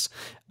agreement, yes.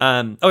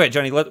 Okay,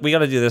 Johnny, we got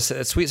to do this.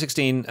 Sweet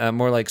 16,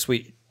 more like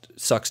Sweet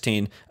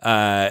 16.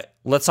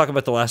 Let's talk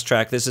about the last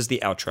track. This is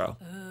the outro.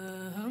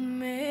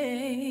 Amazing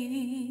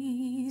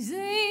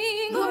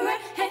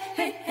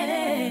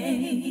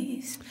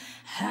grace,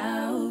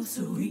 how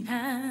sweet,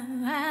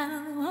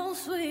 how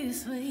sweet,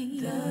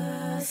 sweet.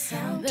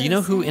 Do you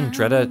know who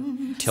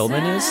Andretta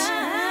Tillman is?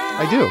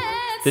 I do.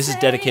 This is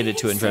dedicated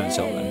to Andretta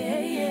Tillman.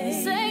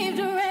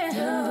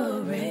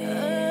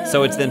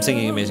 So it's them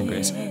singing Amazing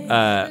Grace. We're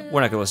not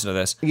going to listen to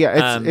this.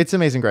 Yeah, it's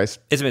Amazing Grace.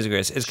 It's Amazing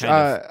Grace. It's kind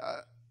of...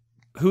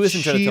 Who is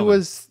Andretta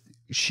Tillman?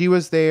 She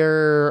was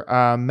their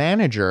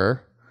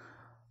manager,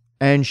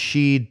 and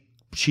she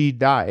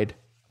died.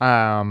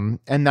 And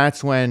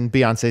that's when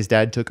Beyonce's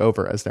dad took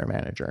over as their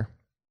manager.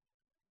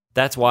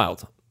 That's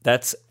wild.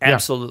 That's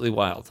absolutely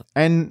wild.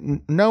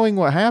 And knowing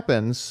what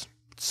happens,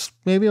 it's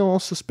maybe a little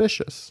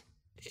suspicious.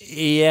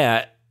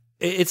 Yeah.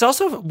 It's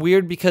also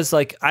weird because,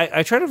 like,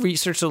 I try to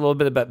research a little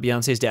bit about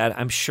Beyonce's dad.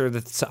 I'm sure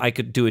that I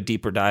could do a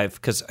deeper dive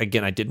because,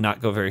 again, I did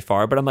not go very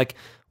far. But I'm like,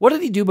 what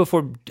did he do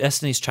before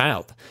Destiny's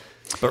Child?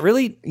 But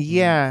really,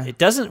 it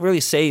doesn't really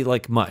say,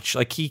 like, much.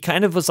 Like, he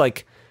kind of was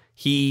like,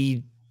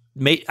 he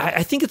made...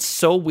 I think it's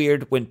so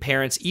weird when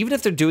parents, even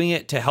if they're doing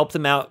it to help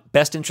them out,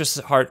 best interests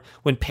at heart,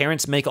 when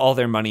parents make all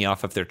their money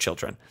off of their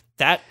children.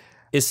 That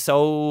is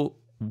so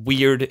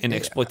weird and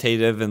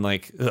exploitative and,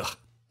 like, ugh.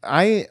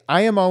 I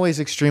am always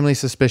extremely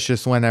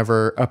suspicious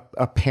whenever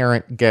a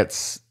parent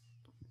gets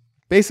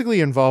basically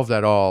involved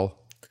at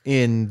all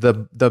in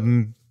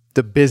the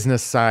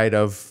business side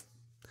of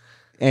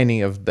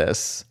any of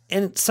this.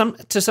 And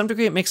to some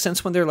degree, it makes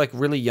sense when they're like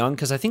really young,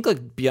 because I think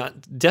like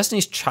beyond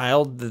Destiny's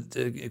Child,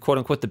 the quote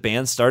unquote the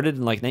band started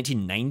in like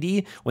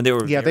 1990 when they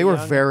were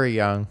very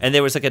young, and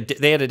there was like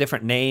they had a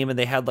different name and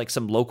they had like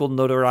some local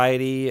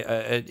notoriety,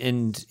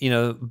 and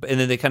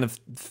then they kind of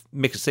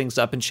mixed things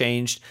up and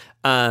changed.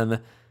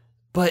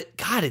 But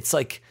God, it's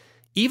like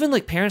even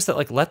like parents that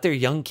like let their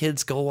young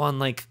kids go on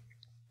like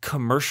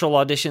commercial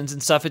auditions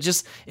and stuff.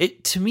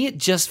 To me, it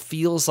just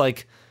feels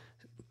like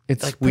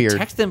it's like weird.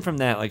 Protect them from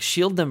that, like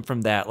shield them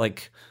from that,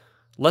 like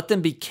let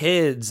them be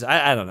kids.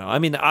 I don't know. I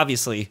mean,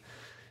 obviously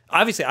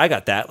I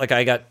got that. Like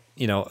I got,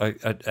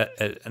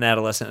 an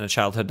adolescent and a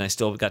childhood, and I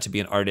still got to be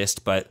an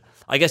artist. But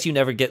I guess you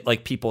never get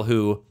like people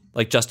who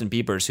like Justin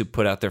Bieber's who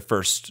put out their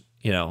first,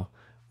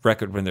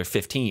 record when they're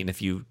 15 if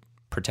you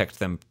protect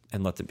them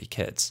and let them be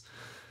kids.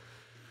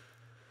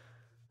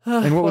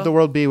 And what would the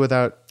world be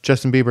without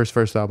Justin Bieber's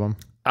first album?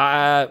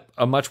 A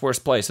much worse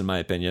place, in my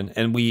opinion,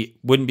 and we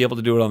wouldn't be able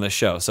to do it on this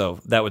show, so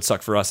that would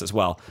suck for us as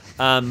well.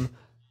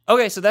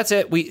 Okay, so that's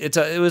it.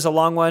 It was a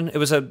long one. It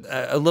was a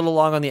little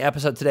long on the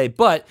episode today,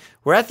 but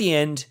we're at the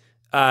end.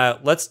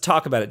 Let's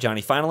talk about it,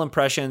 Johnny. Final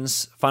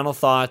impressions, final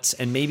thoughts,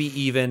 and maybe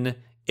even,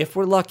 if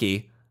we're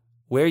lucky,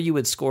 where you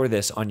would score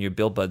this on your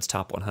Bill Buds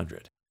Top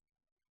 100.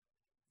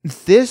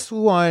 This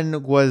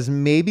one was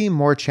maybe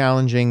more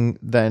challenging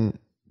than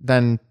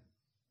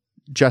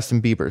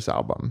Justin Bieber's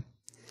album.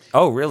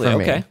 Oh, really?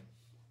 Okay.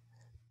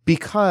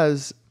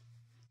 Because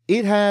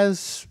it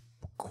has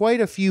quite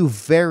a few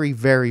very,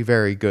 very,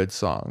 very good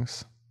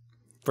songs.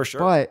 For sure.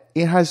 But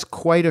it has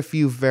quite a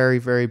few very,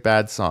 very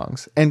bad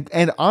songs. And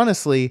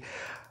honestly,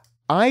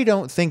 I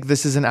don't think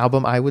this is an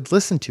album I would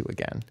listen to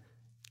again.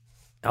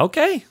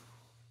 Okay.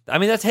 I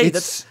mean, that's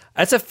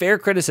a fair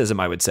criticism,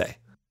 I would say.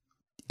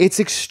 It's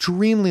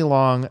extremely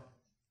long.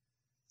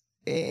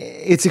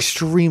 It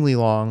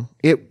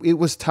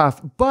was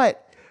tough,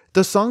 but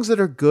the songs that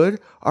are good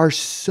are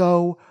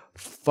so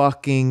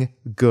fucking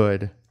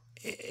good.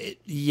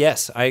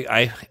 Yes,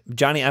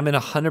 Johnny, I'm in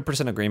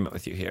 100% agreement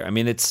with you here. I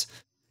mean, it's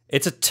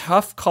a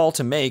tough call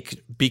to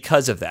make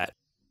because of that.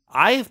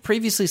 I have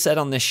previously said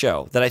on this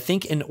show that I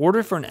think in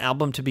order for an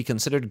album to be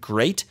considered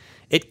great,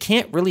 it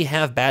can't really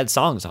have bad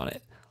songs on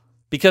it,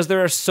 because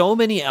there are so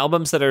many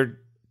albums that are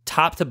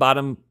top to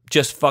bottom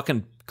just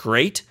fucking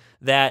great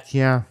that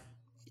you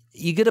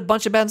get a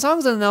bunch of bad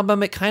songs on an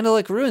album, it kind of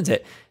like ruins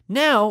it.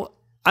 Now,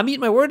 I'm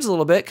eating my words a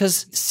little bit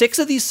because 6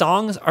 of these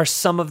songs are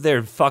some of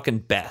their fucking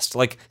best.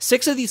 Like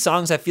 6 of these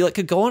songs I feel like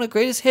could go on a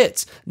greatest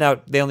hits. Now,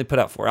 they only put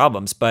out 4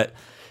 albums, but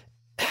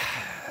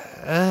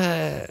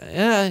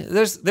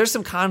there's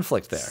some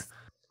conflict there.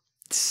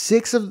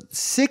 6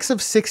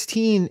 of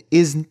 16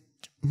 is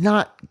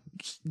not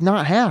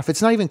half.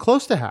 It's not even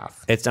close to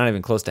half. It's not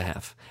even close to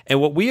half. And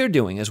what we are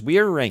doing is we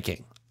are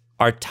ranking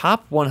our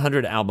top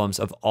 100 albums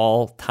of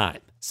all time.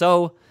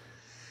 So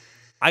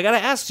I got to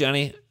ask,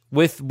 Johnny,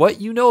 with what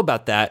you know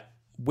about that,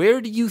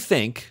 where do you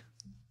think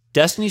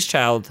Destiny's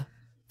Child,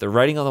 The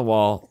Writing on the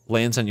Wall,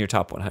 lands on your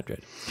top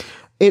 100?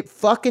 It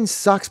fucking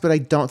sucks, but I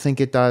don't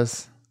think it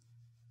does.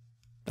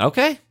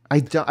 Okay. I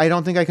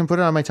don't think I can put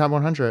it on my top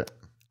 100.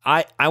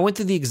 I went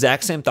through the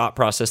exact same thought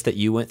process that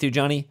you went through,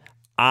 Johnny.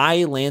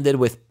 I landed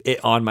with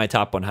it on my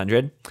top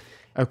 100.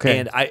 Okay.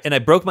 And I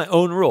broke my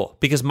own rule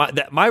because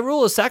my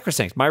rule is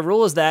sacrosanct. My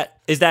rule is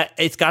that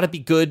it's got to be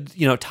good,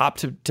 top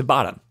to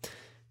bottom.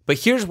 But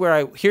here's where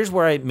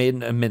I made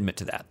an amendment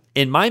to that.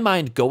 In my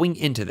mind, going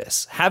into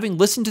this, having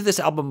listened to this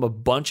album a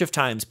bunch of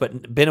times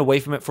but been away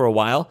from it for a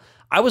while,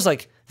 I was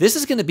like, this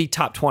is going to be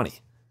top 20.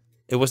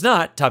 It was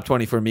not top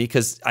 20 for me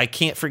because I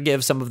can't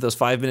forgive some of those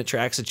 5-minute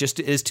tracks. It just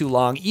is too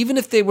long, even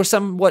if they were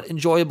somewhat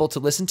enjoyable to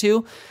listen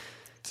to.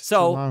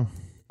 So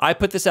I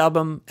put this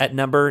album at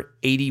number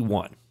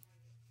 81.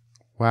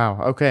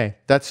 Wow. Okay.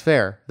 That's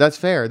fair.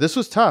 This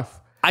was tough.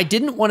 I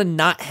didn't want to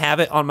not have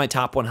it on my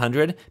top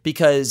 100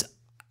 because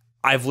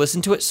I've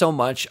listened to it so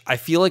much. I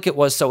feel like it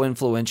was so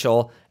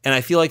influential, and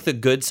I feel like the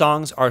good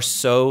songs are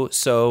so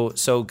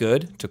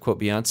good, to quote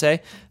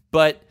Beyonce.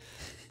 But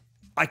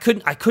I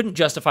couldn't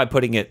justify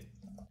putting it.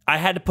 I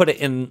had to put it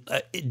in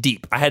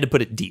deep. I had to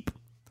put it deep,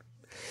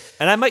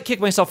 and I might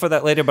kick myself for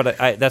that later. But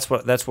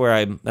that's where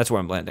I'm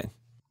landing.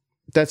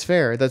 That's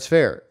fair.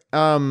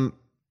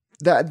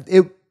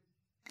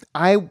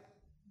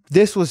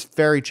 This was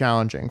very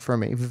challenging for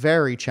me.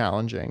 Very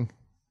challenging.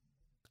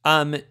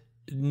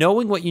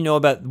 Knowing what you know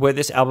about where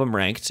this album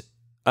ranked,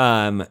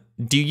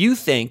 do you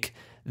think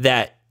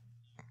that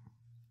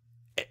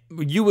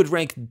you would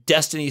rank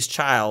Destiny's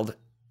Child,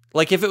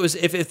 like if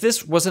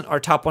this wasn't our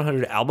top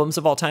 100 albums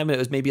of all time and it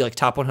was maybe like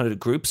top 100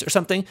 groups or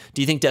something,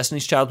 do you think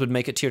Destiny's Child would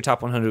make it to your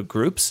top 100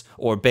 groups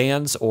or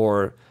bands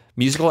or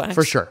musical acts?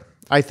 For sure.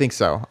 I think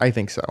so.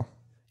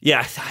 Yeah,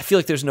 I feel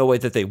like there's no way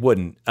that they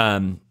wouldn't.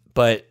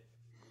 But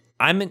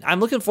I'm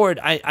looking forward.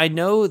 I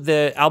know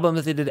the album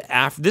that they did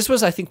after this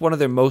was, I think, one of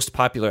their most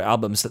popular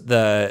albums.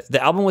 The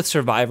album with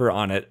Survivor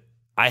on it,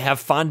 I have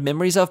fond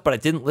memories of, but I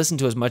didn't listen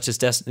to as much as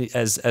Destiny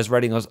as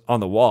Writing on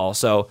the Wall.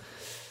 So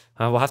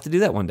we'll have to do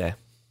that one day.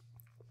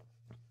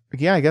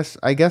 Yeah, I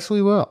guess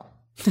we will.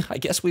 I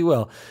guess we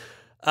will.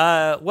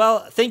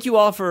 Well, thank you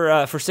all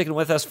for sticking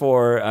with us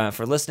for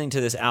listening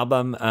to this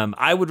album.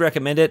 I would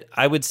recommend it.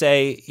 I would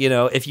say,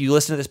 if you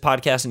listen to this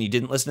podcast and you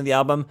didn't listen to the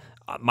album,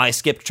 my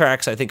skip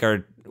tracks I think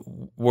are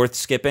worth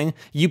skipping.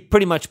 You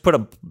pretty much put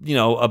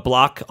a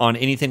block on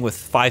anything with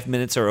 5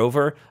 minutes or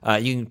over.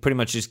 You can pretty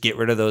much just get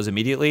rid of those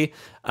immediately.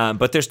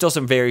 But there's still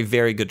some very,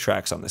 very good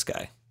tracks on this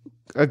guy.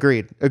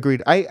 Agreed.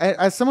 I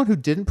as someone who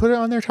didn't put it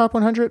on their top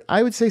 100,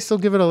 I would say still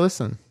give it a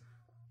listen.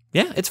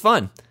 Yeah, it's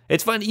fun.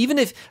 It's fun,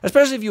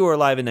 especially if you were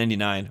alive in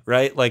 '99,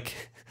 right? Like,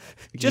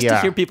 just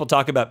to hear people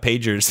talk about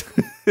pagers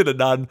in a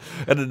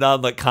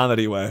non like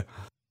comedy way.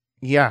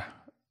 Yeah.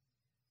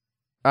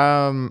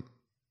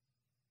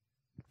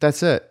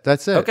 That's it.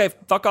 Okay,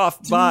 fuck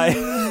off. Bye.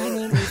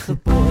 With the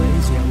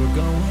boys, yeah, we're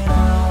going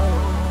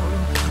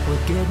out.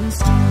 We're getting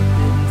stupid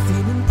and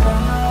feeling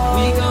proud.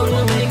 We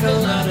gonna make a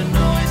lot of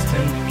noise,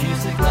 turn the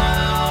music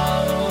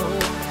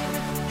loud.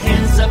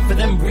 Hands up for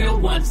them real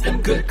ones,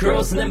 them good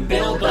girls and them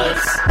bell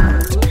butts.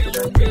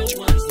 Real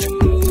ones.